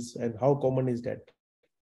diagnose and this, and how common is that?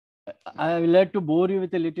 I will have to bore you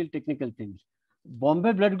with a little technical things.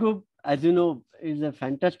 Bombay blood group, as you know, is a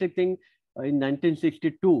fantastic thing. In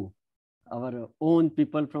 1962, our own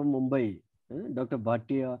people from Mumbai, Dr.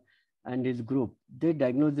 Bhatia and his group, they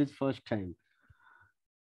diagnosed this first time.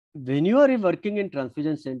 When you are working in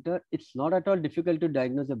transfusion center, it's not at all difficult to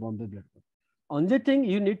diagnose a Bombay blood group. Only thing,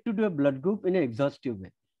 you need to do a blood group in an exhaustive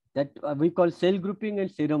way. That we call cell grouping and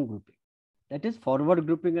serum grouping. That is forward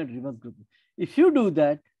grouping and reverse grouping. If you do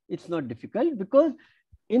that, it's not difficult because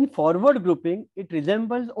in forward grouping, it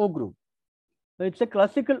resembles O group. So it's a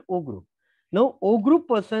classical O group. Now, O group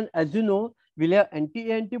person, as you know, will have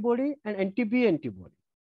anti-A antibody and anti-B antibody.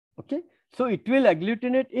 Okay. So it will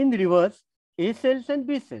agglutinate in reverse A cells and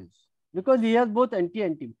B cells because he has both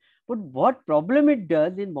anti-antibody. But what problem it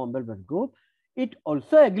does in Bombay blood group, it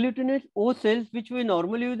also agglutinates O cells, which we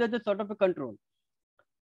normally use as a sort of a control.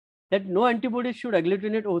 That no antibodies should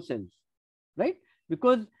agglutinate O cells, right?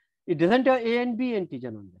 Because it doesn't have A and B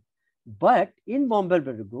antigen on them. But in Bombay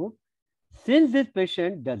blood group, since this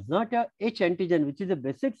patient does not have H antigen, which is a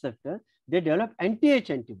basic factor, they develop anti-H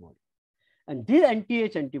antibody. And this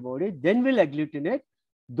anti-H antibody then will agglutinate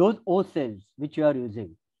those O cells which you are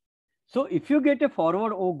using. So if you get a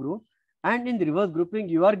forward O group and in the reverse grouping,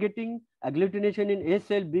 you are getting agglutination in A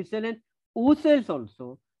cell, B cell and O cells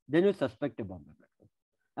also, then you suspect a Bombay blood group.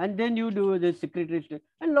 And then you do the secretory state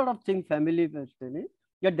and a lot of things, family staining.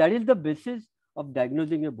 Yeah, that is the basis of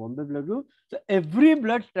diagnosing a Bombay blood group. So every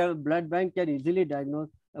blood bank can easily diagnose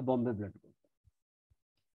a Bombay blood group.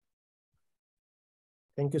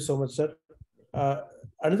 Thank you so much, sir.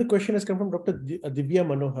 Another question has come from Dr. Divya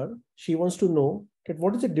Manohar. She wants to know that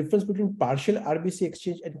what is the difference between partial RBC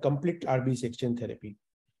exchange and complete RBC exchange therapy?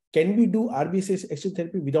 Can we do RBC exchange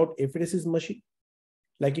therapy without apheresis machine,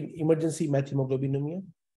 like in emergency methemoglobinemia?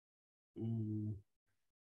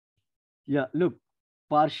 Yeah, look,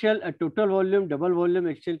 partial, total volume, double volume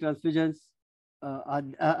exchange transfusions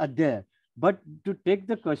are there. But to take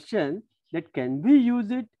the question that can we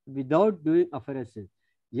use it without doing apheresis?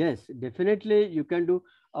 Yes, definitely you can do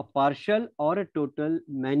a partial or a total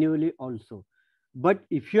manually also. But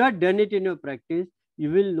if you have done it in your practice,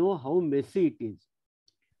 you will know how messy it is.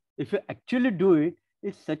 If you actually do it,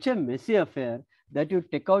 it's such a messy affair that you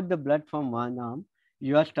take out the blood from one arm,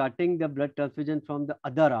 you are starting the blood transfusion from the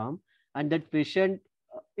other arm, and that patient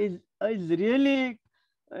is really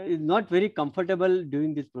not very comfortable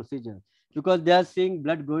doing this procedure because they are seeing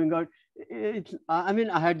blood going out.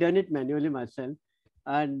 I had done it manually myself,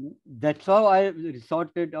 and that's how I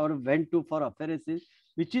resorted or went to for apheresis,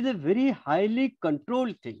 which is a very highly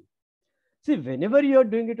controlled thing. See, whenever you are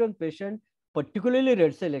doing it on patient, particularly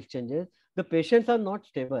red cell exchanges, the patients are not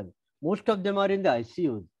stable. Most of them are in the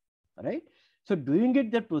ICUs, right? So doing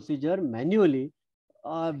the procedure manually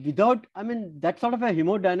without, I mean, that sort of a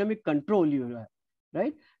hemodynamic control you have,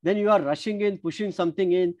 right? Then you are rushing in, pushing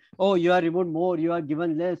something in. Oh, you are removed more, you are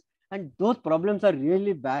given less. And those problems are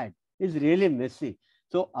really bad. It's really messy.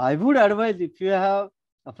 So I would advise, if you have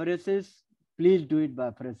apheresis, please do it by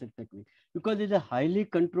apheresis technique, because it's a highly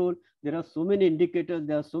controlled. There are so many indicators,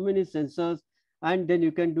 there are so many sensors, and then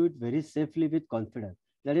you can do it very safely with confidence.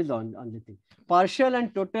 That is on the thing. Partial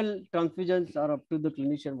and total transfusions are up to the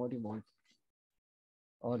clinician what he wants,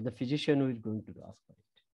 or the physician who is going to ask for it.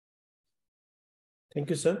 Thank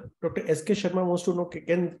you, sir. Dr. S.K. Sharma wants to know,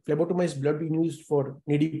 can phlebotomized blood be used for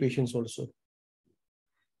needy patients also?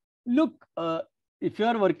 Look, if you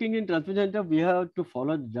are working in transfusion center, we have to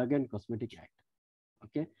follow the Drug and Cosmetic Act.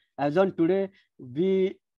 Okay. As on today,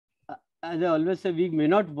 we, as I always say, we may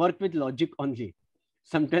not work with logic only.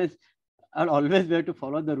 Sometimes, and always we have to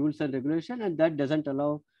follow the rules and regulation, and that doesn't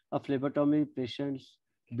allow a phlebotomy patient's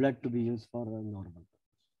blood to be used for a normal.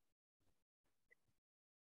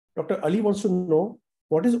 Dr. Ali wants to know,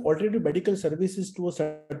 what is alternative medical services to a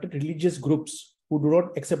certain religious groups who do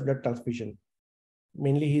not accept blood transfusion?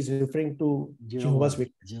 Mainly, he's referring to Jehovah's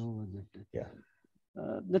Witnesses. Yeah.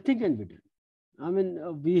 Nothing can be done. I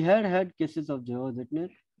mean, we had cases of Jehovah's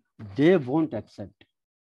Witness. They won't accept.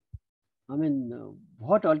 I mean,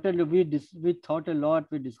 what alternative? We thought a lot,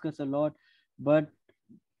 we discussed a lot, but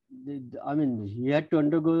I mean, he had to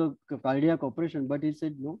undergo a cardiac operation, but he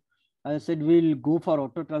said no. I said, we'll go for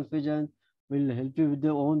auto transfusion, we'll help you with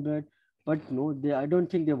their own blood. But no, I don't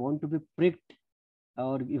think they want to be pricked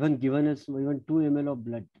or even given us even 2 ml of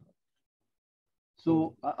blood.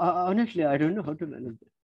 So honestly, I don't know how to manage it.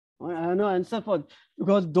 I have no answer for,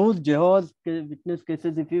 because those Jehovah's Witness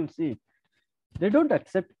cases, if you see, they don't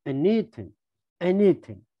accept anything.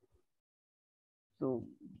 So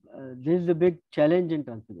this is a big challenge in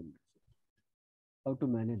transfusion, how to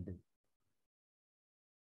manage them.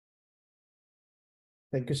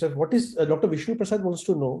 Thank you, sir. What is Dr. Vishnu Prasad wants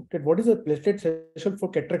to know that what is the platelet threshold for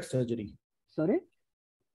cataract surgery? Sorry?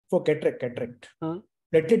 For cataract.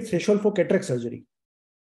 Platelet threshold for cataract surgery.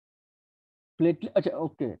 Platelet,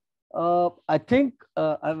 okay. I think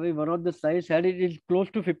one of the sites had it is close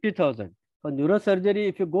to 50,000. For neurosurgery,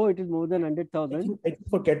 if you go, it is more than 100,000. I think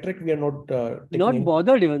for cataract, we are not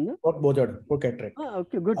bothered even. No? Not bothered for cataract.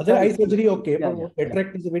 Okay, good. Other eye surgery, okay. Yeah, but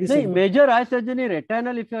cataract is a very simple. Major eye surgery,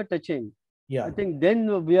 retinal, if you are touching. Yeah. I think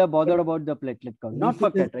then we are bothered about the platelet count. Not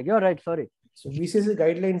for cataract. You're right. Sorry. So VCC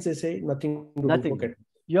guidelines, they say nothing to do for cataract.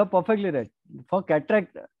 You're perfectly right. For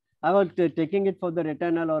cataract, I was taking it for the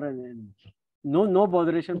retinal or no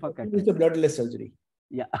botheration for cataract. It's a bloodless surgery.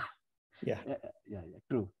 Yeah. Yeah.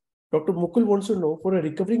 True. Dr. Mukul wants to know, for a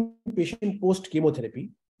recovering patient post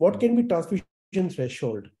chemotherapy, what can be transfusion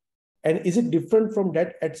threshold? And is it different from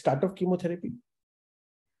that at start of chemotherapy?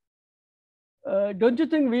 Don't you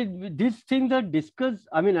think these things are discussed?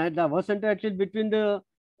 I mean, I was interacted between the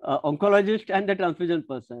oncologist and the transfusion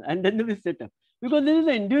person, and then we set up, because this is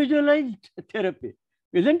an individualized therapy,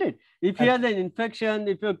 isn't it? If he has an infection,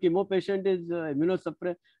 if your chemo patient is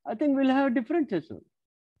immunosuppressed, I think we'll have a different threshold.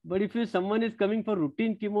 But if someone is coming for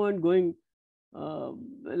routine chemo and going,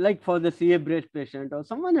 like for the CA breast patient or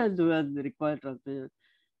someone who has required transfusion,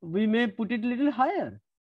 we may put it a little higher.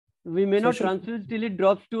 We may not transfuse till it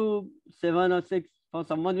drops to 7 or 6. For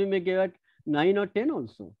someone, we may give it 9 or 10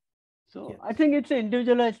 also. So yes. I think it's an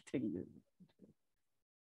individualized thing.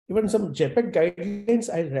 Even some JPEG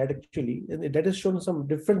guidelines I read actually, and that has shown some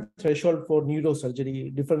different threshold for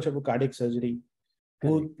neurosurgery, different for cardiac surgery.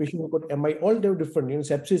 Who patient who got MI, all they are different.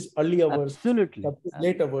 Sepsis early hours, absolutely, sepsis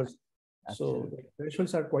late hours. Absolutely. So the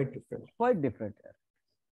thresholds are quite different. Quite different.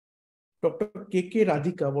 Dr. KK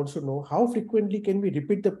Radhika wants to know, how frequently can we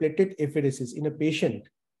repeat the platelet apheresis in a patient,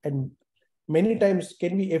 and many times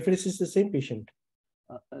can we apheresis the same patient?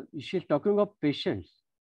 She's talking of patients.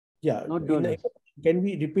 Yeah, not donors. Can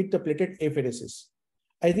we repeat the platelet apheresis?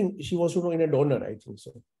 I think she wants to know in a donor. I think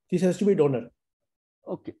so. This has to be donor.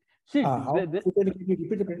 Okay. See, how frequently can we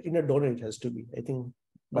repeat the platelet in a donor? It has to be. I think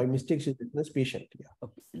by mistake she's witness patient. Yeah.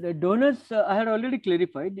 Okay. The donors I had already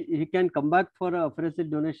clarified. He can come back for a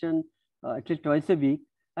apheresis donation at least twice a week,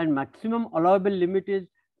 and maximum allowable limit is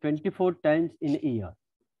 24 times in a year.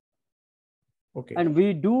 Okay. And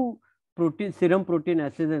we do serum protein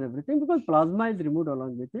assays and everything, because plasma is removed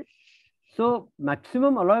along with it. So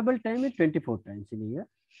maximum allowable time is 24 times in a year.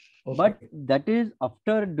 Okay. But that is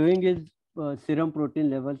after doing his serum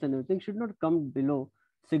protein levels and everything should not come below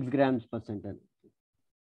 6 grams per centiliter.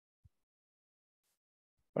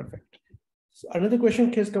 Perfect. So another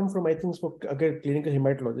question has come from, I think, for again, clinical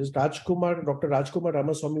hematologist. Dr. Rajkumar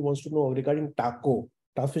Ramaswamy wants to know regarding TACO,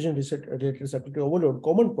 transfusion related septic overload,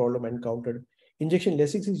 common problem encountered. Injection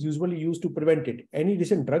Lasix is usually used to prevent it. Any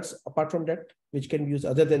recent drugs apart from that which can be used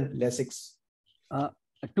other than Lasix?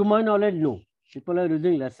 To my knowledge, no. People are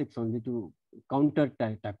using Lasix only to counter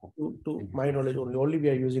TACO. To my knowledge, only we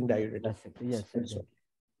are using diuretic. Yes. Exactly.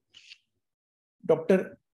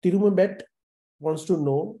 Dr. Tirumabet wants to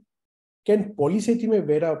know, can polycythemia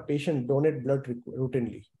vera patient donate blood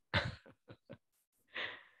routinely?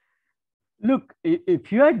 Look,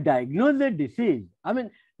 if you are diagnosed a disease, I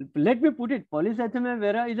mean, let me put it, polycythemia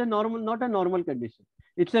vera is not a normal condition.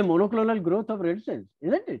 It's a monoclonal growth of red cells,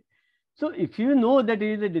 isn't it? So if you know that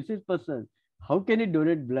he is a diseased person, how can he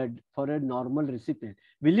donate blood for a normal recipient?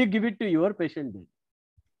 Will you give it to your patient then?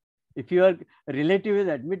 If your relative is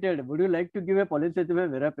admitted, would you like to give a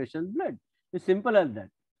polycythemia vera patient blood? It's simple as that.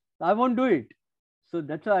 I won't do it. So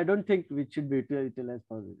that's why I don't think we should be utilized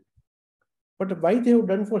for this. But why they have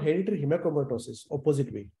done for hereditary hemochromatosis,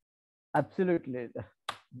 opposite way? Absolutely.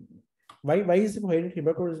 Why is it for hereditary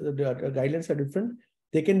hemochromatosis, the guidelines are different?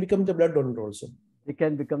 They can become the blood donor also. They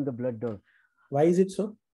can become the blood donor. Why is it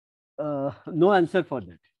so? No answer for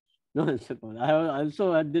that. No answer for that. I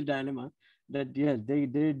also had the dilemma that yes, they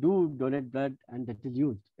do donate blood and that is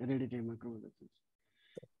used, hereditary hemochromatosis.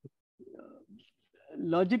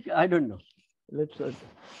 Logic, I don't know. Let's.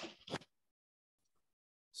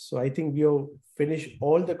 So I think we have finished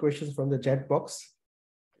all the questions from the chat box,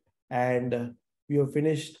 and we have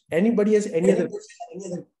finished. Anybody has any other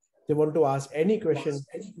question? They want to ask any question,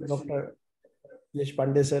 Dr.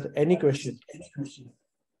 Deshpande sir, any question?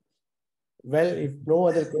 Well, if no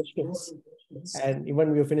other questions, and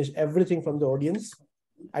even we have finished everything from the audience,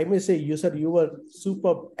 I may say, you sir, you were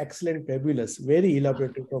superb, excellent, fabulous, very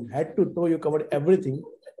elaborative. From head to toe, you covered everything,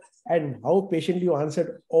 and how patiently you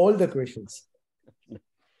answered all the questions.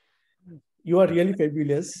 You are really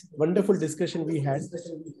fabulous. Wonderful discussion we had,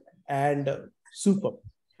 and superb,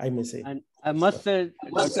 I may say. And I must say,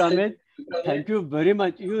 Dr. Amit, thank you very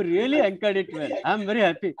much. You really anchored it well. I'm very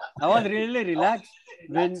happy. I was really relaxed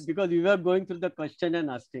because we were going through the question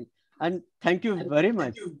and asking. And thank you very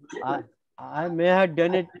much. I may have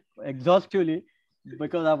done it exhaustively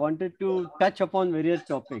because I wanted to touch upon various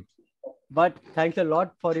topics. But thanks a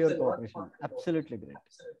lot for your cooperation. Absolutely great.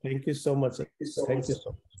 Thank you so much, sir. Thank you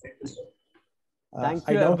so much. Thank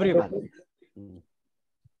you, everyone.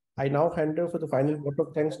 I now hand over for the final vote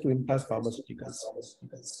of thanks to Intas Pharmaceuticals.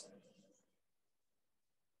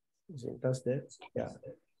 Is Intas there? Yeah.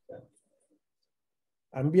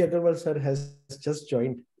 Ambi Agarwal sir has just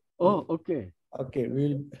joined. Oh, okay. Okay,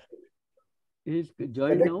 we'll. He's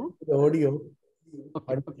joined now. The audio.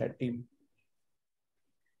 Okay. On that team.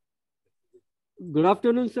 Good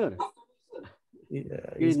afternoon, sir.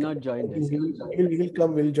 He's not joined. He will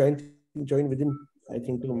come. We'll join within, I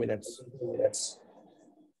think, 2 minutes.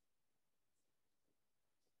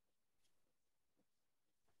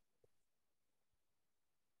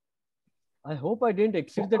 I hope I didn't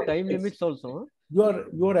exceed the time limits also.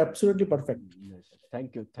 You are absolutely perfect. Yes,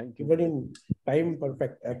 thank you. Even in time,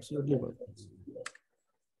 perfect. Absolutely perfect.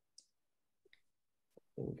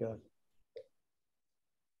 God.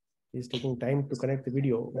 He's taking time to connect the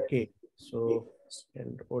video. Okay. So,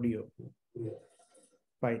 and audio.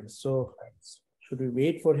 Fine. So, should we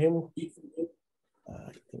wait for him?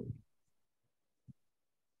 I think.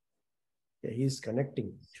 Yeah, he's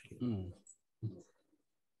connecting.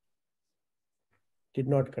 Did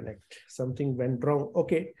not connect. Something went wrong.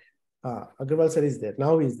 Okay. Agarwal sir is there.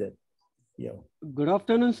 Now he's there. Yeah. Good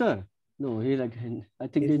afternoon, sir. No, he's again. I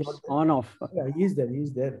think it's on off. Yeah, he's there.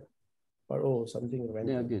 He's there. But something went.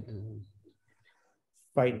 Yeah, good.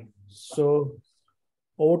 Fine. So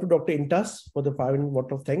over to Dr. Intas for the final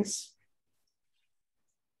vote of thanks.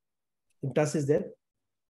 Intas is there.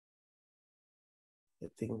 I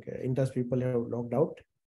think Intas people have logged out.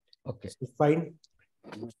 Okay. So fine.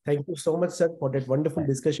 Thank you so much, sir, for that wonderful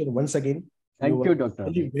discussion once again. Thank you, Doctor.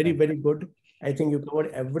 Very, very good. I think you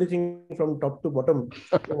covered everything from top to bottom.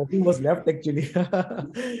 Nothing was left actually.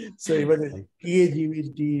 So even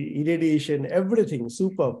EAGVT, irradiation, everything,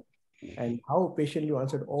 superb. And how patiently you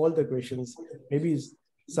answered all the questions. Maybe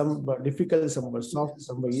some were difficult, some were soft,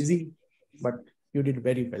 some were easy, but you did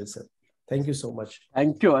very well, sir. Thank you so much.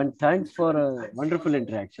 Thank you. And thanks for a wonderful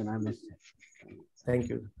interaction, I must say. Thank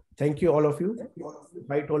you. Thank you, all of you.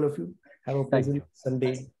 Bye to all of you. Have a pleasant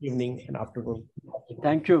Sunday evening and afternoon.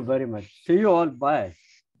 Thank you very much. See you all. Bye.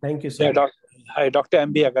 Thank you, sir. Yeah, Hi, Dr.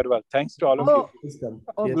 M.B. Agarwal. Thanks to all of you. Yes.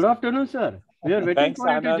 Good afternoon, sir. We are waiting Thanks,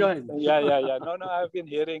 for you to join. Yeah. No, I've been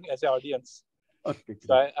hearing as an audience. Okay.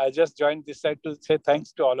 So I just joined this side to say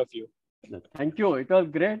thanks to all of you. Thank you. It was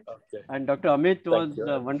great. Okay. And Dr. Amit was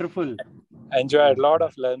wonderful. I enjoyed a lot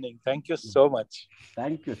of learning. Thank you so much.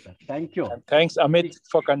 Thank you, sir. Thank you. And thanks, Amit,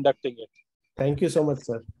 for conducting it. Thank you so much,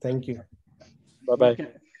 sir. Thank you. Bye-bye.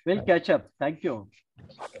 We'll catch up. Thank you.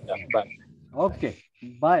 Yeah, bye. Okay.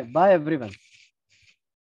 Bye. Bye, everyone.